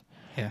players.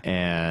 Yeah.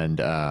 And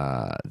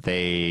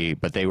they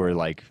were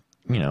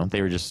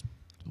they were just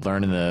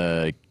learning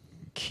the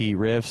key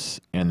riffs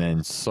and then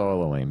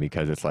soloing,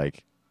 because it's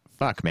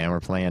fuck, man, we're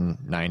playing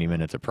 90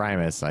 minutes of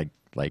Primus.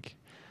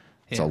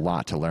 It's a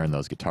lot to learn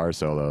those guitar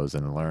solos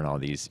and learn all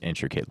these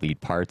intricate lead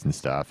parts and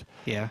stuff.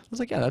 Yeah. I was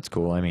like, yeah, that's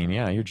cool. I mean,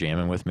 yeah, you're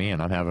jamming with me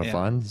and I'm having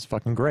fun. It's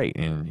fucking great.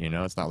 And, you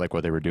know, it's not like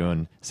what they were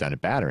doing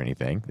sounded bad or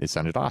anything. It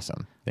sounded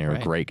awesome. They were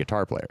great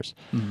guitar players.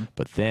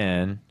 But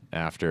then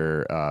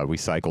after we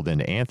cycled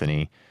into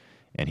Anthony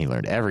and he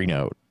learned every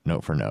note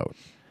for note,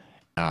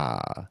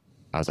 I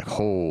was like,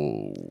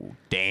 oh,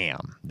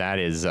 damn,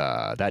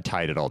 that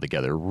tied it all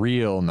together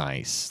real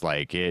nice.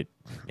 Like it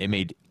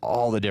made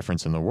all the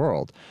difference in the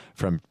world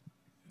from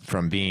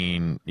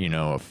being, you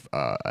know,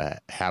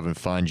 having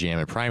fun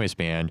jamming Primus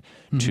band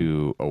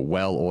to a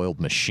well-oiled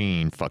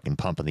machine fucking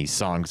pumping these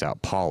songs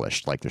out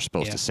polished like they're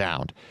supposed to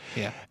sound.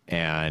 Yeah.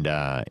 And,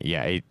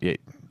 it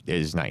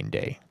is night and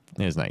day.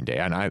 It is night and day.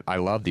 And I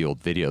love the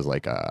old videos.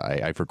 Like,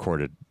 I've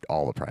recorded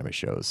all the Primus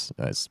shows.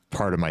 That's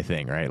part of my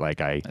thing, right? Like,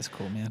 that's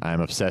cool, man.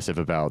 I'm obsessive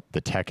about the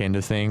tech end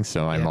of things,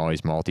 so I'm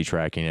always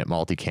multi-tracking it,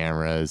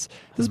 multi-cameras.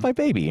 This is my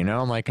baby, you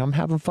know? I'm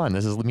having fun.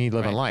 This is me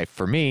living life.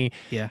 For me,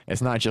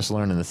 it's not just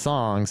learning the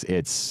songs.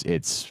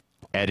 It's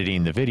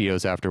editing the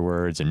videos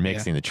afterwards and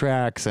mixing the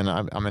tracks, and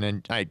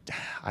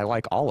I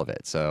like all of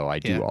it, so I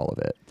do all of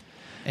it.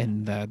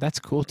 And that's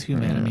cool too,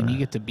 man. I mean, you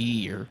get to be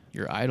your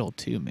idol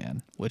too,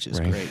 man, which is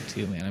great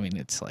too, man. I mean,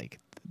 it's like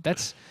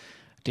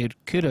dude,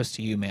 kudos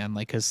to you, man.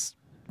 Like, cause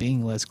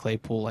being Les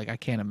Claypool, like, I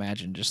can't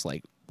imagine just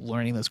like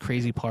learning those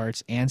crazy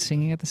parts and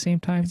singing at the same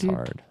time, dude. It's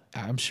hard.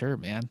 I'm sure,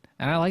 man.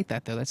 And I like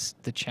that though. That's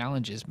the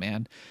challenges,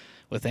 man.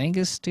 With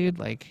Angus, dude,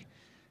 like,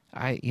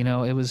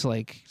 it was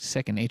like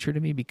second nature to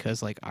me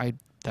because like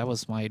that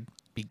was my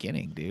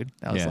beginning, dude.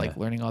 That was like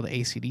learning all the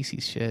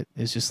AC/DC shit.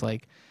 It's just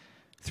like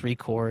 3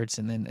 chords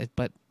and then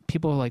but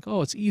people are like,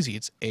 oh, it's easy.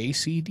 It's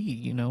ACD,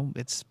 you know,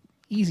 it's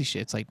easy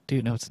shit. It's like,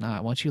 dude, no, it's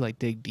not. Once you like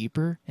dig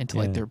deeper into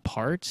like their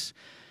parts,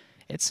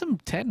 it's some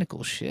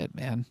technical shit,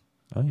 man.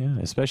 Oh yeah,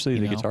 especially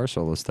the guitar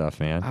solo stuff,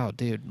 man. Oh,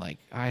 dude, like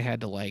I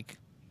had to like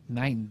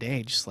night and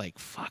day, just like,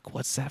 fuck,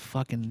 what's that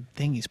fucking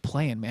thing he's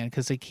playing, man?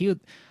 Because like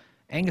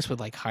Angus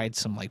would like hide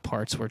some like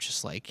parts where it's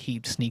just like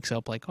he sneaks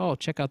up like, oh,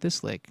 check out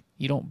this lick.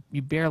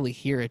 You barely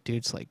hear it, dude.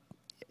 It's like,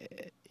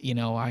 you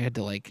know, I had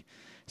to like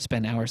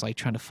spend hours like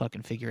trying to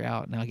fucking figure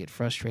out, and I get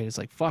frustrated. It's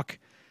like, fuck,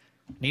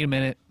 need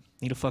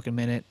a fucking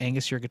minute.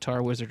 Angus, you're a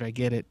guitar wizard. I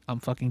get it. I'm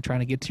fucking trying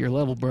to get to your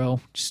level,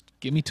 bro. Just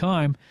give me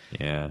time.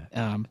 Yeah.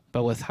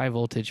 But with High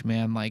Voltage,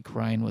 man, like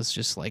Ryan was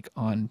just like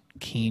on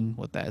keen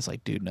with that. It's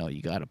like, dude, no,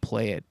 you got to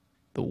play it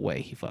the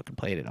way he fucking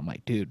played it. I'm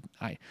like, dude,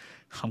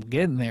 I'm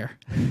getting there.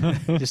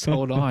 Just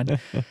hold on.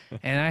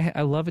 And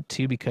I love it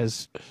too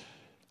because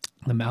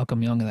the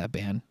Malcolm Young of that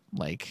band,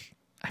 like,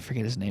 I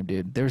forget his name,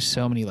 dude. There's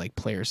so many like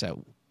players that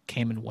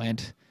came and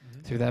went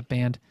through that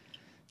band.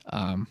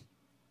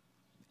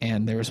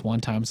 And there was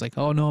one time it's like,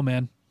 oh no,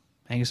 man,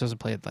 Angus doesn't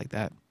play it like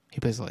that. He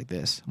plays it like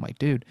this. I'm like,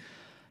 dude,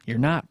 you're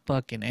not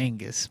fucking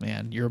Angus,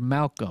 man. You're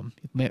Malcolm.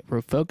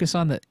 Focus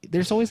on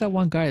there's always that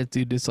one guy,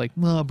 dude, that's like,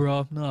 no,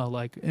 bro, no,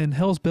 like, in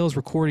Hell's Bells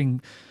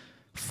recording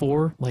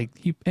 4, like,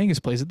 Angus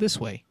plays it this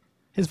way.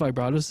 His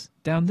vibrato's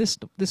down this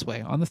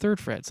way on the 3rd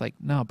fret. It's like,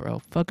 no, bro,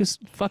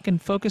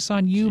 focus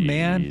on you,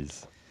 man.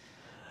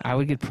 I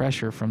would get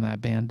pressure from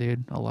that band,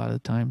 dude, a lot of the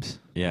times.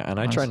 Yeah, and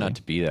I try not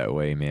to be that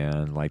way,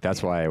 man. Like,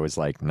 that's why I was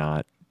like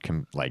not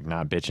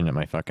bitching at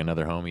my fucking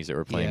other homies that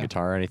were playing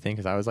guitar or anything,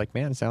 because I was like,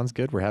 man, it sounds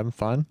good. We're having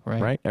fun,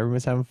 right?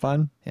 Everyone's having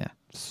fun. Yeah,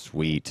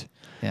 sweet.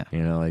 Yeah,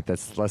 you know, like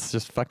let's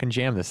just fucking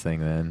jam this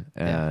thing then,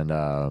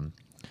 and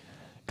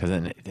because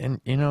then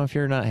you know, if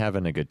you're not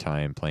having a good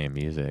time playing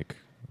music,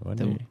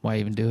 why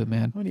even do it,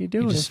 man? What are you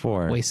doing this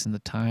for? Wasting the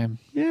time.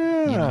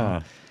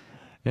 Yeah.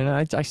 You know,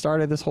 I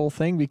started this whole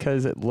thing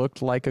because it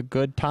looked like a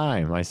good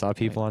time. I saw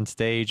people on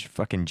stage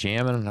fucking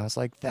jamming, and I was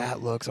like,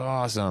 that looks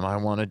awesome. I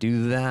want to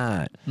do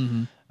that.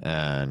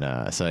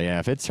 And so, yeah,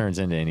 if it turns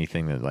into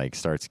anything that, like,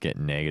 starts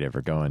getting negative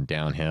or going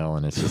downhill,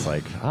 and it's just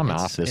like, I'm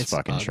off this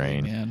fucking ugly,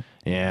 train. Man.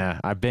 Yeah,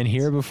 I've been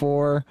here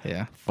before.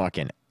 Yeah.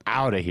 Fucking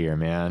out of here,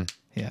 man.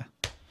 Yeah.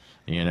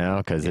 You know,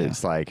 because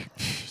it's like,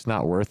 it's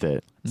not worth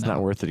it. It's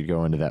not worth it to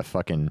go into that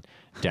fucking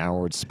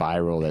downward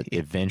spiral that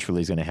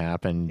eventually is going to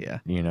happen. Yeah.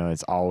 You know,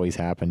 it's always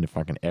happened to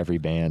fucking every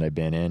band I've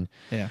been in.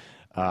 Yeah.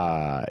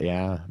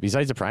 Yeah.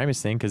 Besides the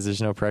Primus thing, because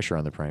there's no pressure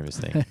on the Primus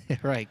thing.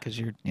 Right, because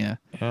you're, yeah.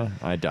 Yeah.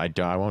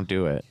 I won't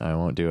do it. I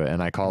won't do it.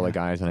 And I call the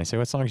guys and I say,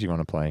 what songs do you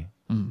want to play?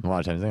 A lot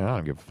of times they go, I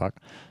don't give a fuck.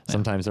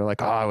 Sometimes they're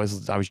like, oh, I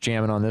was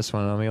jamming on this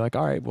one. And I'll be like,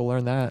 all right, we'll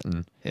learn that.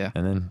 And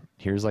then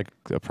here's like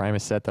a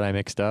Primus set that I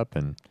mixed up.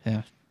 And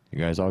you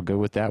guys all good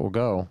with that? We'll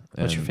go.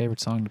 What's your favorite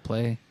song to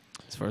play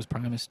as far as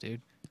Primus, dude?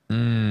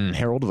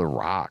 Herald of the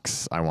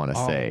Rocks, I want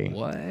to say.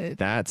 What?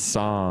 That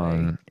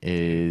song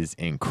is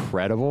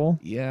incredible.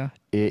 Yeah.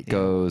 It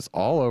goes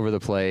all over the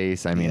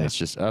place. I mean, it's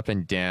just up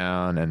and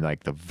down, and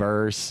like the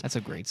verse That's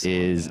a great song,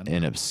 is man.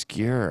 an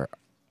obscure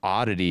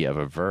oddity of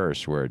a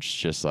verse where it's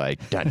just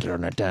like dun,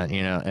 dun, dun, dun,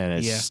 you know, and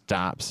it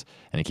stops,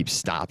 and it keeps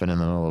stopping in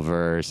the middle of the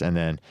verse, and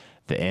then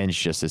the end's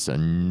just this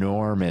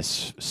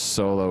enormous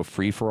solo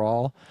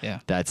free-for-all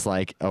that's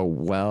like a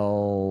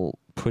well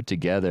put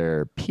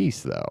together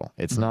piece, though.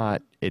 It's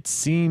not. It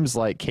seems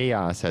like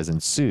chaos has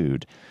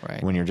ensued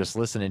when you're just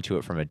listening to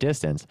it from a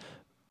distance,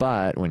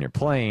 but when you're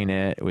playing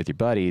it with your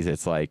buddies,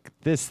 it's like,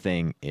 this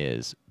thing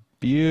is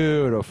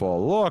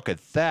beautiful. Look at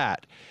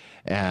that,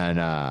 and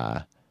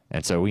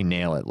so we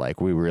nail it.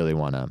 Like, we really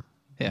want to.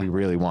 Yeah. We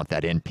really want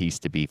that end piece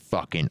to be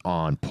fucking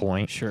on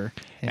point. Sure.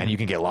 Yeah. And you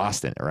can get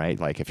lost in it, right?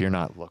 Like, if you're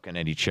not looking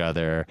at each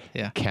other,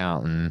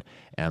 counting,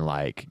 and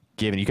like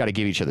you got to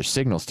give each other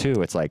signals too.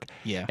 It's like,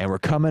 and we're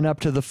coming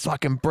up to the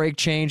fucking break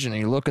change, and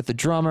you look at the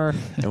drummer,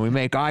 and we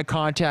make eye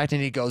contact,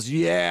 and he goes,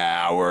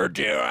 "Yeah, we're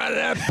doing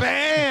it,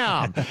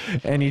 bam!"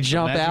 And you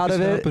jump out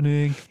of it.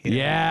 Happening.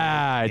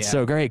 Yeah, it's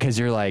so great because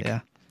you're like. Yeah.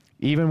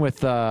 Even with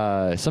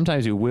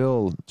sometimes we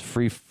will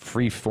free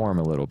form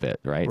a little bit,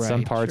 right?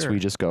 Some parts we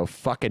just go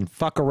fuck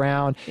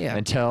around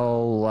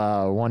until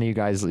one of you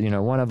guys,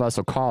 one of us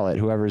will call it.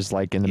 Whoever's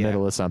like in the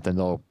middle of something,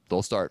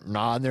 they'll start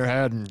nodding their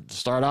head and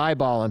start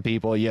eyeballing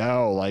people.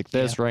 Yo, like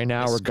this right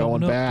now, we're going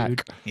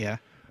back. Dude. Yeah.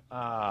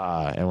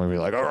 And we'd be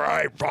like, all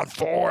right, run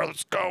forward,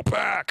 let's go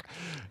back.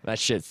 That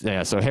shit's,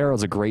 so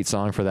Harold's a great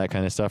song for that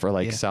kind of stuff. Or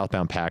like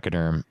Southbound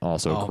Pachyderm,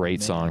 also a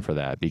great song for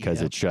that,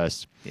 because it's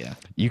just,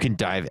 you can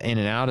dive in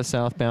and out of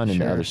Southbound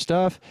into other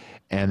stuff,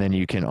 and then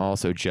you can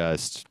also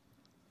just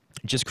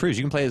cruise.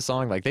 You can play the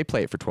song, like they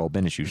play it for 12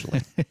 minutes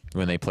usually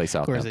when they play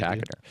Southbound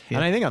Pachyderm.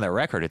 And I think on that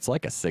record, it's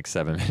like a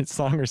 6-7 minute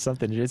song or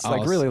something. It's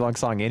like really long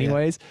song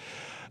anyways.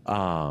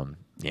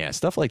 Yeah,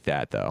 stuff like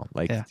that, though.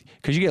 Like,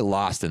 because you get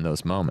lost in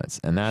those moments,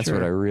 and that's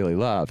what I really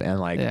love. And,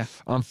 like,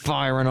 I'm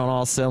firing on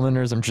all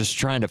cylinders. I'm just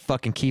trying to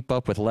fucking keep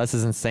up with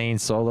Les's insane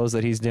solos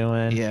that he's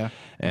doing. Yeah.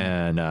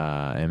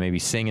 And maybe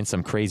singing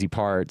some crazy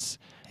parts.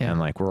 Yeah. And,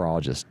 like, we're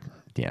all just...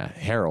 Yeah,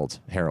 Harold.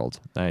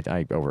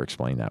 I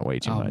over-explained that way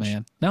too much.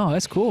 Man. No,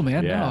 that's cool,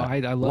 man. Yeah. No, I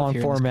love long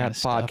format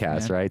this kind of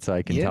podcast, stuff, right? So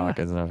I can talk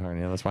as enough.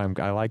 That's why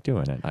I like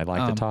doing it. I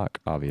like to talk,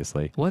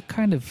 obviously. What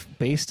kind of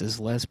bass does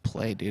Les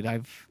play, dude?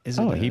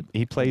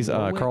 He plays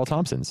Carl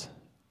Thompson's.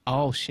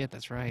 Oh shit,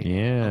 that's right.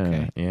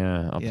 Yeah,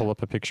 yeah. I'll pull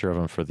up a picture of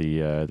him for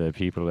the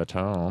people at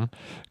home.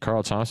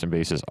 Carl Thompson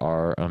basses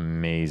are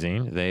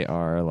amazing. They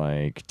are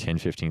like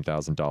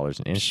 $10,000-$15,000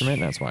 an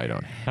instrument. That's why I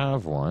don't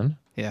have one.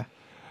 Yeah.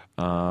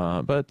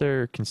 But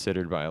they're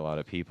considered by a lot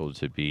of people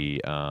to be,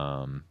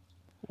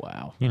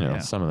 wow,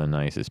 some of the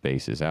nicest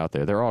basses out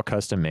there. They're all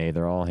custom made.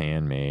 They're all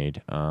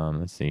handmade.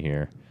 Let's see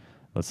here.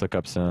 Let's look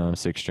up some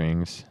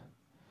 6-strings.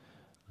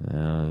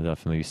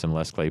 Definitely some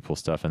Les Claypool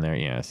stuff in there.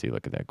 Yeah, see,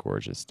 look at that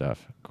gorgeous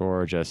stuff.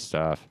 Gorgeous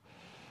stuff.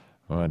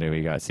 What do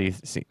we got? See,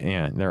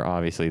 they're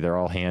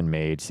all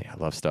handmade. See, I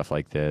love stuff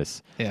like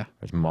this. Yeah.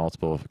 There's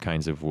multiple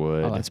kinds of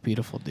wood. Oh, that's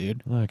beautiful,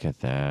 dude. Look at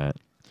that.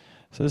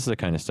 So this is the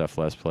kind of stuff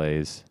Les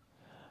plays.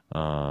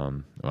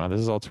 Wow,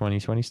 this is all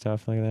 2020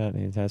 stuff like that.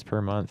 It has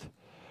per month.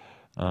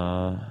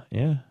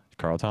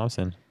 Carl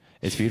Thompson.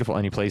 It's beautiful,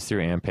 and he plays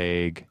through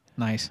Ampeg.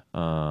 Nice.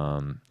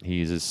 He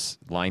uses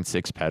line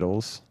 6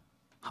 pedals.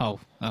 Oh,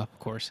 of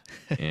course.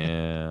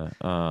 Yeah.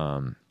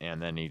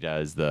 And then he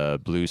does the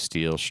blue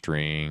steel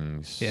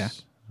strings. Yeah.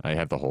 I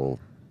have the whole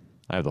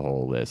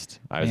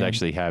list. I was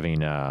actually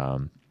having a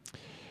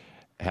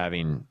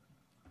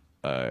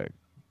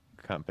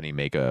company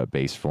make a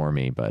bass for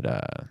me, but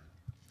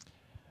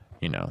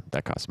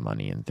that costs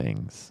money and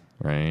things,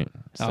 right?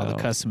 Oh, the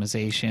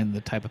customization,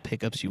 the type of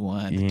pickups you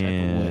want, the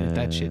type of wood,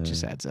 that shit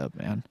just adds up,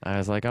 man. I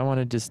was like, I want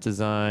to just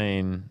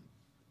design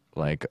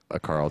like a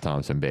Carl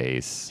Thompson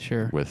bass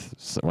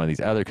with one of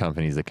these other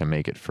companies that can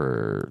make it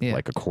for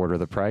like a quarter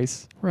the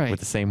price with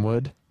the same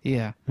wood.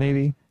 Yeah.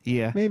 Maybe.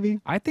 Yeah. Maybe.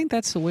 I think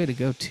that's the way to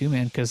go too,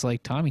 man, because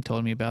like Tommy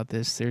told me about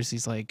this. There's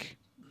these like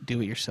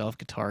do-it-yourself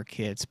guitar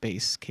kits,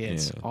 bass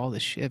kits, all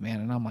this shit, man.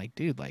 And I'm like,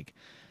 dude, like,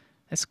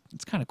 it's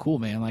kind of cool,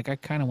 man. Like, I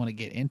kind of want to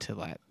get into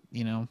that,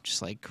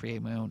 just like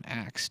create my own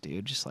acts,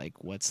 dude. Just like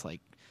what's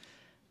like,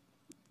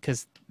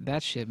 because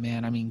that shit,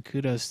 man. I mean,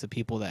 kudos to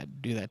people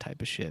that do that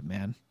type of shit,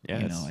 man.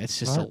 Yeah, it's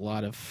just a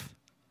lot of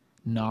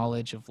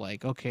knowledge of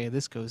like, okay,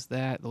 this goes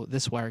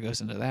this wire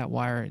goes into that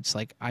wire. It's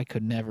like I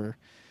could never.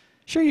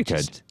 Sure, you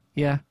could.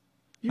 Yeah,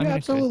 you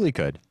absolutely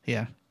could.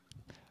 Yeah.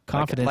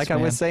 Confidence, like I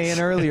was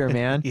saying earlier,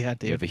 man. Yeah,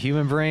 dude. You have a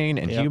human brain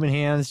and human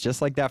hands,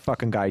 just like that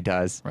fucking guy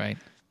does. Right.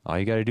 All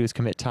you got to do is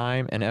commit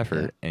time and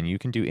effort, and you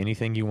can do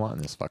anything you want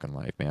in this fucking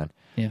life, man.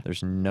 Yeah.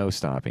 There's no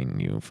stopping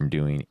you from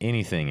doing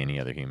anything any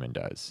other human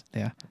does.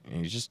 Yeah.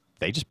 And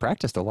they just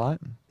practiced a lot.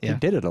 Yeah. They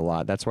did it a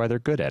lot. That's why they're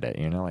good at it.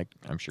 Like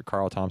I'm sure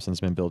Carl Thompson's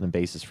been building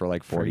basses for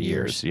like 40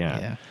 years.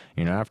 Yeah.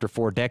 After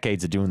 4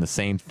 decades of doing the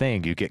same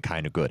thing, you get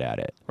kind of good at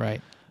it.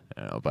 Right.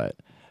 But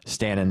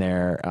standing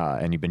there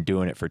and you've been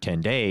doing it for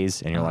 10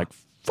 days, and you're like,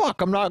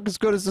 fuck, I'm not as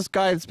good as this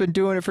guy that's been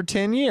doing it for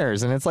 10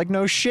 years. And it's like,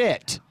 no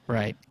shit.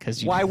 Right.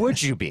 Why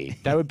would you be?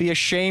 That would be a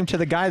shame to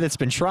the guy that's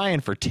been trying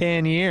for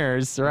 10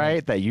 years,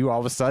 right? That you all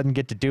of a sudden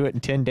get to do it in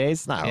 10 days.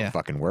 It's not how it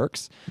fucking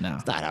works. No.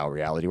 It's not how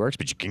reality works,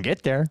 but you can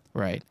get there.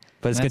 Right.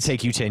 But it's going to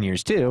take you 10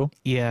 years too.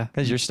 Yeah.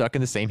 Because you're stuck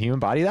in the same human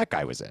body that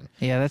guy was in.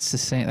 Yeah, that's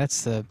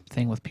the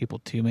thing with people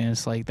too, man.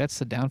 It's like, that's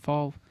the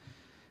downfall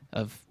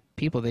of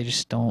people, they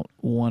just don't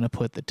want to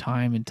put the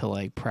time into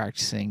like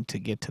practicing to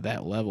get to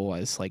that level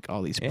as like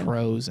all these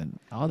pros and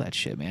all that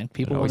shit, man.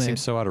 People it always wanna,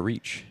 seems so out of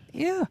reach.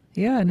 Yeah,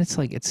 and it's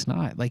like it's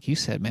not like you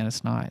said, man.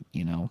 It's not,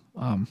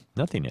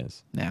 Nothing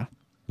is. Yeah,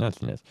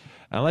 nothing is,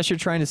 unless you're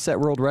trying to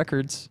set world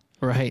records.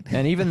 Right.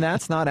 And even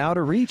that's not out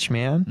of reach,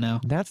 man. No.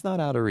 That's not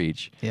out of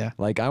reach. Yeah.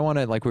 Like I want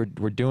to, like we're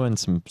doing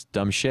some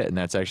dumb shit, and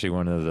that's actually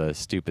one of the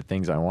stupid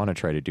things I want to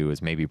try to do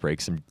is maybe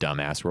break some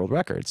dumbass world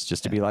records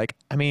just to be like,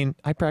 I mean,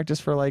 I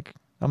practiced for like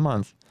a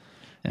month.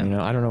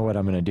 Yeah. I don't know what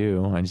I'm going to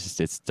do.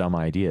 It's dumb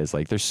ideas.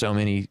 Like there's so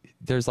many,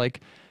 there's like,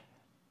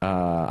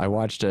 I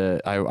watched a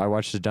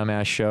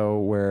dumbass show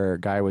where a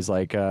guy was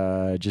like,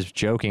 just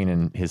joking,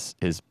 and his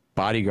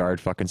bodyguard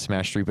fucking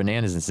smashed 3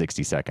 bananas in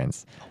 60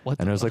 seconds.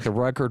 And it was like the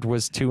record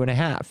was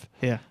 2.5.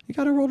 Yeah. You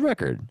got a world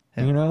record.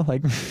 Yeah.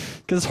 Like,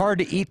 because it's hard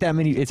to eat that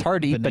many. It's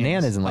hard to eat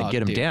bananas and like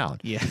get them down.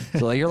 Yeah.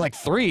 So like, you're like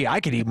 3. I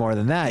could eat more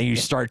than that. You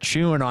start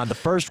chewing on the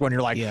first one.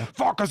 You're like,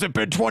 fuck, has it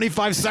been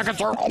 25 seconds?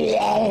 Or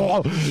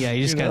yeah,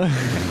 you just got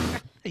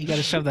you got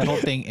to shove that whole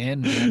thing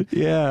in, man.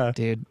 Yeah.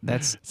 Dude,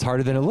 it's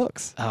harder than it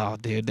looks. Oh,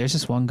 dude, there's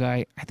this one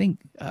guy, I think,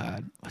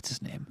 what's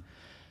his name?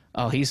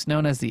 Oh, he's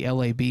known as the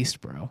LA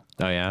Beast, bro.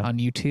 Oh, yeah? On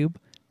YouTube.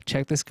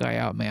 Check this guy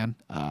out, man.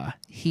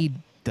 He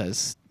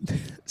does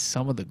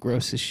some of the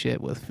grossest shit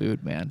with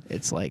food, man.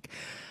 It's like,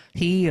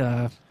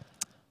 there's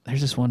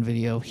this one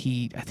video,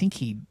 I think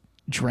he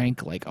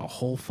drank like a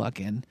whole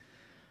fucking,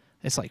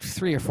 it's like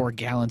 3 or 4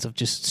 gallons of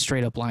just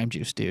straight up lime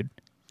juice, dude.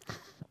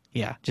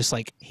 Yeah, just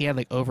like, he had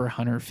like over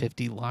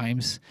 150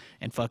 limes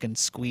and fucking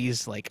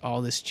squeezed like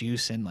all this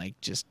juice and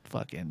like just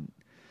fucking,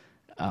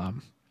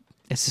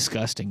 it's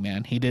disgusting,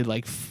 man. He did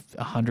like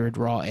 100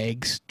 raw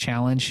eggs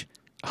challenge.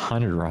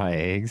 100 raw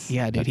eggs?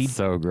 Yeah, dude. That's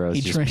so gross.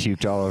 He just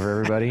puked all over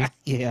everybody?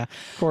 Yeah.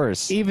 Of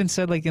course. He even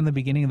said like in the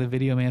beginning of the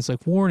video, man, it's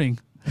like, warning,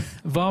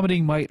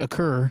 vomiting might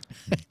occur.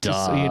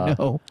 Just so you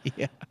know.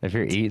 Yeah. If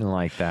you're eating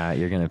like that,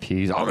 you're going to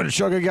puke. I'm going to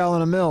chug a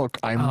gallon of milk.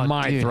 I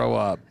might throw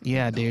up.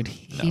 Yeah, dude.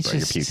 You're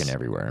puking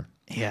everywhere.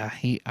 Yeah,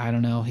 I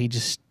don't know. He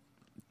just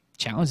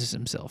challenges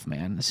himself,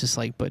 man. It's just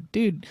like, but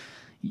dude,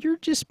 you're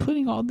just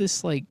putting all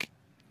this like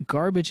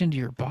garbage into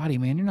your body,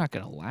 man. You're not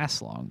gonna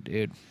last long,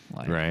 dude.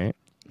 Like, right?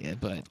 Yeah,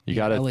 but you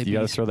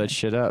gotta throw that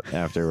shit up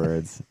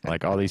afterwards.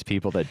 Like all these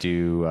people that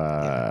do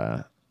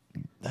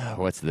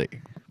what's the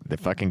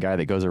fucking guy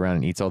that goes around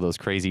and eats all those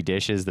crazy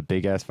dishes, the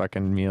big ass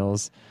fucking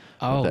meals.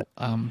 Oh,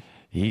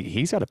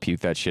 he's got to puke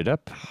that shit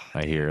up.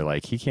 I hear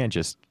like he can't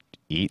just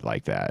eat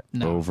like that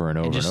over and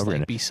over and over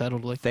again. Be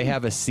settled like they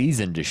have a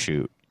season to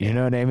shoot. You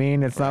know what I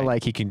mean? It's not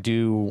like he can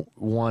do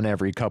one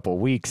every couple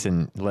weeks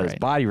and let his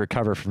body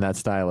recover from that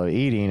style of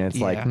eating. It's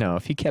like, no,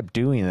 if he kept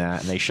doing that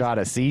and they shot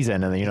a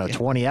season and,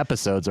 20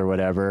 episodes or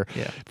whatever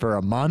for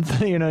a month,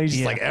 he's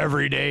just like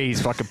every day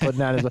he's fucking putting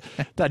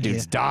that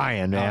dude's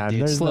dying, man. Oh, dude,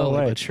 There's slowly no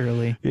way. but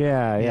surely.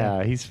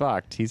 Yeah. He's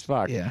fucked.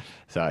 Yeah.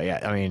 So, yeah,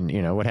 I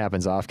mean, what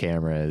happens off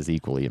camera is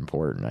equally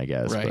important, I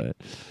guess. Right. But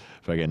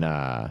fucking,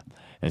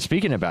 and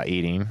speaking about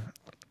eating,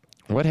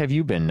 what have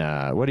you been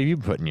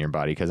putting in your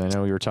body? Because I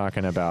know we were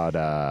talking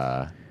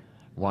about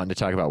wanting to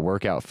talk about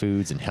workout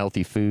foods and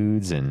healthy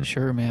foods. And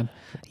sure, man.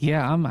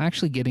 Yeah, I'm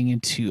actually getting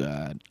into,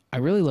 I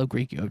really love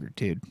Greek yogurt,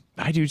 dude.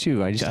 I do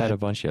too. I just had a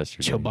bunch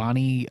yesterday.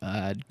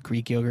 Chobani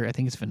Greek yogurt. I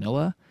think it's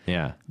vanilla.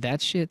 Yeah.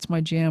 That shit's my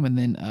jam. And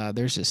then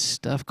there's this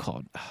stuff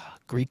called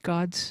Greek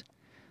Gods.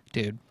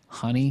 Dude,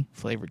 honey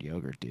flavored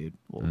yogurt, dude.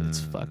 Well,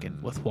 it's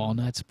fucking with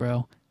walnuts,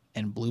 bro,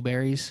 and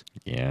blueberries.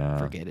 Yeah.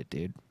 Forget it,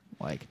 dude.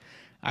 Like,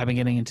 I've been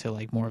getting into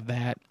like more of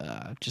that,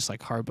 just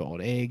like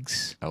hard-boiled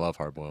eggs. I love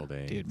hard-boiled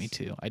eggs. Dude, me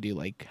too. I do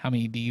like, how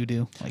many do you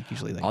do? Like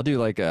usually like, I'll do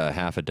like a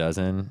half a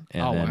dozen.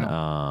 And then,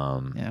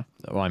 yeah.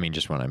 Well, I mean,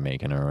 just when I'm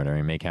making or whatever,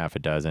 I make half a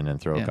dozen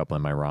and throw a couple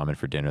in my ramen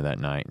for dinner that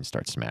night and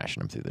start smashing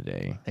them through the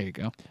day. There you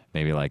go.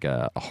 Maybe like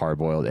a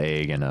hard-boiled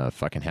egg and a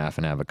fucking half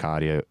an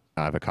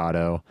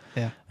avocado.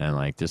 Yeah. And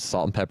like just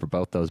salt and pepper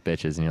both those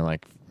bitches. And you're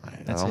like,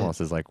 That's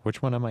almost is like,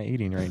 which one am I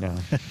eating right now?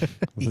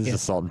 This is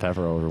just salt and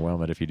pepper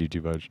overwhelm it if you do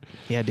too much.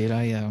 Yeah, dude.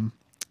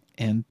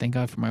 And thank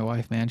God for my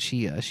wife, man.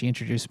 She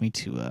introduced me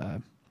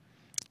to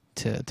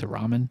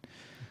ramen.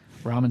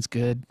 Ramen's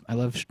good. I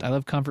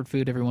love comfort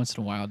food every once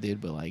in a while,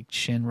 dude. But like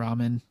Shin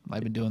ramen,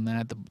 I've been doing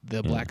that.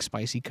 The black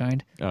spicy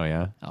kind. Oh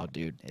yeah. Oh,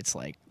 dude, it's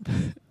like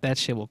that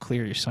shit will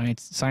clear your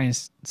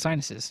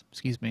sinuses.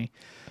 Excuse me.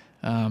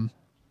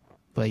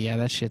 But yeah,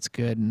 that shit's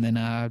good. And then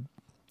I've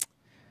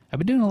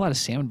been doing a lot of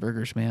salmon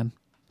burgers, man.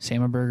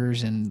 Salmon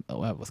burgers and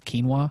with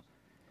quinoa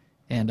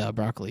and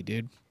broccoli,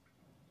 dude.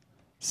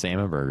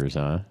 Salmon burgers,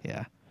 huh?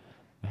 Yeah.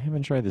 I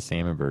haven't tried the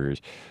salmon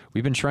burgers.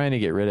 We've been trying to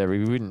get rid of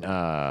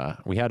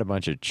it. We had a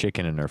bunch of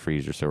chicken in our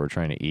freezer, so we're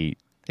trying to eat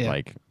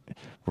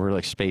we're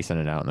like spacing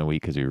it out in the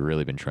week because we've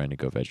really been trying to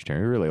go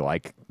vegetarian. We really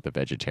like the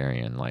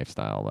vegetarian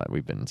lifestyle that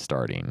we've been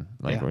starting.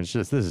 Like it's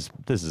just this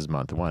is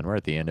month 1. We're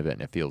at the end of it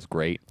and it feels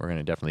great. We're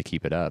gonna definitely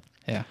keep it up.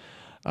 Yeah.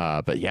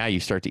 But yeah, you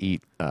start to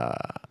eat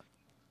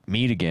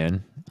meat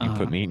again. You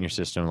put meat in your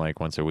system like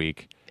once a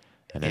week.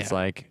 And it's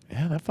like,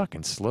 that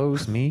fucking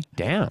slows me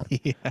down.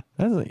 Yeah.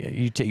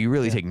 You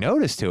really take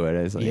notice to it.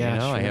 It's like,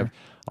 sure.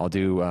 I'll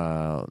do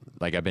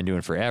like I've been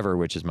doing forever,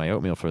 which is my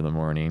oatmeal for the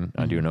morning.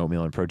 I do an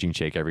oatmeal and protein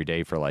shake every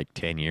day for like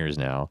 10 years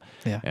now.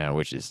 Yeah.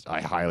 Which is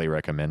I highly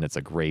recommend. It's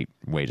a great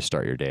way to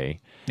start your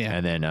day. Yeah.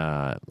 And then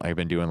I've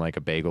been doing like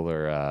a bagel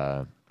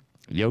or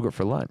yogurt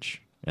for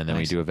lunch. And then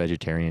we do a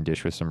vegetarian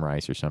dish with some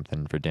rice or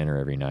something for dinner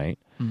every night.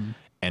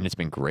 And it's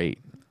been great.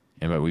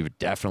 But we've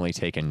definitely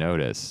taken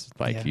notice.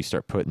 Like you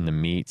start putting the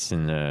meats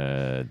and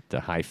the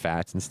high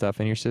fats and stuff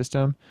in your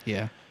system.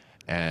 Yeah.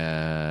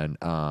 And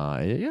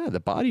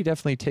the body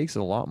definitely takes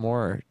a lot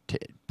more to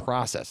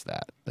process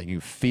that. Like you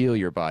feel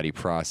your body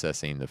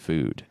processing the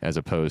food as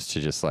opposed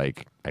to just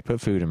like, I put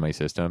food in my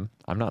system.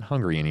 I'm not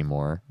hungry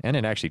anymore. And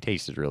it actually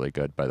tasted really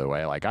good, by the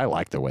way. Like I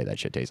like the way that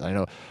shit tastes. I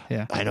know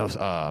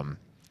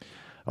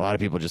a lot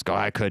of people just go,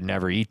 I could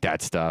never eat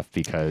that stuff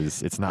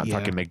because it's not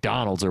fucking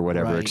McDonald's or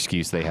whatever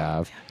excuse they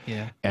have.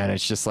 Yeah. And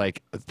it's just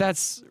like,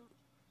 that's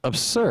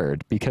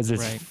absurd because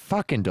it's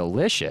fucking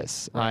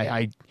delicious.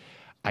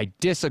 I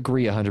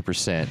disagree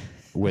 100%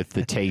 with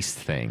the taste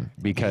thing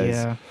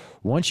because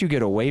once you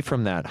get away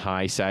from that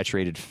high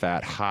saturated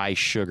fat, high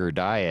sugar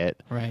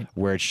diet,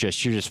 where it's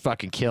just, you're just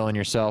fucking killing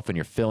yourself and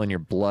you're filling your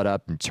blood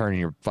up and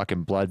turning your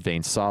fucking blood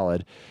veins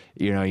solid,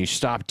 you know, you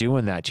stop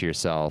doing that to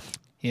yourself.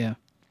 Yeah.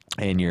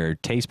 And your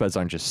taste buds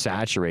aren't just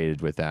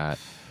saturated with that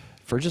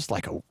for just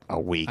like a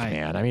week,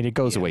 man. I mean, it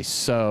goes away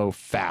so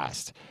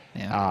fast.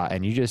 Yeah.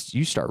 And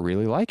you start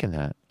really liking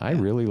that. I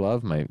really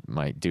love my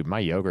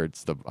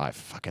yogurt's I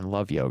fucking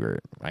love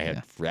yogurt. I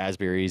had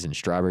raspberries and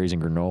strawberries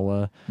and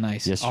granola.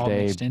 Nice. Yesterday, all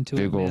mixed into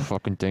big it, old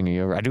fucking thing of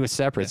yogurt. I do it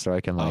separate so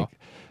I can like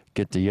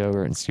get the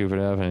yogurt and scoop it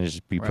up and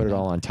just put it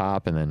all on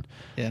top, and then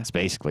it's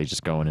basically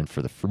just going in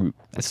for the fruit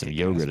with some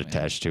yogurt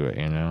attached to it,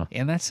 you know.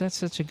 And that's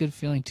such a good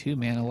feeling too,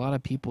 man. A lot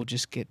of people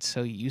just get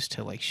so used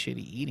to like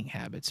shitty eating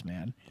habits,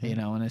 man. You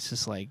know, and it's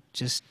just like,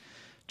 just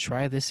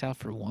try this out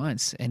for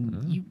once,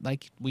 and you,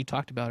 like we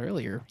talked about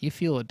earlier, you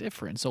feel a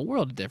difference, a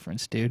world of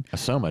difference, dude.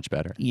 So much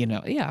better. You know,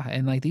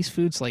 and like these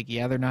foods, like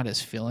they're not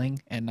as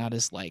filling and not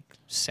as like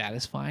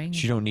satisfying.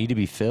 You don't need to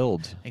be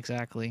filled.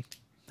 Exactly.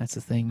 That's the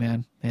thing,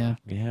 man. Yeah.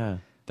 Yeah.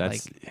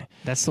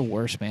 That's the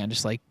worst, man.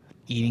 Just like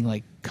eating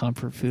like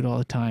comfort food all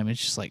the time. It's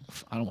just like,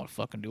 I don't want to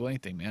fucking do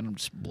anything, man. I'm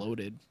just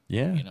bloated.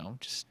 Yeah. You know,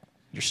 just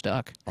you're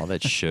stuck. All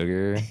that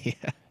sugar.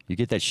 You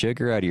get that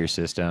sugar out of your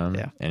system,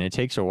 and it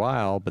takes a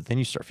while, but then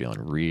you start feeling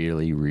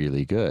really,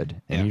 really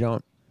good. And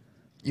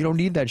you don't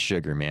need that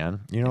sugar,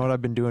 man. You know what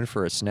I've been doing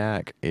for a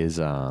snack is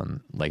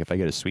like if I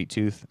get a sweet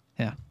tooth,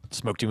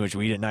 smoke too much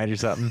weed at night or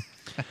something,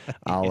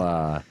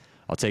 I'll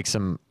take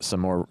some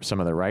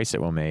of the rice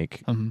that we'll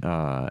make, and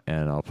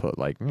I'll put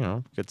like, you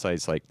know, good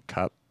size like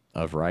cup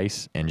of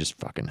rice and just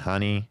fucking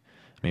honey,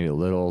 maybe a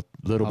little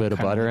bit of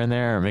butter in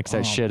there, or mix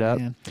that shit up.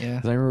 Man. Yeah.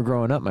 'Cause I remember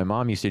growing up, my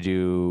mom used to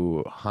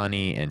do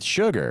honey and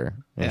sugar,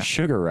 and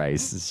sugar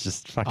rice. It's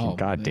just fucking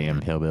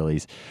goddamn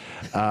hillbillies.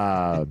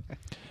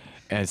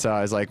 And so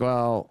I was like,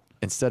 well,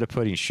 instead of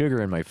putting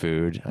sugar in my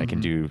food, I can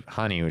do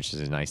honey, which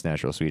is a nice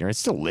natural sweetener.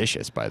 It's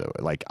delicious, by the way.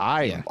 Like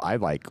I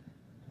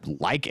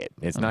like it.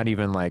 It's not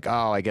even like,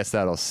 oh, I guess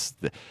that'll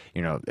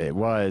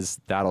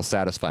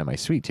satisfy my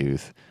sweet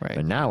tooth. Right.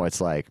 But now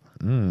it's like,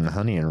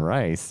 honey and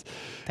rice.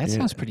 That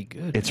sounds pretty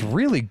good. It's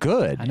really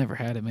good. I never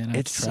had it, man.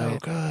 It's so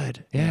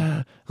good.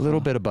 Yeah. A little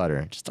bit of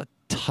butter, just a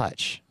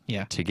touch.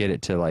 Yeah. To get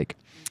it to like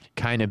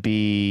kind of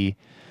be,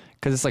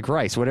 because it's like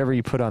rice. Whatever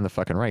you put on the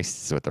fucking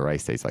rice is what the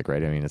rice tastes like,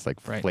 right? I mean, it's like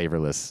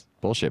flavorless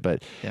bullshit,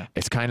 but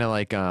it's kind of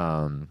like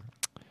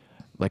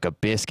a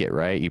biscuit,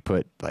 right? You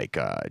put like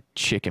a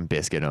chicken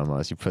biscuit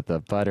almost. You put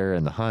the butter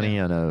and the honey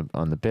on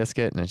the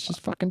biscuit, and it's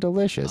just fucking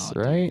delicious,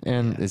 right? Dude.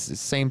 And it's the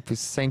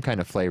same kind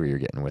of flavor you're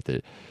getting with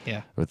it.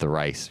 Yeah. With the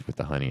rice, with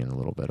the honey, and a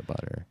little bit of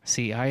butter.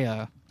 See,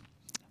 I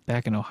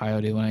back in Ohio,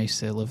 dude, when I used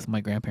to live with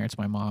my grandparents,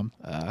 my mom,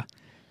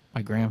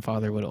 my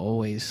grandfather would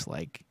always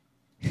like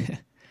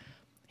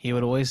he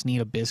would always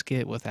need a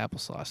biscuit with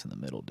applesauce in the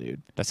middle,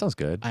 dude. That sounds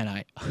good.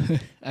 And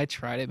I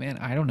tried it, man.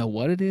 I don't know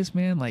what it is,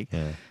 man. Like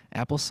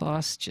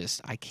applesauce,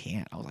 just I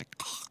can't. I was like,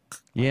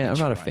 I'm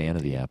not a fan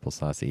of the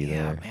applesauce either.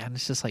 Yeah, man.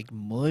 It's just like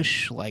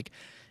mush, like,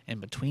 and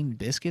between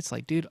biscuits,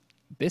 like, dude,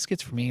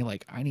 biscuits for me,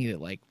 like, I need it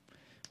like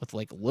with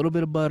like a little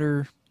bit of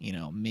butter, you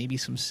know, maybe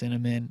some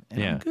cinnamon,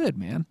 and I'm good,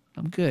 man.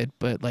 I'm good.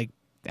 But like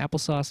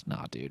applesauce,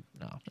 nah, dude,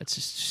 no. It's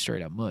just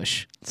straight up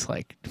mush. It's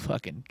like,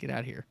 fucking get out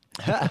of here.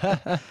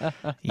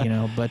 You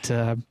know, but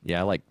I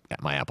like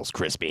my apples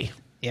crispy.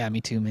 Yeah,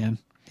 me too, man.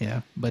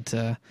 Yeah, but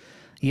I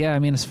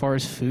mean, as far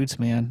as foods,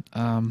 man,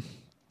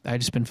 I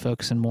just been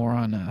focusing more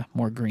on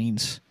more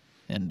greens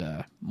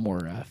and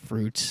more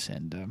fruits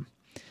and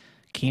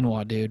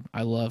quinoa, dude.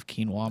 I love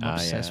quinoa. I'm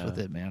obsessed with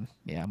it, man.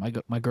 Yeah,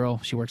 my girl,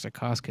 she works at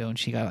Costco, and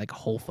she got like a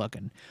whole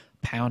fucking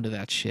pound of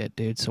that shit,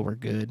 dude. So we're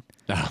good.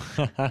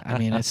 I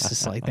mean, it's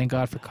just like, thank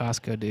God for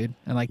Costco, dude.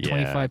 And like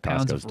 25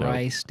 pounds of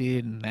rice,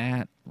 dude, and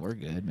that, we're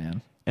good,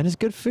 man. And it's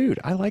good food.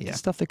 I like the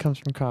stuff that comes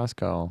from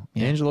Costco.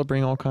 Angela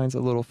bring all kinds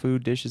of little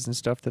food dishes and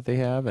stuff that they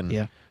have,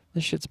 and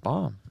this shit's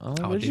bomb. I'm like,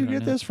 Oh, where did dude, you I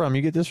get know. this from?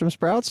 You get this from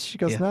Sprouts? She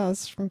goes, Yeah. no,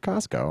 it's from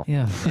Costco.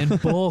 Yeah, in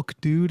bulk,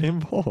 dude. In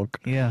bulk.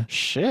 Yeah.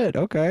 Shit,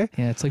 okay.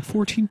 Yeah, it's like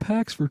 14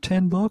 packs for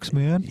 $10,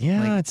 man.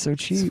 Yeah, Like, it's so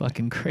cheap. It's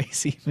fucking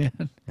crazy,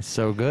 man. It's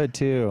so good,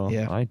 too.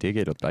 Yeah. I dig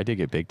it. I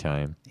dig it big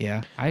time.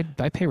 Yeah, I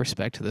pay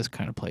respect to those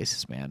kind of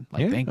places, man.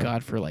 Like, Yeah. thank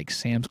God for, like,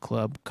 Sam's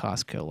Club,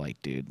 Costco.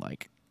 Like, dude,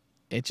 like,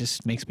 it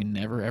just makes me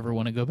never, ever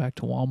want to go back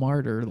to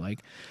Walmart or,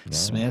 like, No.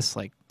 Smith's.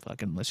 Like,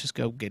 fucking, let's just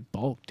go get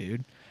bulk,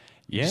 dude.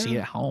 Yeah. Just eat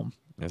at home.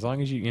 As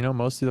long as you know,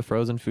 most of the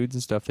frozen foods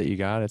and stuff that you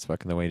got, it's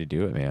fucking the way to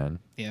do it, man.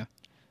 Yeah.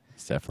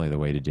 It's definitely the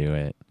way to do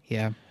it.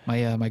 Yeah,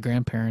 my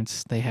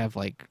grandparents, they have,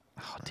 like,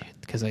 oh, dude,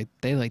 because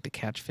they like to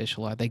catch fish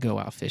a lot. They go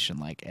out fishing,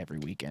 like, every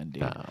weekend,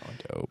 dude. Oh,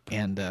 dope.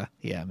 And,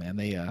 yeah,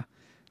 man,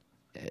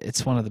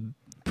 it's one of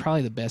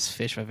probably the best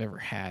fish I've ever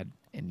had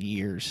in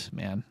years,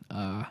 man.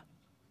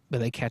 But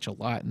they catch a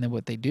lot. And then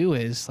what they do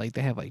is, like,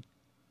 they have, like,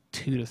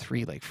 2 to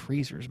 3, like,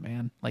 freezers,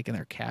 man, like, in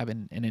their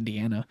cabin in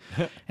Indiana.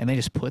 And they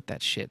just put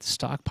that shit,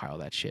 stockpile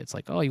that shit. It's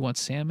like, oh, you want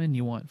salmon?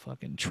 You want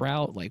fucking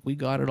trout? Like, we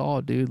got it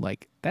all, dude.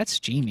 Like, that's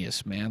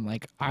genius, man.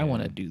 Like, I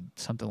want to do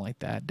something like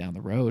that down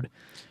the road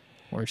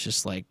where it's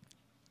just like,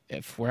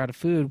 if we're out of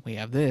food, we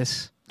have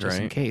this just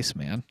in Right. case,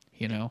 man,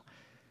 you know?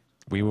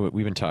 We've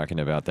been talking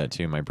about that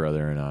too, my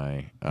brother and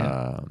I,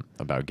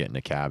 about getting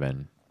a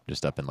cabin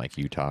just up in like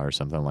Utah or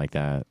something like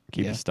that.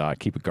 Keep a stock,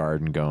 keep a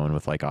garden going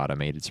with like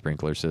automated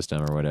sprinkler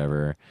system or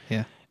whatever.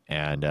 Yeah.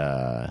 And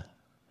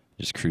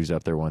just cruise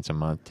up there once a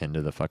month, tend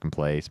to the fucking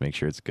place, make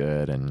sure it's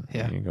good, and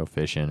you go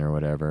fishing or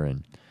whatever,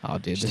 and Oh,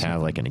 dude, just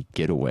have like a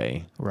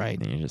getaway. Right.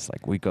 And you're just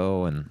like, we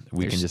go and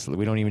we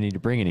don't even need to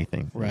bring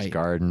anything. There's a Right.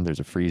 garden, there's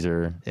a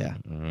freezer. Yeah.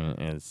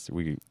 And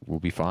we'll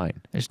be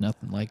fine. There's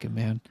nothing like it,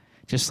 man.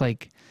 Just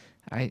like,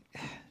 I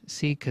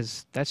see,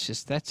 because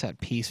that's at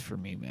peace for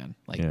me, man.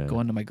 Like,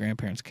 going to my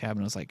grandparents'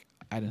 cabin, I was like,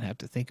 I didn't have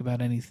to think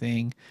about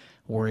anything,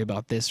 worry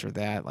about this or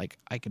that. Like,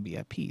 I can be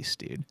at peace,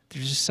 dude.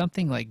 There's just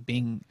something like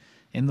being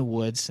in the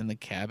woods in the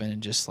cabin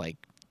and just like,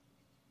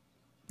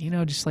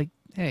 just like,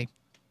 hey,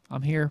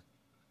 I'm here,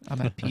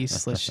 I'm at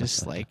peace. Let's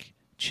just like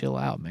chill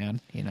out,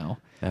 man.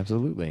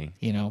 Absolutely.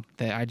 I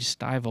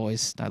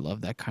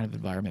love that kind of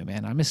environment,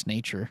 man. I miss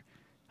nature.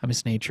 I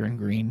miss nature and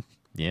green.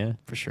 Yeah.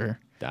 For sure.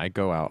 I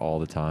go out all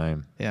the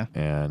time. Yeah.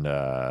 And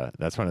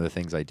that's one of the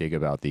things I dig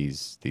about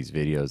these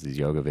videos, these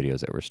yoga videos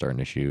that we're starting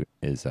to shoot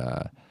is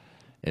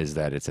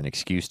that it's an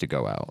excuse to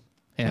go out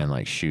and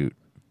like shoot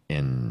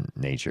in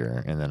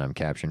nature. And then I'm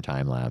capturing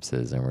time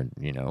lapses and we're,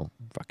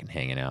 fucking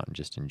hanging out and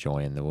just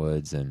enjoying the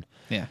woods and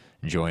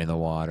enjoying the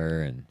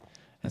water. And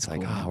it's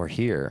like, cool, we're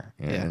here.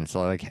 And it's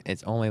like,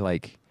 it's only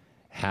like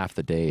half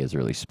the day is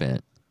really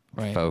spent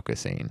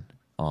focusing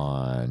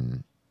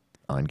on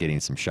getting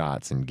some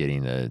shots and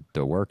getting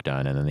the work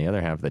done. And then the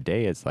other half of the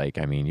day, it's like,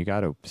 I mean, you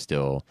got to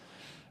still,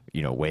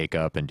 wake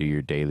up and do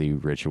your daily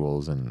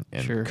rituals and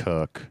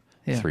cook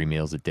 3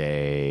 meals a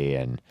day.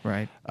 And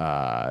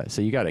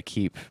so you got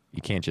to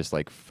you can't just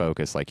like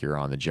focus like you're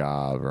on the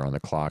job or on the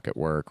clock at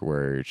work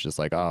where it's just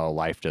like, oh,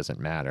 life doesn't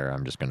matter.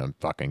 I'm just going to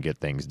fucking get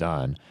things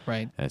done.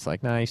 Right. And it's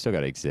like, no, you still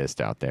got to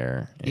exist out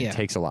there. And it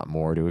takes a lot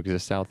more to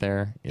exist out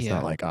there. It's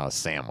not like, oh,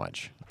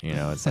 sandwich.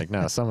 It's like,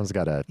 no, someone's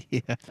got to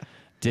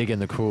dig in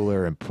the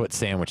cooler and put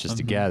sandwiches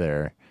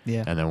together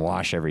and then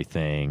wash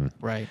everything.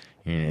 Right.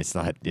 It's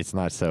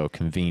not so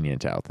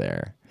convenient out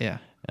there. Yeah.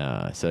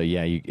 So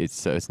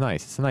it's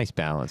nice. It's a nice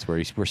balance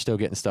where we're still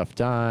getting stuff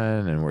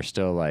done and we're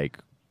still like,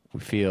 we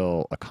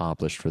feel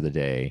accomplished for the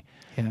day.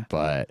 Yeah.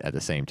 But at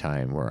the same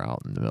time, we're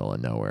out in the middle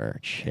of nowhere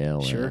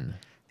chilling. Sure.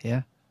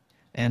 Yeah.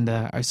 And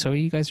so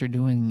you guys are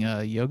doing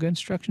yoga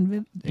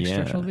instructional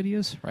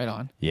videos? Right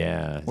on.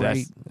 Yeah,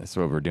 that's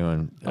what we're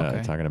doing.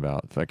 Talking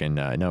about fucking.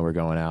 No, we're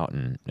going out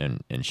and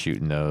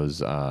shooting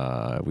those.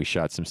 We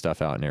shot some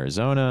stuff out in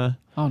Arizona.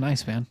 Oh,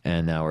 nice, man.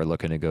 And now we're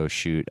looking to go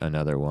shoot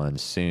another one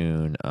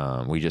soon.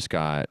 We just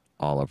got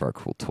all of our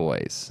cool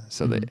toys,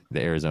 so the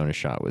Arizona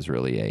shot was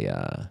really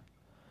a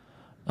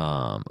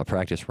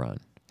practice run.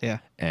 Yeah.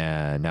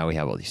 And now we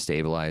have all these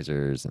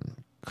stabilizers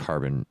and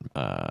carbon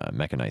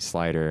mechanized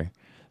slider.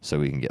 So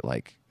we can get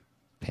like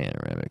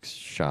panoramic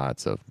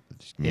shots of,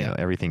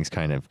 everything's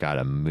kind of got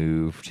a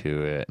move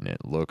to it and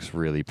it looks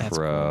really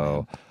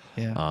pro. Cool,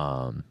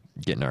 yeah.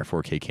 Getting our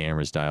 4K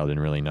cameras dialed in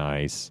really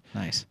nice.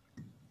 Nice.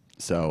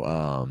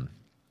 So,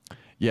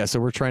 so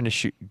we're trying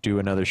to do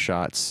another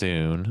shot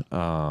soon.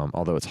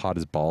 Although it's hot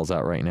as balls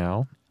out right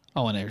now.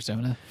 Oh, in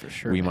Arizona, for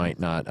sure. We might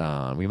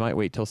not, we might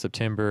wait till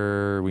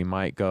September. We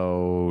might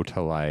go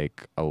to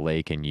like a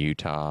lake in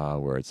Utah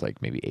where it's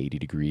like maybe 80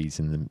 degrees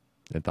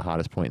at the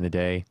hottest point in the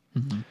day.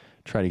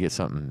 Try to get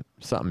something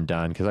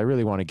done because I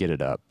really want to get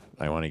it up.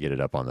 I want to get it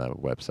up on the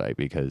website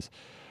because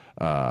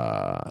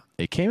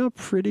it came up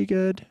pretty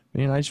good.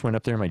 I just went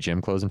up there in my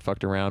gym clothes and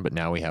fucked around, but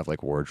now we have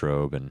like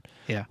wardrobe and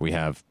we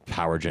have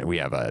we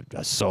have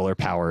a solar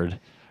powered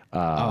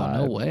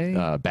no way.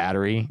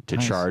 Battery to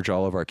charge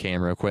all of our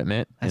camera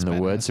equipment in the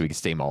woods so we can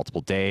stay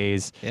multiple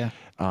days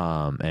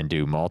and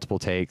do multiple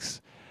takes.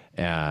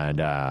 And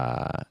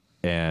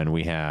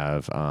we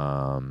have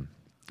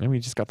and we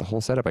just got the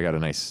whole setup. I got a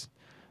nice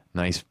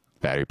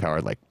battery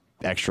powered, like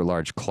extra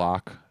large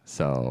clock.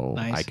 So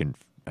Nice.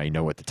 I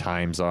know what the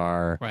times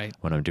are Right.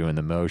 when I'm doing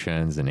the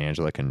motions, and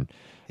Angela can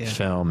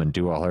film and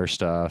do all her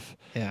stuff.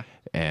 Yeah.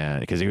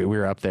 And because we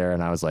were up there,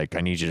 and I was like,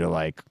 I need you to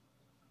like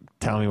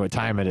tell me what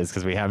time it is,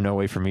 because we have no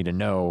way for me to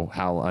know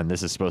how. And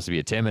this is supposed to be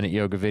a 10-minute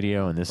yoga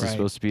video, and this is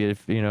supposed to be a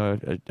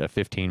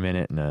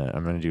 15-minute. And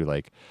I'm gonna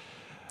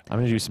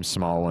do some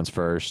small ones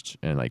first,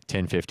 and like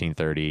 10, 15,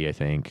 30, I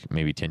think,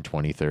 maybe 10,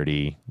 20,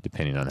 30,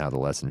 depending on how the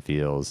lesson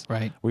feels.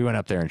 Right. We went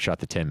up there and shot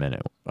the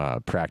 10-minute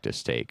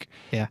practice take.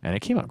 Yeah. And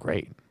it came out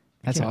great.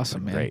 That's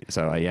awesome, man. Great.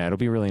 So yeah, it'll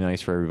be really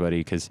nice for everybody,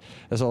 because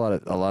there's a lot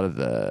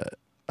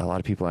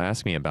of people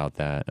ask me about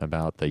that,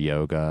 about the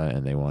yoga,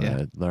 and they want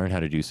to learn how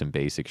to do some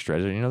basic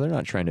stretches. You know, they're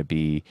not trying to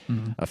be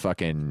a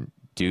fucking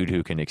dude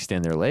who can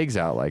extend their legs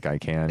out like I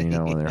can, you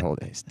know, when they're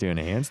doing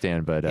a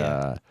handstand,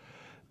 but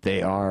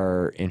they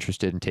are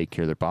interested in taking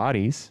care of their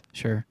bodies.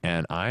 Sure.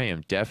 And I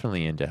am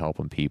definitely into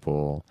helping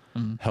people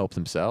help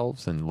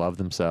themselves and love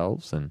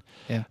themselves, and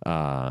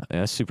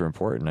that's super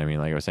important. I mean,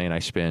 like I was saying, I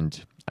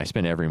spend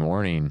every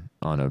morning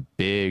on a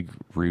big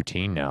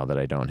routine now that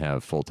I don't have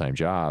a full-time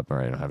job,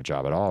 or I don't have a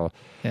job at all.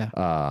 Yeah.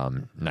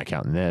 Not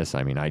counting this.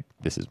 I mean,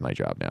 this is my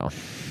job now.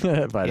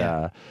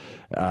 But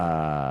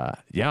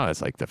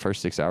it's like the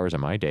first 6 hours of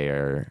my day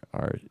are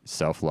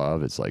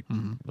self-love. It's like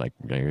like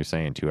you were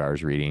saying, 2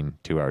 hours reading,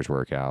 2 hours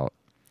workout,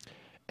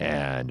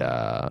 and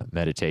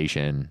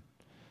meditation,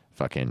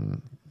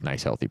 fucking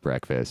nice healthy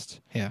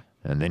breakfast. Yeah.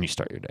 And then you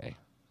start your day.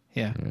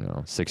 Yeah. You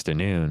know, 6 to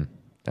noon.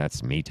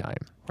 That's me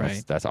time.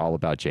 Right. That's all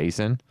about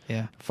Jason.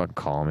 Yeah. Fucking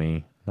call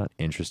me. Not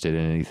interested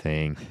in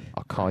anything.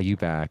 I'll call you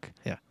back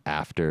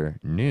after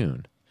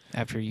noon.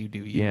 After you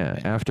do you. Yeah.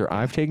 After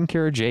I've taken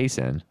care of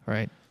Jason.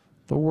 Right.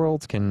 The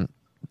world can,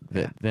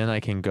 then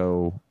I can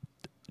go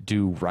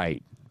do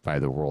right by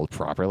the world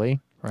properly.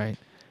 Right.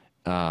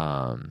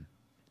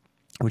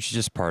 Which is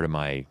just part of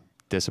my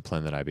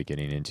discipline that I've been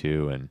getting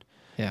into, and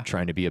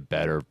trying to be a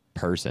better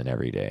person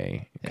every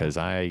day. Because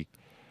I've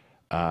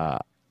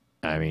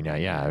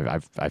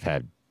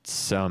had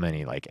so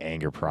many like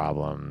anger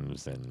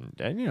problems, and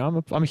you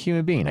know, I'm a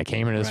human being. I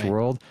came into this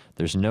world.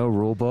 There's no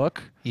rule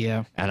book.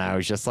 Yeah. And I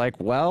was just like,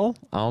 well,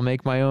 I'll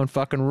make my own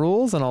fucking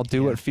rules, and I'll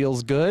do what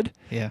feels good.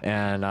 Yeah.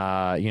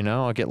 And you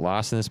know, I'll get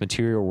lost in this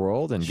material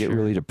world and get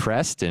really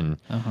depressed, and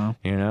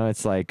you know,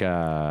 it's like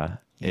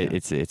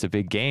it's a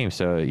big game.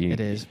 So it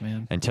is,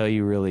 man. Until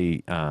you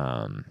really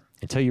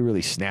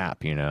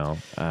snap, you know.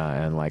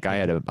 And like I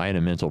had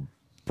a mental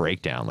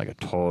breakdown, like a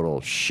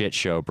total shit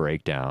show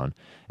breakdown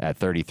at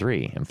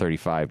 33. I'm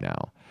 35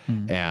 now.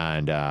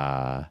 And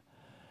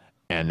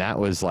that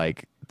was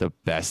like the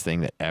best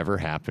thing that ever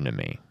happened to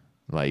me.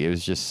 Like, it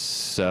was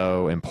just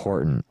so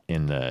important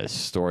in the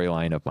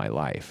storyline of my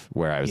life,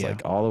 where I was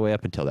like, all the way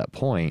up until that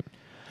point,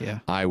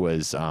 I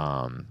was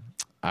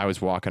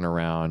walking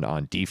around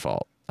on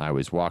default. I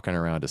was walking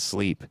around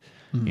asleep.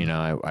 You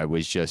know, I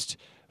was just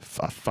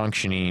a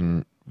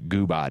functioning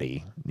goo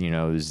body. You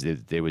know,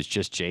 it was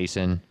just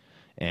Jason.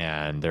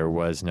 And there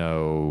was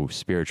no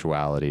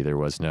spirituality. There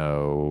was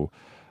no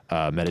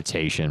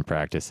meditation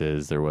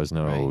practices. There was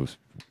no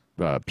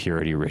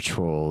purity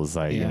rituals.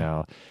 You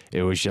know,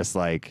 it was just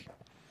like,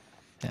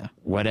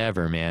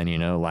 whatever, man. You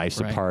know, life's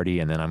a party,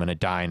 and then I'm gonna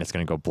die, and it's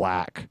gonna go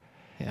black.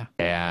 Yeah.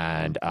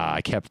 And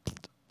I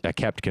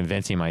kept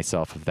convincing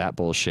myself of that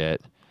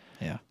bullshit.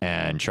 Yeah.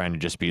 And trying to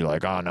just be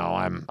like, oh no,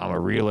 I'm a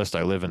realist.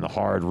 I live in the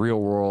hard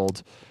real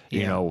world.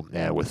 You know,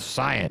 with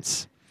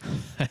science.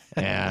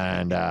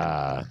 And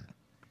that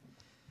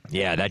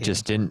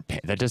just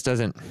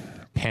doesn't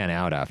pan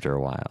out after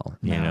a while.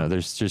 You know,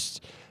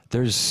 there's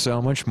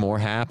so much more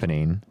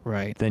happening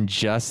than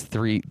just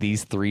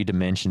these three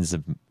dimensions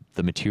of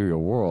the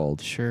material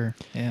world. Sure.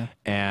 Yeah.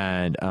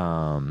 And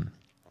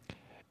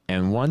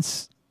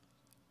once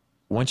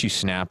you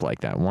snap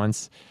like that,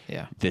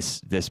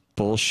 this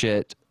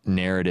bullshit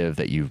narrative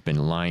that you've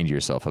been lying to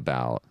yourself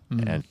about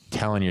and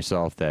telling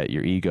yourself that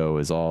your ego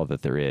is all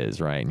that there is,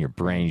 right? And your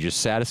brain, you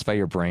just satisfy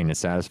your brain and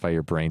satisfy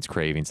your brain's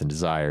cravings and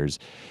desires.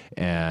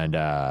 And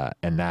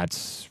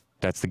that's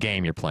the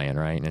game you're playing,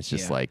 right? And it's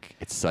just like,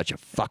 it's such a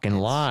fucking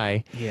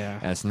lie. Yeah.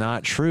 And it's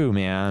not true,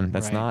 man.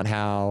 That's not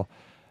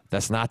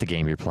the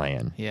game you're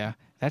playing. Yeah.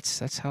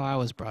 That's how I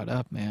was brought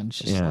up, man. It's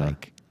just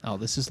like, oh,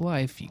 this is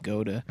life. You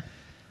go to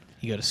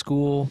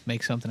school,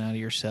 make something out of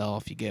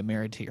yourself, you get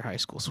married to your high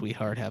school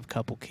sweetheart, have a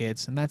couple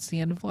kids, and that's the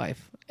end of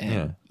life.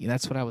 And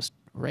that's what I was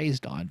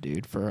raised on,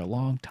 dude, for a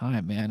long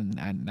time, man.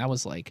 And I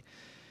was like,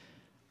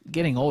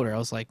 getting older, I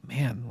was like,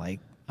 man, like,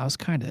 I was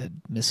kind of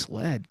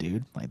misled,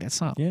 dude. Like, that's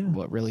not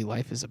what really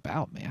life is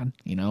about, man.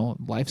 You know,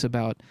 life's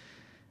about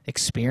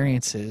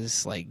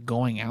experiences, like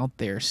going out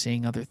there,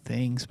 seeing other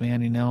things,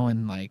 man, you know.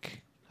 And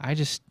like,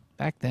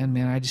 back then,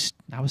 man,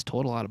 I was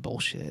told a lot of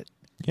bullshit,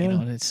 you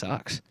know, and it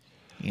sucks,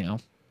 you know.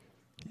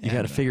 You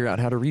got to figure out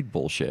how to read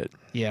bullshit.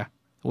 Yeah.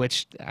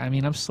 Which, I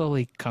mean, I'm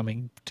slowly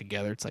coming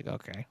together. It's like,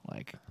 okay,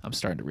 like, I'm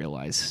starting to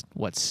realize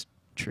what's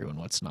true and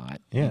what's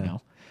not, you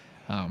know?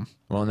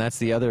 Well, and that's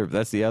the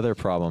other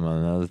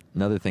problem.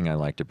 Another thing I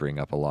like to bring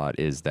up a lot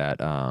is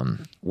that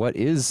what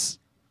is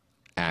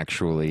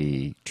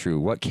actually true?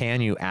 What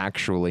can you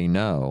actually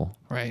know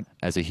Right.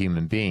 as a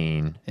human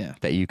being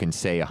that you can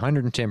say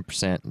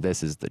 110%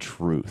 this is the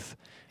truth?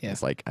 Yeah.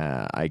 It's like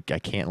I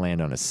can't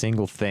land on a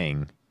single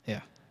thing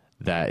Yeah.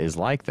 that is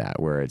like that,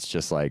 where it's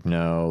just like,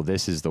 no,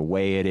 this is the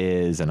way it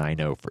is, and I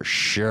know for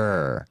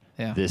sure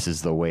this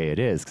is the way it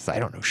is, because I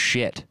don't know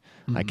shit.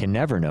 I can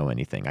never know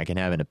anything. I can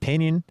have an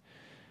opinion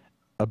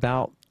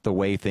about the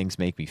way things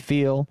make me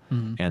feel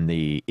and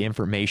the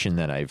information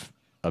that I've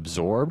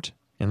absorbed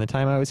in the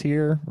time I was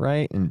here,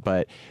 right?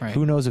 But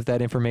who knows if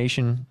that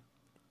information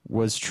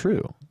was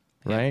true,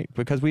 right?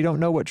 Because we don't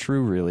know what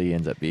true really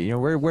ends up being. You know,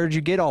 where did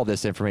you get all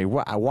this information?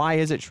 Why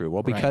is it true?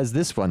 Well, because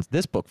this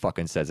book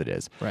fucking says it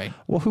is. Right.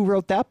 Well, who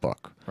wrote that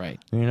book? Right.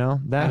 You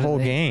know, that whole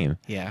game.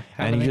 Yeah.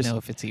 How do they know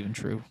if it's even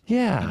true?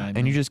 Yeah. You know what I And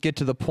mean? you just get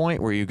to the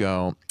point where you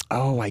go,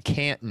 oh, I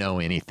can't know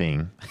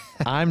anything.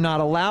 I'm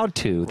not allowed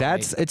to.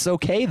 It's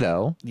okay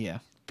though. Yeah.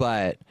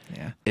 But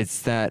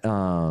it's that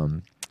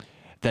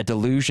that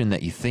delusion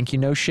that you think you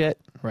know shit.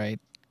 Right.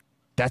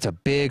 That's a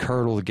big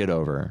hurdle to get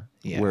over.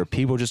 Yeah. Where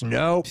people just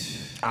know,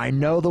 I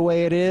know the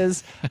way it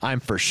is.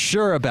 I'm for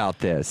sure about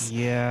this.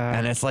 Yeah.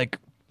 And it's like,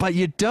 but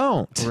you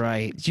don't.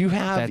 Right. You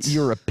have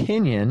your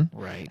opinion.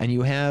 Right. And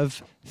you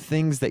have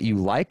things that you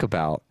like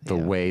about the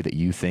way that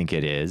you think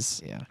it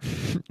is. Yeah.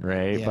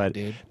 Right. Yeah, but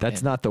dude.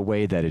 that's not the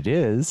way that it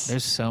is.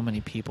 There's so many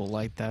people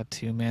like that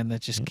too, man,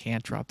 that just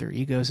can't drop their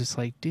egos. It's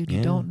like, dude,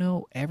 you don't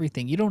know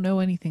everything. You don't know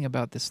anything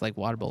about this like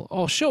water bowl.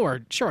 Oh,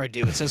 sure I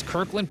do. It says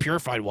Kirkland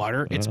purified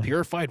water. It's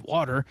purified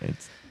water.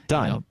 It's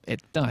done. You know,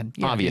 it's done.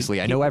 Yeah, Obviously,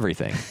 I know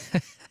everything.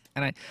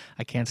 And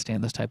I can't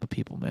stand those type of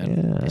people, man.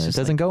 Yeah, It's it just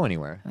doesn't like, go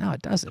anywhere. no,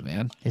 it doesn't,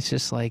 man. It's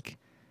just like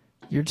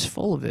you're just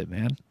full of it,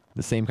 man.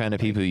 The same kind of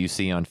people you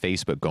see on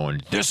Facebook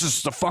going, this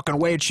is the fucking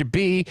way it should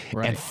be,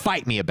 and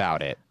fight me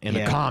about it in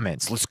the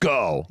comments. Let's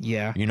go.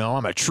 Yeah. You know,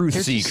 I'm a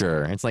truth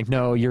seeker. It's like,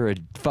 no, you're a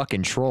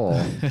fucking troll.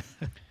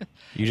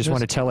 You just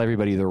want to tell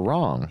everybody they're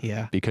wrong.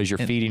 Yeah. Because you're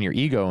feeding your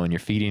ego and you're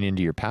feeding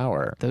into your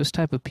power. Those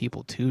type of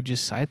people too,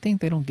 I think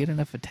they don't get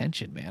enough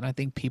attention, man. I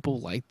think people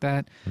like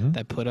that,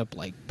 that put up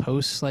like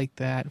posts like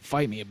that,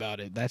 fight me about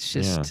it. That's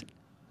just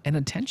an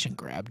attention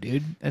grab,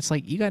 dude. It's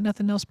like, you got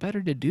nothing else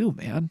better to do,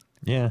 man.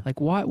 Yeah. Like,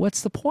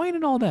 what's the point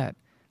in all that?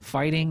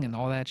 Fighting and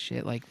all that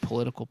shit, like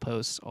political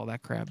posts, all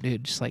that crap,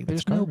 dude. Just like,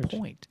 there's no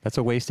point. That's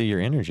a waste of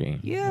your energy.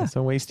 Yeah. That's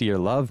a waste of your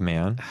love,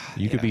 man.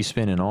 You could be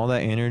spending all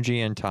that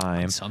energy and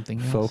time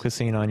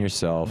focusing on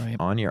yourself,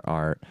 on your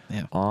art,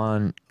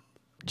 on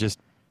just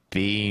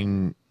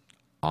being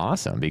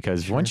awesome.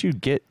 Because once you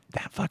get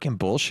that fucking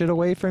bullshit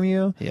away from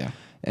you,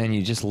 and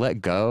you just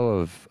let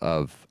go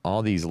of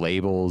all these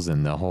labels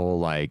and the whole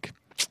like,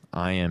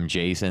 I am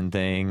Jason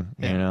thing,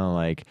 you know,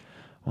 like,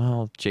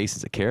 well,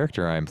 Jason's a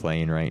character I'm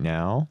playing right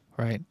now.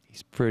 Right.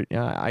 He's pretty,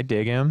 I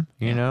dig him,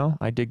 you know,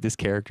 I dig this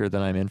character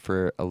that I'm in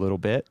for a little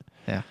bit.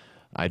 Yeah.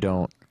 I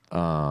don't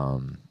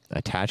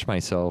attach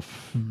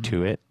myself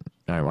to it.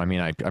 I mean,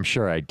 I'm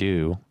sure I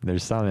do.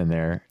 There's some in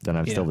there that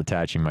I'm still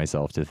attaching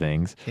myself to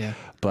things. Yeah.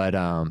 But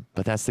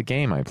that's the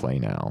game I play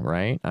now,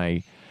 right?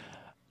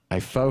 I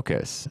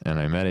focus and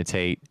I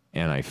meditate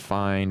and I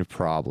find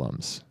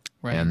problems.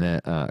 Right. And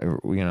then,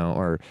 you know,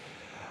 or,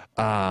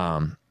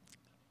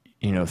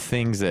 you know,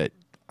 things that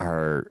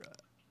are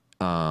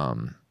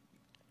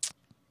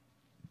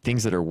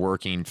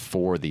working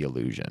for the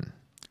illusion,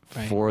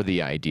 for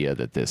the idea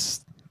that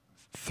this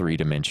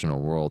three-dimensional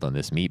world on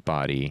this meat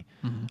body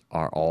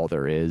are all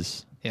there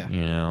is. Yeah.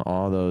 You know,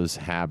 all those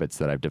habits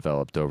that I've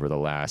developed over the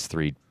last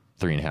three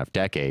and a half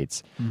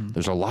decades,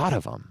 there's a lot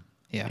of them.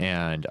 Yeah.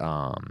 And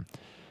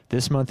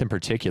this month in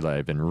particular,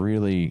 I've been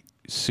really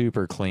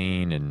super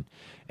clean and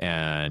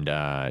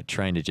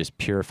trying to just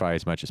purify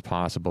as much as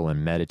possible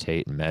and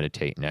meditate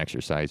and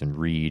exercise and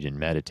read and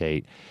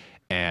meditate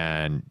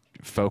and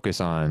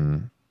focus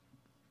on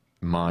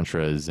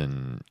mantras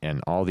and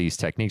all these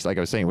techniques. Like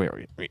I was saying, wait,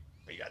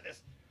 you got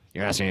this.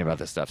 You're asking me about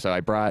this stuff. So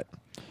I brought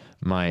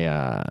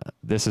my,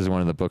 this is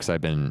one of the books I've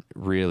been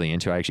really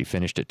into. I actually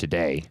finished it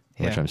today,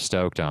 which I'm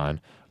stoked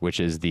on, which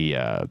is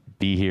the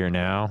Be Here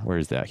Now.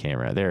 Where's that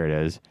camera? There it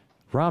is.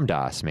 Ram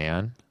Dass,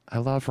 man. I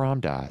love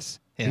Ram Dass.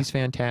 Yeah. He's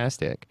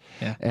fantastic.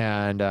 Yeah.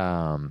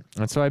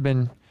 And so I've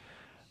been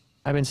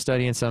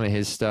studying some of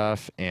his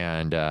stuff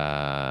and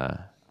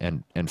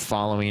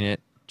following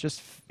it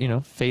just, you know,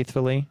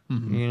 faithfully.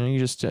 You know, you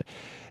just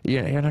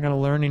you're not going to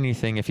learn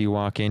anything if you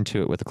walk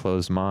into it with a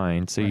closed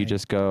mind. So you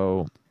just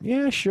go,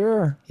 yeah,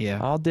 sure. Yeah.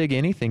 I'll dig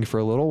anything for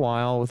a little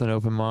while with an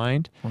open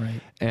mind.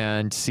 Right.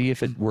 And see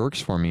if it works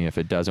for me. If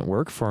it doesn't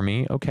work for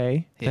me,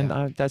 okay.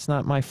 Then that's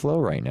not my flow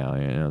right now,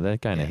 you know,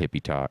 that kind of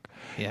hippie talk.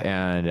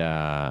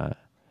 Yeah.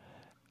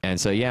 And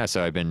so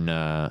so I've been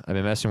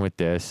messing with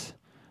this,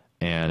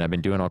 and I've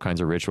been doing all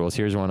kinds of rituals.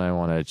 Here's one I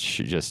want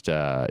to just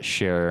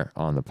share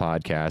on the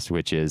podcast,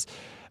 which is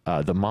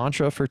the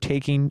mantra for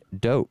taking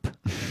dope.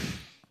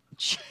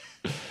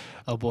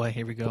 Oh boy,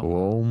 here we go.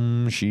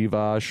 Om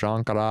Shiva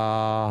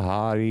Shankara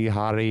Hari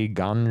Hari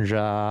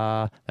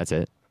Ganja. That's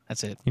it.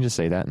 That's it. You just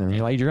say that and then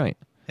you light your joint.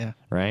 Yeah.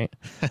 Right.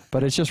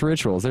 But it's just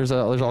rituals. There's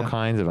all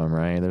kinds of them,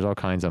 right? There's all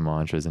kinds of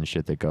mantras and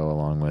shit that go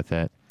along with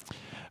it.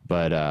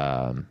 But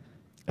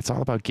it's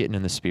all about getting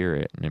in the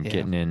spirit and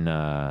getting in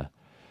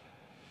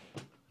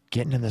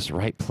this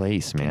right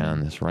place, man.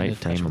 This right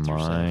frame of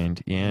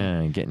mind. Yeah,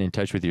 and getting in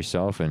touch with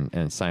yourself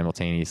and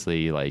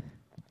simultaneously like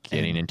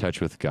getting in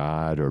touch with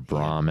God or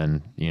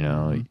Brahman, you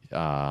know,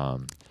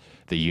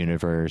 the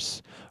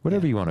universe,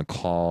 whatever you want to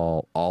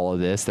call all of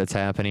this that's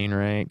happening,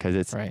 right?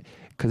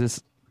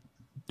 Because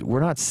we're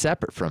not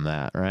separate from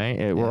that,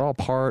 right? We're all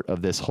part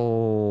of this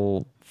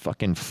whole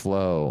fucking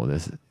flow,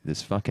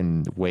 this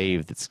fucking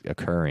wave that's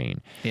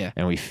occurring. Yeah.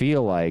 And we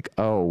feel like,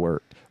 oh,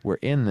 we're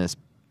in this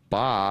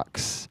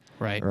box,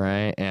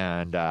 right?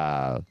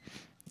 And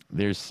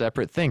there's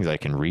separate things. I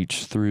can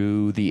reach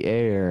through the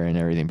air and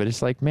everything, but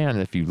it's like, man,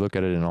 if you look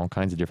at it in all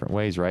kinds of different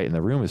ways, right? And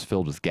the room is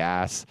filled with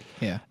gas,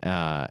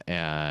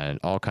 and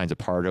all kinds of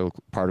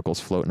particles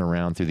floating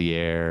around through the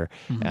air.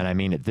 And I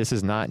mean, this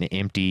is not an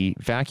empty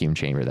vacuum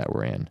chamber that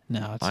we're in.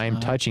 No, it's I'm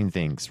not. touching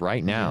things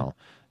right now.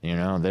 You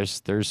know,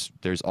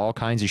 there's all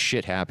kinds of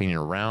shit happening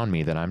around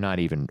me that I'm not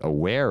even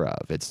aware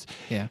of. It's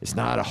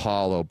not a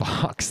hollow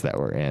box that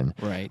we're in.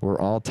 Right. We're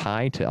all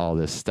tied to all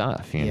this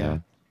stuff, you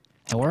know.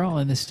 And we're all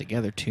in this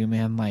together too,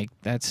 man. Like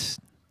that's,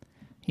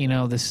 you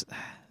know, it's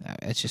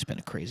just been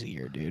a crazy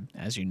year, dude.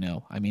 As you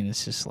know, I mean,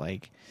 it's just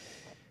like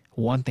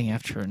one thing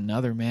after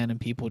another, man.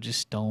 And people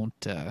just don't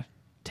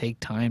take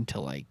time to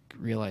like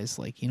realize,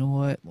 like, you know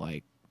what,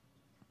 like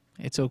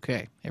it's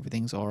okay,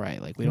 everything's all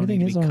right. Like we don't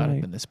need to be caught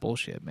up in this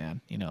bullshit, man.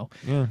 You know.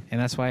 Yeah.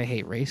 And that's why I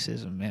hate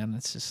racism, man.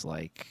 It's just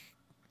like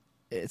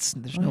there's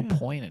no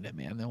point in it,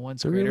 man. No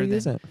one's greater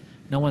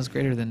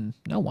than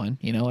no one.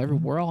 You know,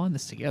 we're all in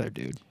this together,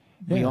 dude.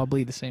 We all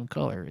bleed the same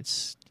color.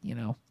 It's, you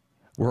know,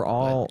 we're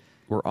all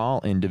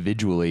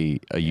individually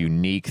a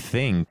unique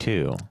thing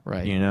too.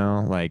 Right. You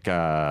know, like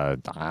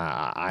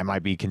I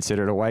might be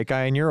considered a white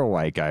guy and you're a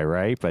white guy,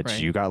 right?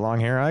 But you got long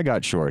hair, I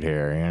got short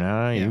hair. You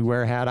know, you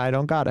wear a hat, I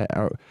don't got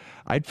a.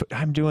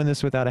 I'm doing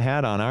this without a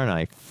hat on, aren't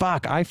I?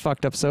 Fuck, I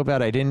fucked up so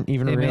bad I didn't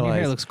even realize. Your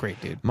hair looks great,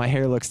 dude. My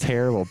hair looks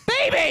terrible.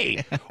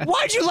 Baby,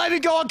 why'd you let me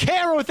go on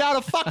camera without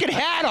a fucking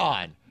hat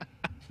on?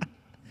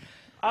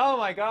 Oh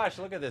my gosh,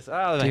 look at this.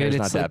 Oh, the hair's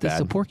not that bad.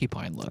 It's a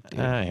porcupine look, dude.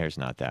 Hair's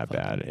not that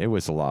bad. It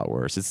was a lot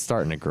worse. It's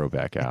starting to grow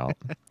back out.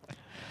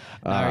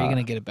 Are you going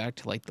to get it back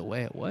to like the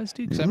way it was,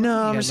 dude?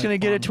 No, I'm just going to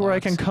get it to where I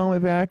can comb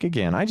it back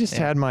again. I just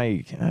had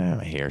my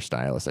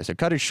hairstylist. I said,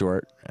 cut it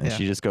short. And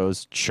she just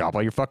goes, chop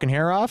all your fucking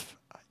hair off?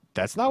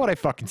 That's not what I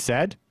fucking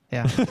said.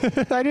 Yeah.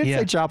 I didn't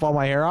say chop all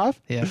my hair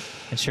off. Yeah.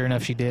 And sure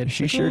enough, she did.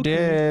 She sure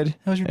did.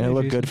 And it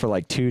looked good for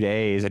like 2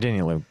 days. It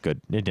didn't look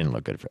good. It didn't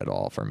look good at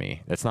all for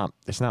me. It's not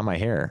my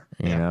hair.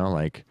 You know,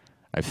 like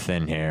I have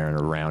thin hair and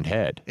a round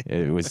head.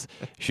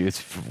 She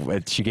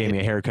gave me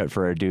a haircut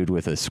for a dude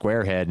with a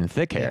square head and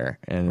thick hair.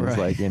 And it's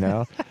like, you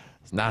know,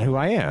 it's not who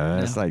I am.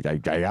 It's like, I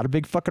got a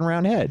big fucking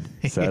round head.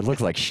 So it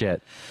looks like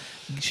shit.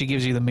 She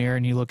gives you the mirror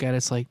and you look at it.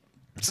 It's like,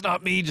 it's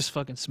not me. Just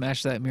fucking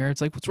smash that mirror.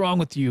 It's like, what's wrong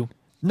with you?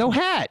 No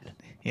hat.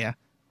 Yeah.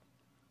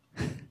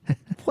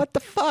 What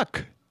the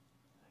fuck?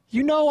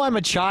 You know I'm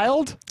a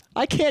child.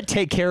 I can't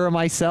take care of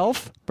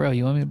myself. Bro,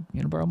 you want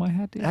to borrow my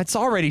hat, dude? That's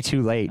already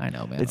too late. I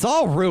know, man. It's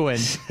all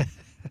ruined.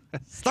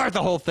 Start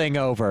the whole thing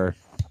over.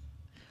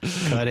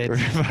 Cut it. We're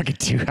fucking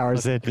 2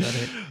 hours in.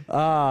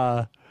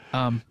 Cut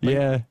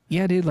it.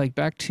 Yeah, dude, like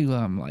back to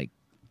like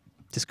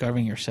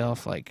discovering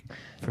yourself. Like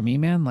for me,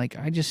 man, like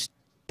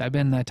I've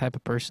been that type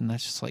of person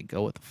that's just like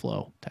go with the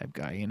flow type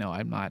guy. You know,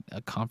 I'm not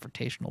a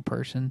confrontational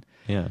person.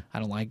 Yeah. I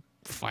don't like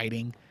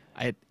fighting.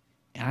 I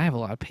have a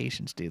lot of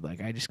patience, dude.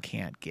 Like I just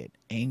can't get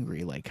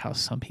angry like how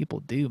some people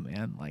do,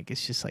 man. Like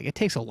it's just like it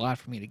takes a lot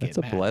for me to get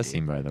mad. That's a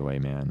blessing, by the way,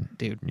 man.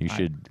 Dude, you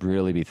should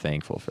really be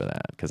thankful for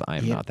that because I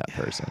am not that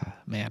person.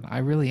 Man, I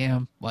really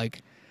am.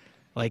 Like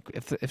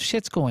if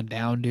shit's going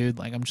down, dude,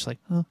 like I'm just like,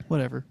 oh,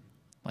 whatever.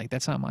 Like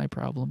that's not my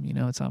problem, you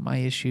know. It's not my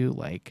issue.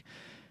 Like.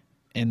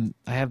 And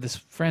I have this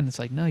friend that's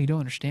like, no, you don't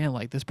understand.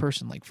 Like, this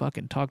person, like,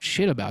 fucking talked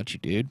shit about you,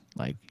 dude.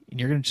 Like, and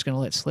you're just going to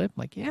let it slip?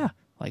 Like, yeah.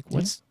 Like,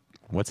 what's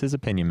his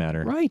opinion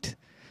matter? Right.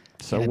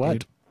 So what?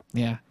 Dude.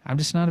 Yeah. I'm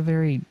just not a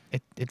very,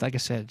 it like I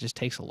said, it just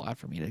takes a lot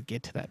for me to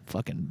get to that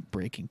fucking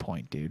breaking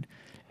point, dude.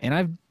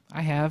 And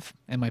I have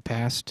in my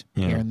past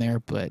here and there,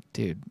 but,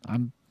 dude,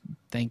 I'm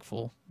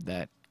thankful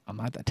that I'm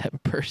not that type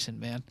of person,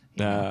 man.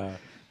 You know?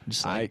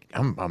 Just like,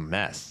 I'm a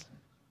mess.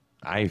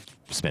 I've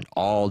spent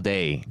all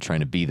day trying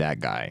to be that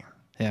guy.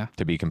 Yeah.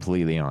 To be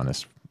completely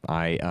honest,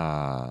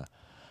 I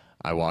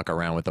walk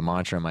around with the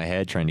mantra in my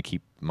head, trying to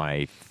keep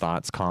my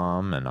thoughts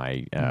calm, and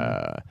I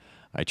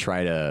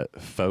try to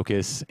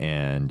focus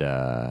and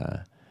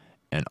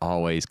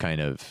always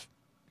kind of,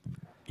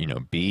 you know,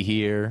 be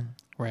here.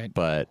 Right.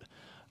 But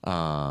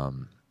the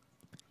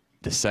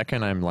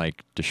second I'm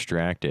like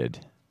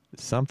distracted,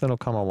 something will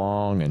come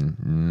along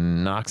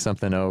and knock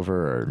something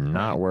over or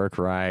not work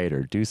right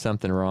or do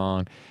something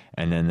wrong,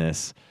 and then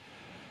this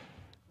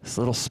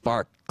little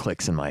spark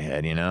clicks in my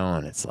head, you know,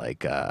 and it's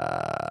like,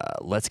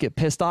 let's get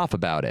pissed off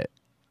about it.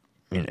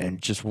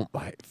 and just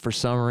for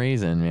some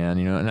reason, man,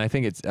 you know, and I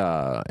think it's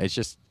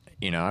just,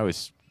 you know, I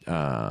was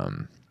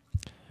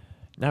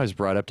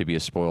brought up to be a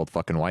spoiled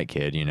fucking white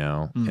kid, you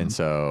know, and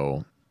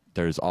so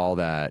there's all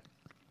that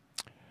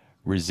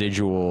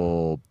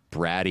residual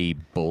bratty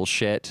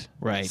bullshit,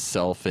 right?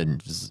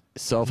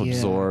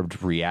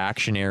 Self-absorbed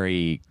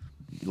reactionary,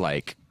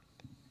 like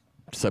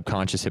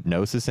subconscious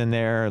hypnosis in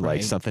there,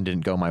 like something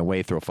didn't go my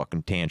way, throw a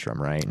fucking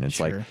tantrum, right? And it's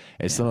like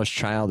it's the most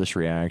childish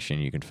reaction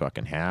you can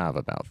fucking have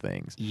about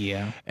things.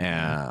 Yeah.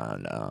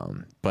 And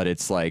but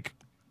it's like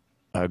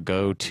a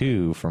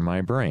go-to for my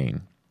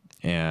brain,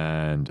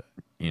 and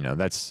you know,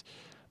 that's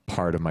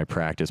part of my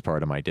practice,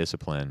 part of my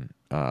discipline,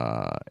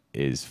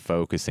 is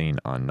focusing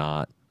on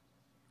not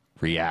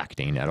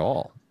reacting at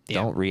all.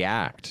 Don't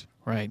react.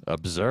 Right.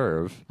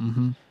 Observe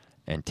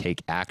and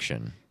take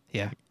action.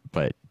 Yeah.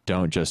 But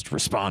don't just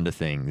respond to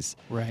things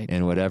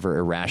in whatever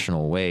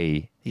irrational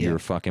way your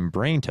fucking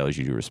brain tells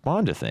you to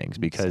respond to things,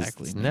 because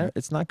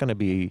it's not going to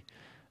be,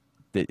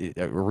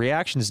 a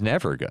reaction is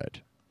never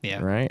good.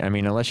 Yeah. Right. I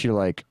mean, unless you're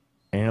like,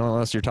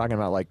 unless you're talking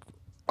about like,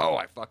 oh,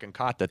 I fucking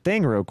caught the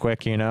thing real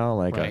quick, you know,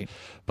 like,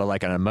 but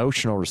like an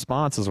emotional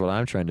response is what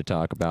I'm trying to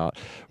talk about,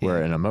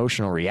 where an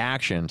emotional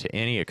reaction to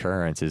any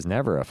occurrence is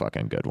never a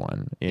fucking good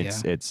one.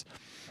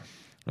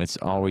 It's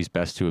always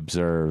best to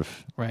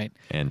observe,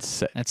 and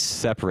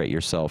separate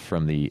yourself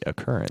from the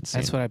occurrence.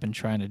 That's what I've been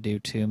trying to do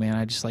too, man.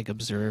 I just like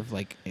observe,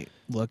 like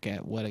look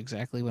at what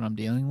I'm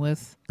dealing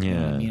with. You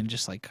know what I mean? And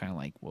just like kind of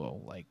like,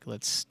 whoa, like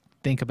let's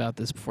think about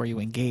this before you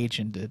engage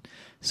into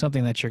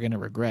something that you're gonna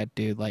regret,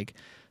 dude. Like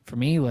for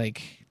me,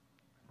 like,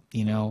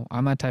 you know,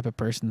 I'm that type of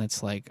person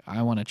that's like,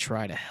 I want to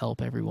try to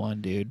help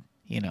everyone, dude.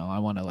 You know, I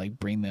want to like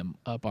bring them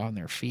up on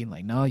their feet.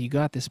 Like, no, you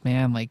got this,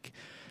 man. Like,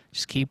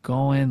 just keep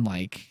going.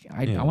 Like,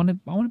 I want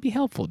to be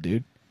helpful,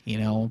 dude. You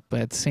know,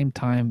 but at the same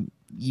time,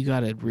 you got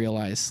to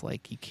realize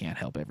like you can't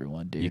help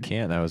everyone, dude. You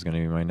can't. That was going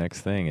to be my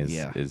next thing.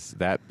 Is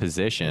that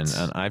position,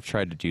 and I've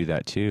tried to do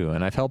that too.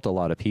 And I've helped a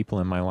lot of people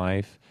in my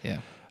life. Yeah.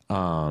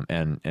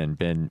 And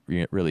been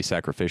really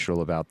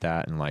sacrificial about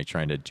that, and like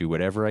trying to do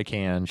whatever I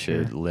can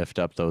to lift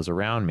up those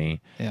around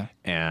me. Yeah.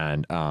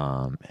 And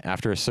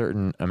after a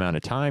certain amount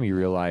of time, you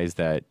realize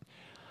that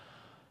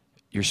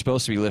you're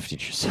supposed to be lifting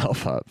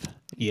yourself up.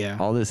 Yeah.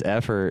 All this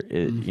effort,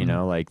 you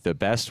know, like the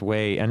best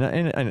way,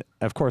 and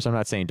of course, I'm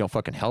not saying don't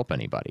fucking help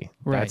anybody.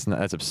 Right.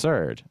 That's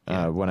absurd.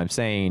 Yeah. What I'm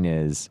saying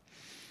is,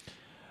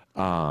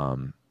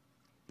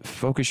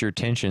 focus your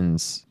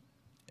attentions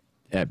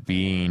at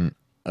being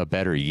a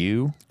better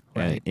you.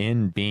 Right. And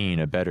in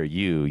being a better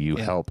you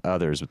help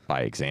others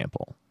by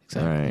example.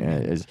 Exactly.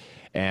 Right?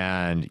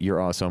 And you're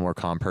also a more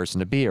calm person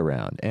to be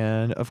around.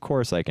 And of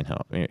course I can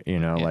help, you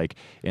know, like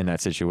in that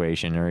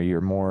situation, or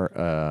you're more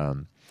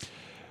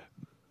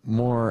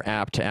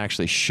apt to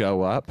actually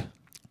show up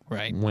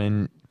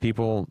when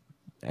people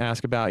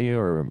ask about you,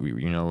 or,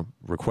 you know,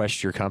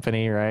 request your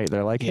company, right?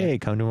 They're like, hey,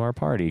 come to our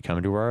party,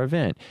 come to our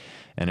event.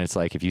 And it's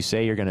like, if you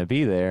say you're going to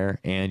be there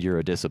and you're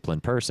a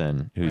disciplined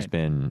person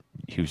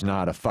who's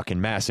not a fucking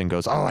mess and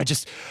goes, oh,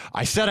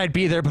 I said I'd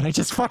be there, but I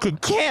just fucking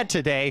can't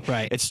today.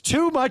 Right. It's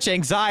too much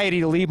anxiety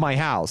to leave my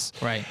house.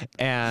 Right.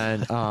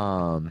 And,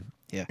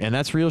 and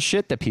that's real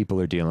shit that people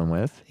are dealing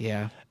with.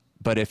 Yeah.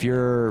 But if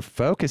you're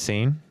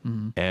focusing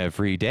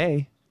every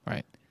day,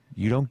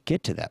 you don't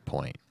get to that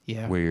point.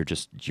 Yeah. Where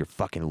you're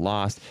fucking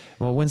lost.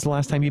 Well, when's the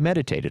last time you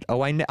meditated?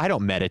 Oh, I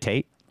don't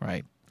meditate.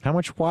 Right. How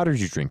much water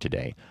did you drink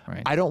today?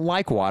 Right. I don't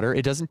like water.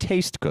 It doesn't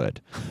taste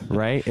good.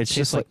 Right. It's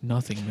just like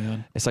nothing,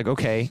 man. It's like,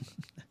 okay.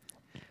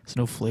 It's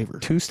no flavor.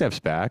 2 steps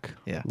back.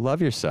 Yeah.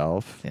 Love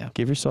yourself. Yeah.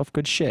 Give yourself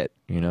good shit.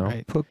 You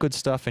know, put good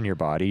stuff in your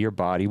body. Your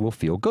body will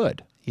feel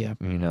good. Yeah.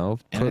 You know,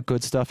 put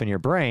good stuff in your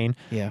brain.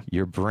 Yeah.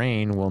 Your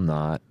brain will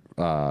not,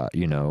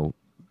 you know,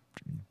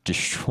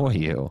 destroy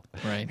you.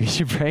 Right.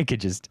 Your brain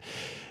could just,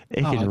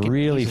 it can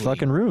really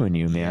fucking ruin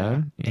you,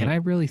 man. Yeah. And I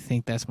really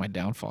think that's my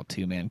downfall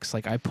too, man. Because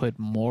like I put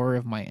more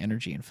of my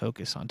energy and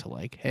focus onto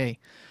like, hey,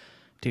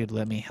 dude,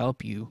 let me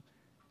help you.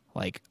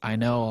 Like, I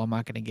know I'm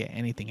not going to get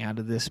anything out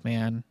of this,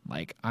 man.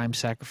 Like, I'm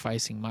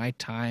sacrificing my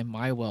time,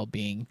 my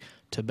well-being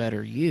to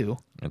better you.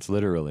 It's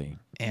literally.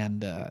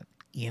 And,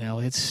 you know,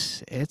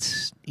 it's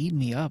eating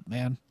me up,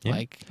 man. Yeah.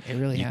 Like, it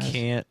really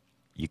has.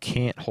 You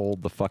can't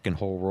hold the fucking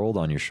whole world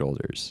on your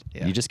shoulders.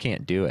 Yeah. You just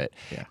can't do it.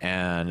 Yeah.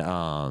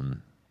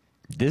 And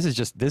this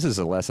is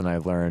a lesson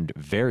I've learned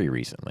very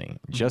recently.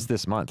 Just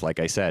this month, like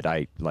I said,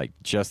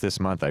 just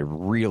this month I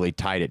really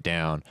tied it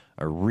down.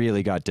 I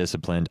really got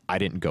disciplined. I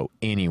didn't go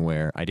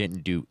anywhere. I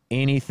didn't do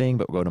anything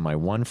but go to my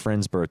one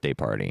friend's birthday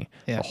party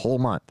a whole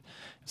month.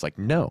 It's like,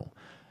 no,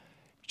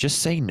 just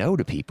say no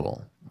to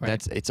people.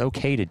 Right. It's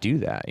okay to do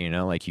that. You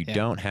know, like you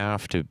don't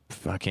have to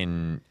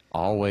fucking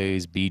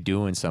always be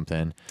doing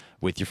something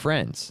with your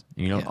friends.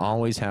 You don't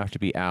always have to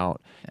be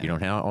out. You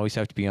don't always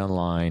have to be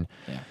online.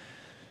 Yeah.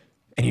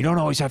 And you don't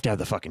always have to have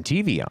the fucking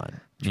TV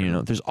on. True. You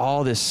know, there's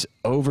all this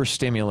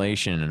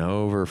overstimulation and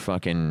over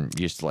fucking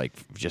just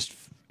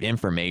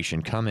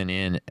information coming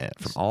in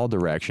from all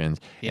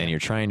directions, and you're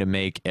trying to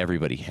make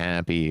everybody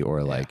happy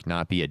or like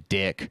not be a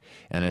dick.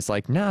 And it's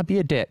like, nah, be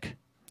a dick.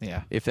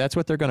 Yeah. If that's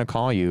what they're going to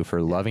call you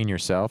for loving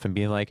yourself and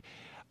being like,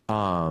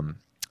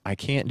 I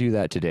can't do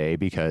that today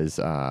because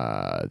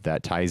that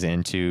ties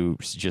into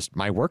just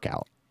my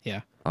workout.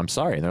 Yeah. I'm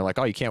sorry. And they're like,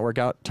 oh, you can't work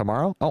out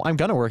tomorrow? Oh, I'm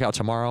going to work out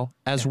tomorrow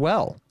as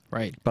well.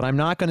 Right. But I'm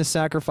not going to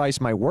sacrifice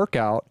my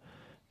workout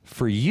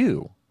for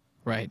you.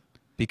 Right.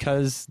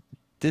 Because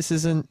this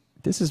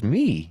is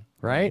me,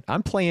 right?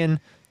 I'm playing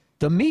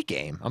the me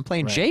game. I'm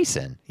playing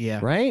Jason. Yeah.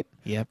 Right?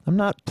 Yep. I'm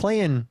not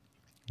playing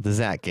the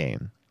Zach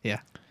game. Yeah.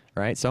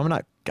 Right? So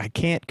I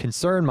can't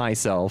concern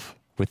myself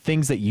with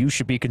things that you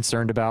should be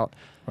concerned about.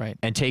 Right.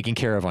 And taking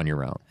care of on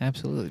your own.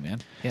 Absolutely,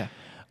 man. Yeah.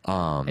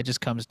 It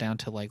just comes down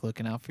to like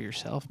looking out for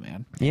yourself,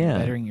 man. Yeah.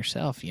 Bettering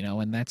yourself,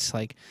 and that's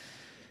the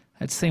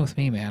thing with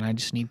me, man. I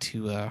just need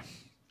to,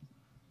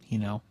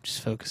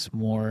 just focus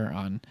more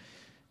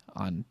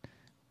on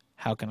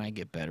how can I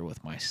get better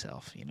with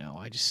myself.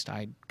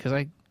 Because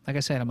like I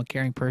said, I'm a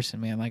caring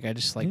person, man. Like I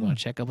just want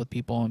to check up with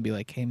people and be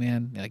like, hey,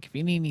 man, like if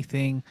you need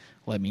anything,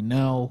 let me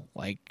know.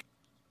 Like,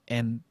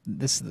 and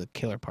this is the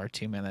killer part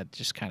too, man. That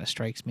just kind of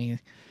strikes me.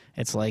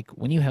 It's like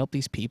when you help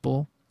these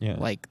people,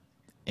 like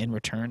in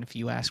return, if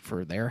you ask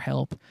for their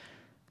help,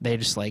 they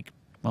just like,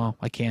 oh,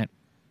 I can't.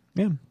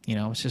 Yeah.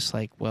 It's just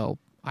like, well,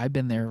 I've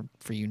been there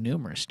for you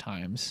numerous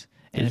times.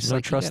 And There's it's no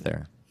like trust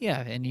there.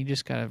 Yeah. And you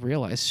just got to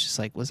realize, it's just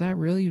like, was that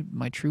really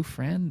my true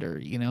friend? Or,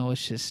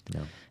 it's just,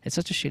 it's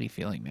such a shitty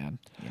feeling, man.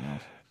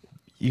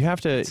 You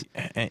have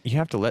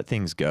to let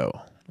things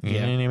go. You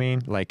know what I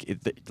mean? Like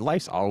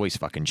life's always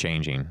fucking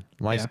changing.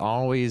 Life's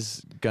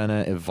always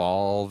gonna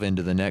evolve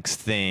into the next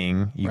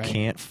thing. You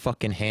can't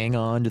fucking hang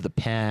on to the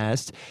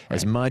past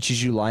as much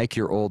as you like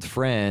your old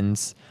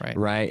friends.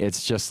 Right?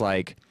 It's just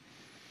like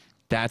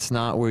that's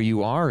not where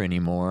you are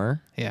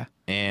anymore. Yeah.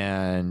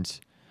 And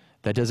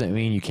that doesn't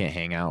mean you can't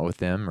hang out with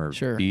them or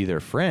be their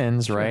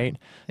friends, right?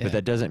 Yeah. But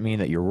that doesn't mean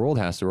that your world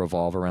has to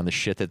revolve around the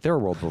shit that their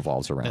world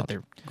revolves around. That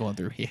they're going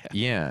through,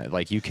 Yeah,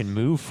 like you can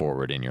move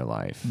forward in your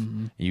life.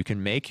 You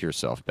can make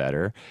yourself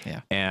better.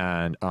 Yeah.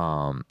 And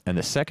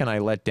the second I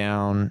let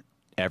down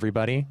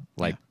everybody,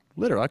 like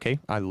literally, okay,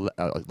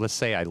 let's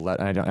say I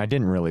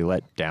didn't really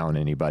let down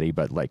anybody,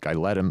 but like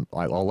I'll let them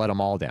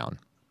all down.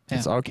 Yeah.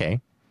 It's okay.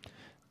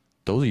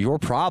 Those are your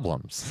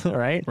problems,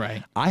 right?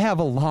 Right. I have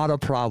a lot of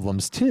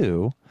problems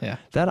too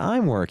that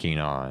I'm working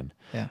on,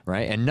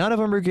 right? And none of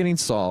them are getting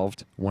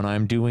solved when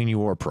I'm doing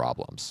your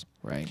problems.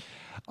 Right.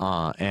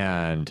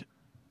 And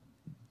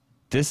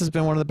this has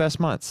been one of the best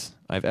months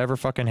I've ever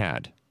fucking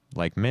had.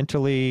 Like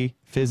mentally,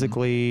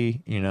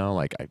 physically,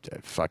 like I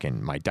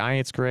fucking, my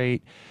diet's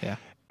great. Yeah.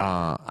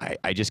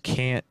 I just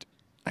can't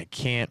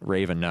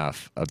rave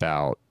enough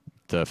about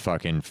the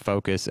fucking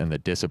focus and the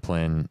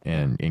discipline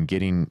and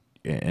getting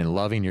and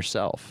loving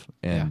yourself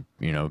and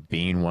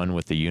being one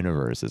with the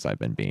universe as I've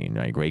been being,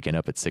 like waking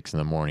up at 6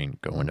 a.m,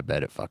 going to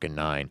bed at fucking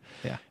 9.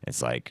 Yeah.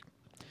 It's like,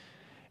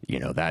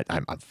 that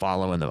I'm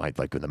following the, like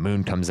when the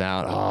moon comes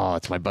out, oh,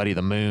 it's my buddy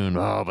the moon.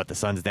 Oh, but the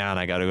sun's down.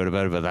 I got to go to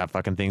bed, but that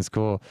fucking thing's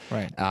cool.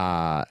 Right.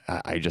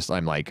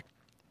 I'm like,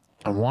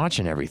 I'm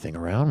watching everything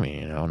around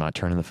me, not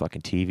turning the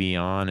fucking TV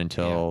on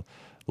until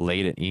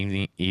late at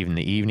evening, even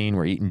the evening.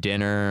 We're eating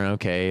dinner.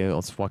 Okay,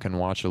 let's fucking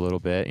watch a little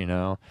bit,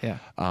 Yeah.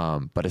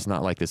 But it's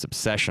not like this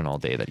obsession all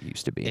day that it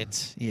used to be.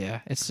 It's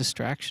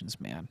distractions,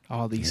 man.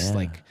 All these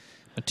like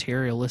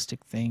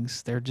materialistic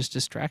things, they're just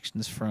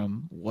distractions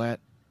from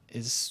what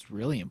is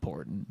really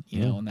important,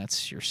 and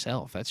that's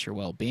yourself. That's your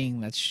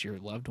well-being. That's your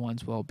loved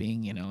ones'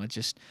 well-being.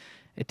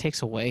 It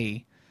takes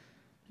away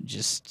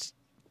just,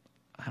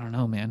 I don't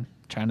know, man,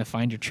 trying to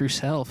find your true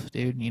self,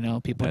 dude.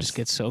 People just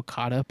get so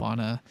caught up on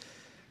a,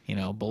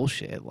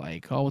 bullshit,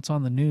 like, oh, it's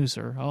on the news,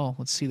 or, oh,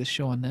 let's see the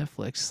show on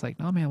Netflix. It's like,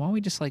 no, man, why don't we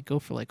just like go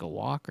for like a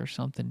walk or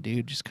something,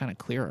 dude? Just kind of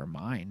clear our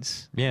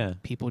minds. Yeah.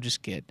 People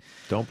just get.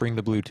 Don't bring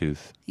the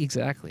Bluetooth.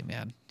 Exactly,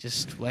 man.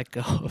 Just let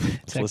go of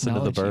technology. Listen to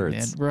the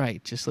birds. Man.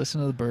 Right. Just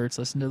listen to the birds,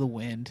 listen to the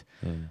wind,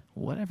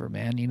 whatever,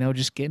 man.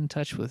 Want get in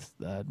touch with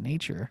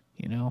nature,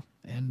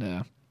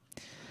 and,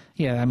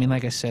 yeah, I mean,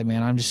 like I said,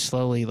 man, I'm just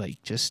slowly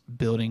like just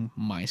building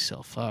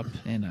myself up,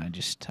 and I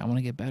want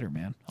to get better,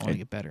 man. I want to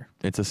get better.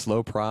 It's a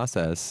slow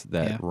process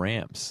that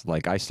ramps.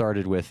 Like I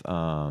started with,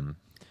 I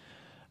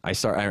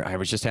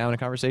was just having a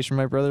conversation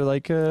with my brother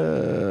like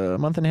a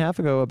month and a half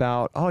ago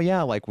about, oh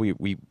yeah, like we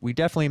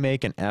definitely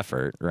make an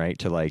effort, right,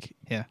 to like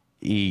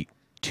eat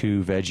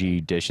 2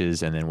 veggie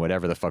dishes and then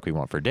whatever the fuck we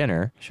want for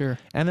dinner. Sure.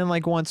 And then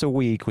like once a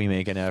week we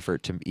make an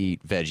effort to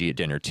eat veggie at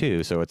dinner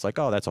too. So it's like,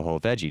 oh, that's a whole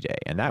veggie day.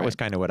 And that was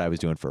kind of what I was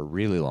doing for a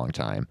really long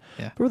time.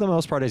 Yeah. But for the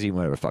most part, I was eating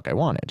whatever the fuck I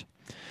wanted.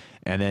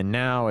 And then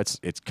now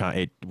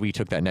we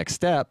took that next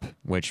step,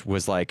 which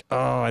was like,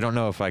 oh, I don't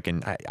know if I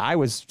can. I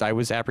was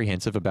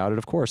apprehensive about it.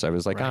 Of course, I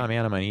was like, oh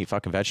man, I'm gonna eat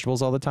fucking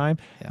vegetables all the time,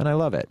 and I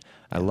love it.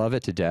 I love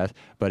it to death.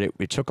 But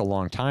it took a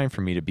long time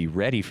for me to be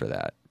ready for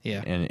that.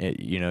 Yeah. And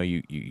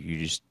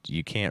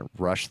you can't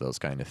rush those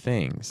kind of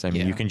things. I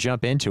mean, you can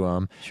jump into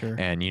them,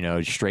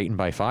 and straighten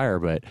by fire,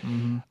 but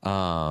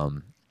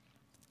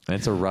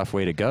it's a rough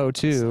way to go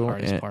too. It's the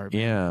hardest part.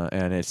 Yeah,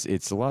 and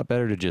it's a lot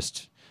better to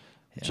just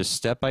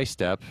step by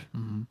step,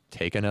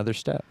 take another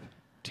step.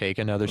 take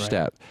another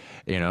step.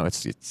 You know,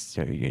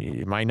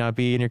 it might not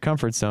be in your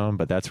comfort zone,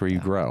 but that's where you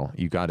grow.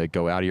 You got to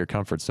go out of your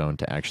comfort zone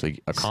to actually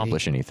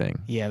accomplish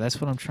anything. Yeah,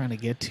 that's what I'm trying to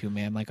get to,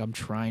 man. Like, I'm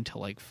trying to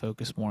like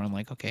focus more on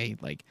like, okay,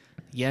 like,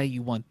 yeah,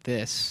 you want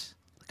this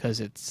because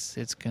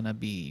it's gonna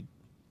be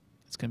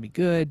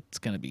good. It's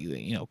gonna be,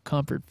 you know,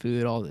 comfort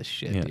food, all this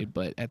shit, dude.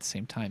 But at the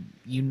same time,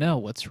 you know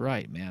what's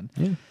right, man.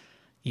 Yeah.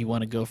 You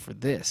want to go for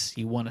this.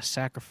 You want to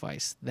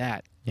sacrifice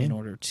that in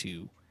order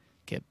to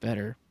get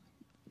better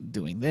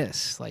doing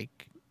this.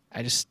 Like,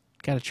 I just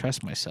gotta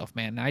trust myself,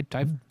 man.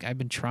 I've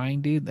been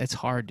trying, dude. That's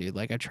hard, dude.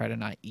 Like, I try to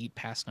not eat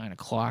past 9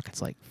 o'clock.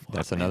 It's like, fuck,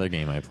 that's man. another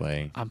game I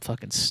play. I'm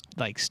fucking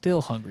like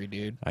still hungry,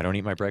 dude. I don't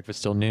eat my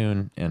breakfast till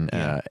noon, and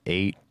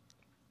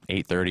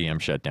 8:30 I'm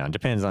shut down.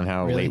 Depends on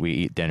how late we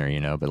eat dinner, you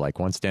know. But like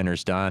once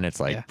dinner's done, it's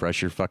like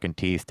brush your fucking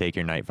teeth, take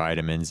your night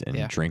vitamins,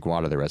 and drink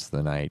water the rest of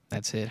the night.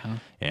 That's it, huh?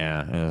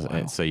 Yeah,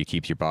 and so you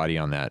keep your body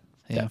on that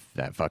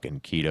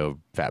fucking keto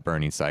fat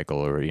burning cycle,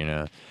 or you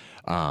know.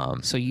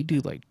 So you do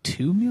like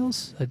 2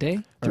 meals a day,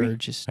 or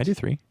just I do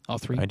 3. All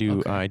 3. I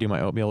do. I do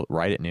my oatmeal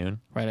right at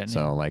noon. Right at noon.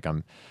 So like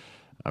I'm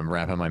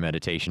wrapping my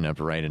meditation up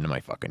right into my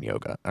fucking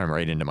yoga. I'm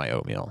right into my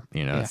oatmeal.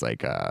 You know, it's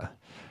like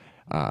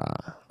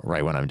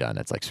right when I'm done,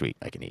 it's like sweet.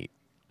 I can eat,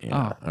 you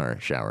know, or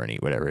shower and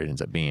eat, whatever it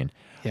ends up being.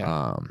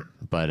 Yeah.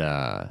 But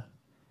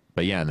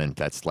yeah, and then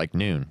that's like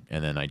noon,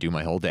 and then I do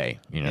my whole day.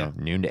 You know,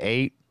 noon to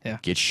 8. Yeah.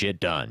 Get shit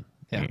done.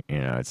 Yeah. You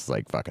know, it's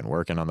like fucking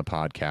working on the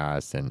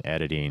podcast and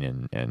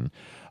editing and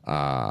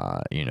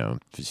you know,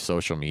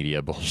 social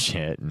media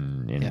bullshit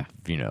and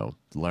you know,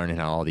 learning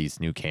how all these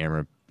new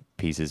camera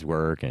pieces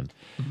work, and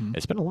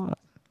it's been a lot.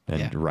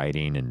 And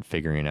writing and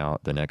figuring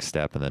out the next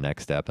step and the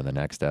next step and the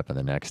next step and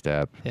the next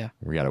step. Yeah.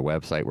 We got a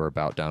website we're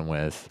about done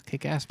with.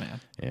 Kick ass,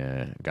 man.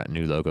 Yeah. Got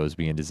new logos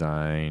being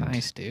designed.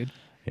 Nice, dude.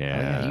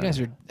 Yeah. You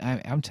guys are,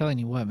 I'm telling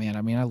you what, man.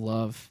 I mean, I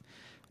love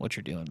what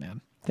you're doing,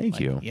 man.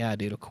 Thank you. Yeah,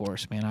 dude, of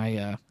course,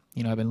 man.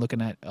 You know, I've been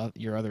looking at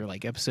your other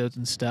like episodes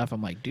and stuff.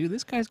 I'm like, dude,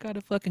 this guy's got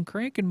it fucking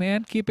cranking,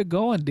 man. Keep it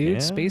going, dude. Yeah.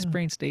 Space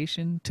Brain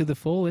Station to the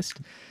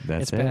fullest.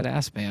 It's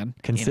badass, man.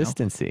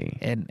 Consistency.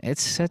 You know? And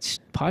it's such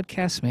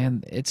podcasts,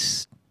 man.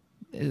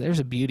 There's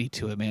a beauty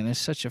to it, man. There's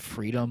such a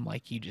freedom.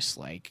 Like, you just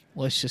like,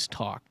 let's just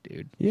talk,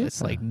 dude. Yeah.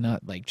 It's like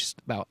not like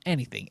just about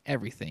anything,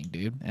 everything,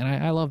 dude. And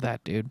I love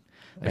that, dude.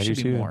 There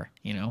should be more,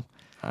 you know.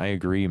 I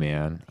agree,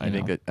 man. I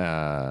think that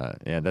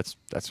that's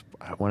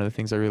one of the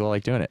things I really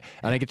like doing it.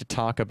 And I get to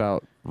talk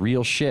about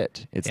real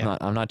shit.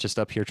 I'm not just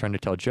up here trying to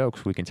tell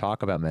jokes. We can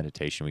talk about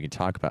meditation. We can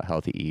talk about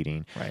healthy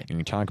eating. Right. We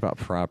can talk about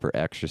proper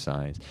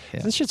exercise.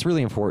 Yeah. This shit's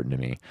really important to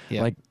me.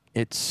 Yeah. Like,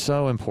 it's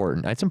so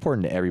important. It's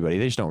important to everybody.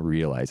 They just don't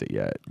realize it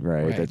yet,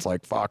 right? It's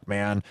like, fuck,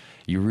 man,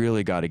 you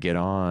really got to get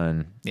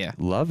on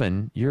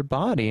loving your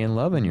body and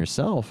loving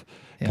yourself,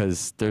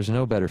 because there's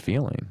no better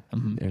feeling.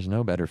 There's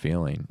no better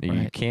feeling.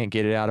 You can't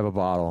get it out of a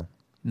bottle.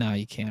 No,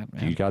 you can't,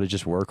 man. You got to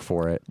just work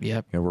for it.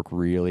 Yep. You got to work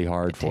really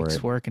hard for it. It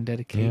takes work and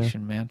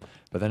dedication, man.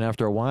 But then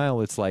after a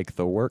while, it's like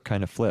the work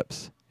kind of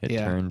flips. It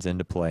turns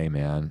into play,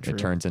 man. True. It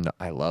turns into,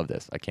 I love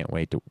this. I can't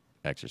wait to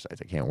exercise.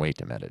 I can't wait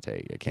to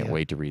meditate. I can't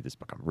wait to read this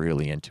book. I'm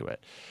really into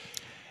it.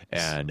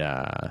 And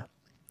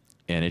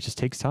it just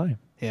takes time.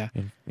 Yeah.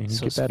 And you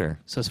get better.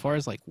 So as far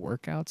as like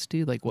workouts,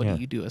 dude, like what do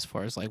you do as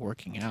far as like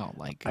working out?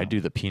 Like I do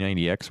the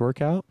P90X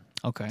workout.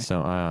 Okay.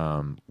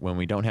 So when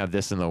we don't have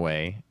this in the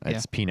way,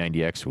 it's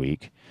P90X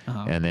week.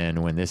 Uh-huh. And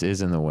then when this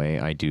is in the way,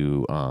 I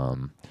do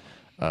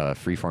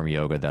freeform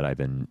yoga that I've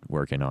been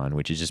working on,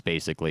 which is just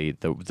basically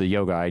the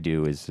yoga I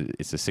do it's a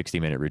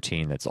 60-minute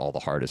routine. That's all the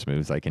hardest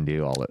moves I can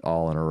do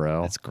all in a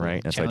row. That's cool.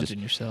 Right. And challenging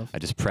yourself. I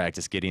just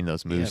practice getting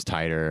those moves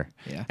tighter.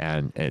 Yeah.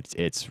 And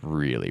it's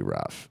really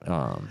rough.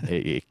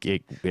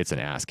 It's an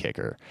ass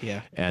kicker.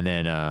 Yeah. And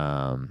then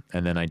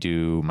I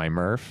do my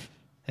Murph.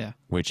 Yeah.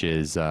 Which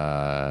is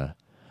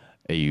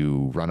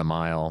you run a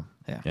mile.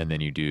 Yeah. And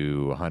then you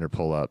do 100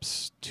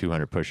 pull-ups,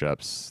 200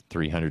 push-ups,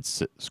 300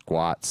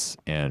 squats,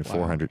 and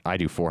 400. I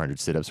do 400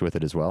 sit-ups with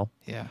it as well.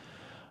 Yeah.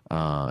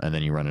 And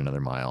then you run another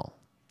mile.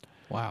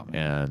 Wow. Man.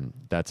 And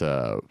that's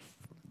a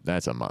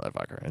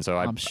motherfucker. And so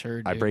I'm sure,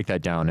 dude. I break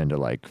that down into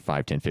like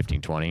 5, 10,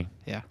 15, 20.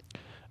 Yeah.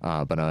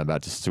 But I'm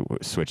about to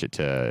switch it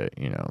to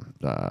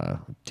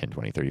 10,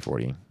 20, 30,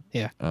 40.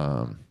 Yeah.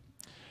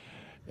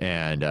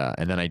 And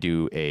then I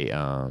do a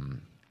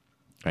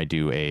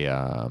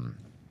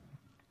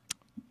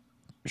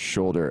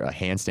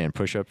handstand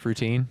push-up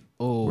routine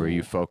where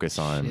you focus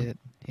on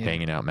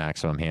banging out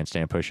maximum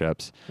handstand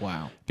push-ups.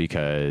 Wow.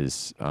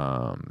 Because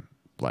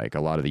like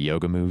a lot of the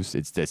yoga moves,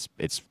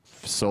 it's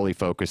solely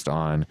focused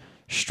on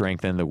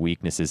strengthen the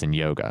weaknesses in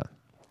yoga.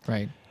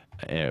 Right.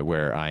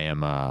 Where I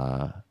am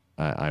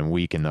I'm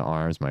weak in the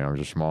arms. My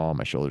arms are small.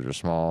 My shoulders are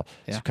small.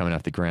 Yeah. So coming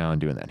off the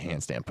ground, doing that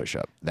handstand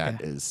push-up,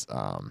 is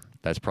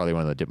that's probably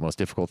one of the most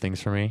difficult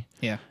things for me.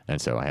 Yeah.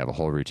 And so I have a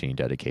whole routine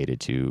dedicated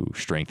to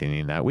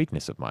strengthening that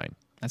weakness of mine.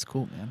 That's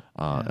cool, man.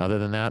 Other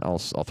than that, I'll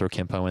throw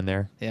Kempo in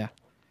there. Yeah.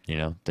 You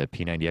know, the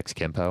P90X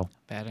Kempo.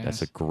 Badass.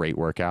 That's a great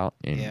workout,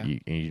 and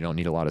you don't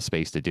need a lot of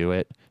space to do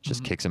it.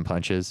 Just kicks and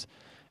punches,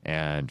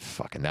 and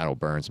fucking that'll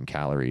burn some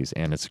calories,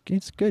 and it's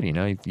good. You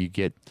know, you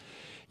get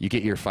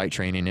your fight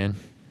training in.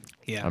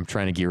 Yeah. I'm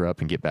trying to gear up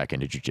and get back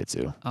into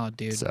jiu-jitsu. Oh,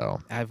 dude. So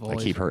I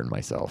keep hurting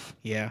myself.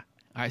 Yeah.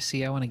 I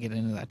want to get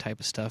into that type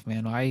of stuff,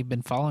 man. I've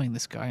been following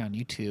this guy on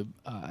YouTube.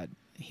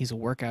 He's a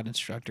workout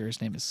instructor.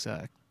 His name is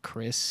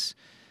Chris.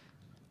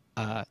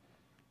 It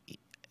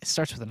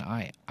starts with an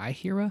I.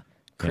 Ihira?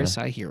 Chris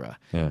Ihira.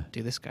 Yeah.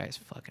 Dude, this guy is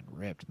fucking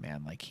ripped,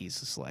 man. Like, he's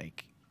just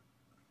like,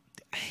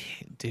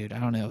 dude, I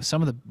don't know.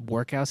 Some of the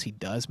workouts he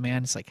does,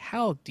 man, it's like,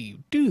 how do you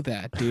do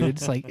that, dude?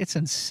 It's like, it's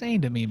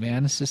insane to me,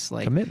 man. It's just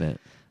like commitment.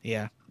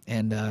 Yeah.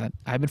 And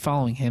I've been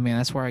following him, man.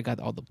 That's where I got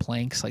all the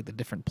planks, like the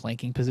different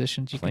planking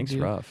positions you Plank's can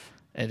do. rough.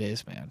 It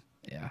is, man.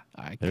 Yeah.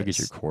 It'll get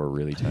your core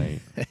really tight.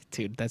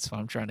 Dude, that's what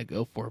I'm trying to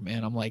go for,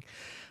 man. I'm like,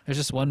 there's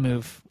just one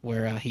move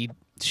where he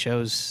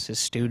shows his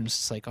students,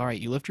 it's like, all right,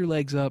 you lift your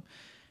legs up,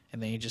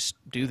 and then you just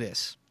do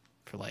this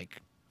for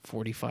like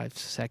 45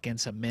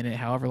 seconds, a minute,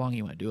 however long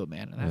you want to do it,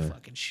 man. And that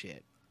fucking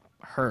shit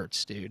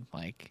hurts, dude.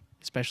 Like,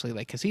 especially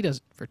like, because he does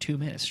it for 2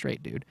 minutes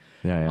straight, dude.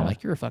 Yeah. I'm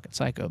like, you're a fucking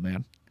psycho,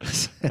 man.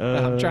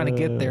 I'm trying to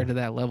get there to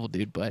that level,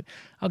 dude, but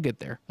I'll get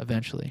there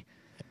eventually.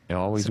 It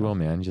always will,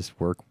 man. Just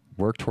work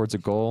towards a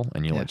goal,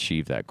 and you'll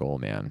achieve that goal,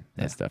 man.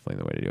 That's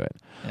definitely the way to do it.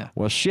 Yeah.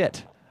 Well,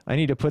 shit. I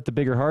need to put the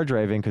bigger hard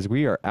drive in because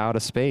we are out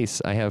of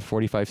space. I have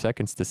 45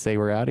 seconds to say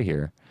we're out of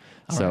here.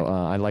 So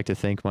I'd like to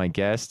thank my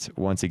guest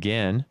once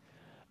again,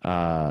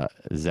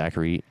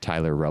 Zachary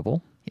Tyler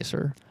Ruble. Yes,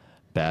 sir.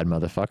 Bad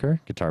motherfucker,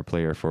 guitar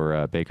player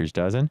for Baker's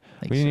Dozen.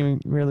 Thanks, we didn't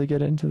even really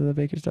get into the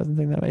Baker's Dozen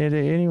thing that way.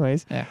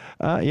 Anyways,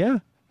 yeah.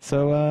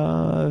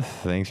 So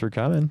thanks for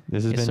coming.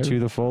 This has been To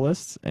the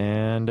Fullest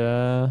and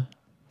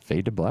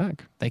Fade to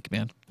Black. Thank you,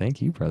 man.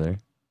 Thank you, brother.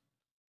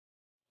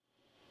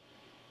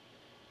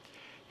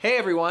 Hey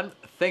everyone,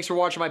 thanks for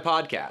watching my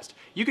podcast.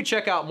 You can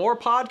check out more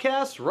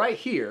podcasts right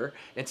here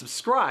and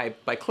subscribe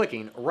by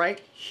clicking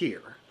right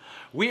here.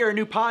 We are a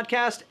new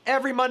podcast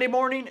every Monday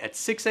morning at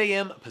 6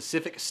 a.m.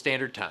 Pacific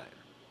Standard Time.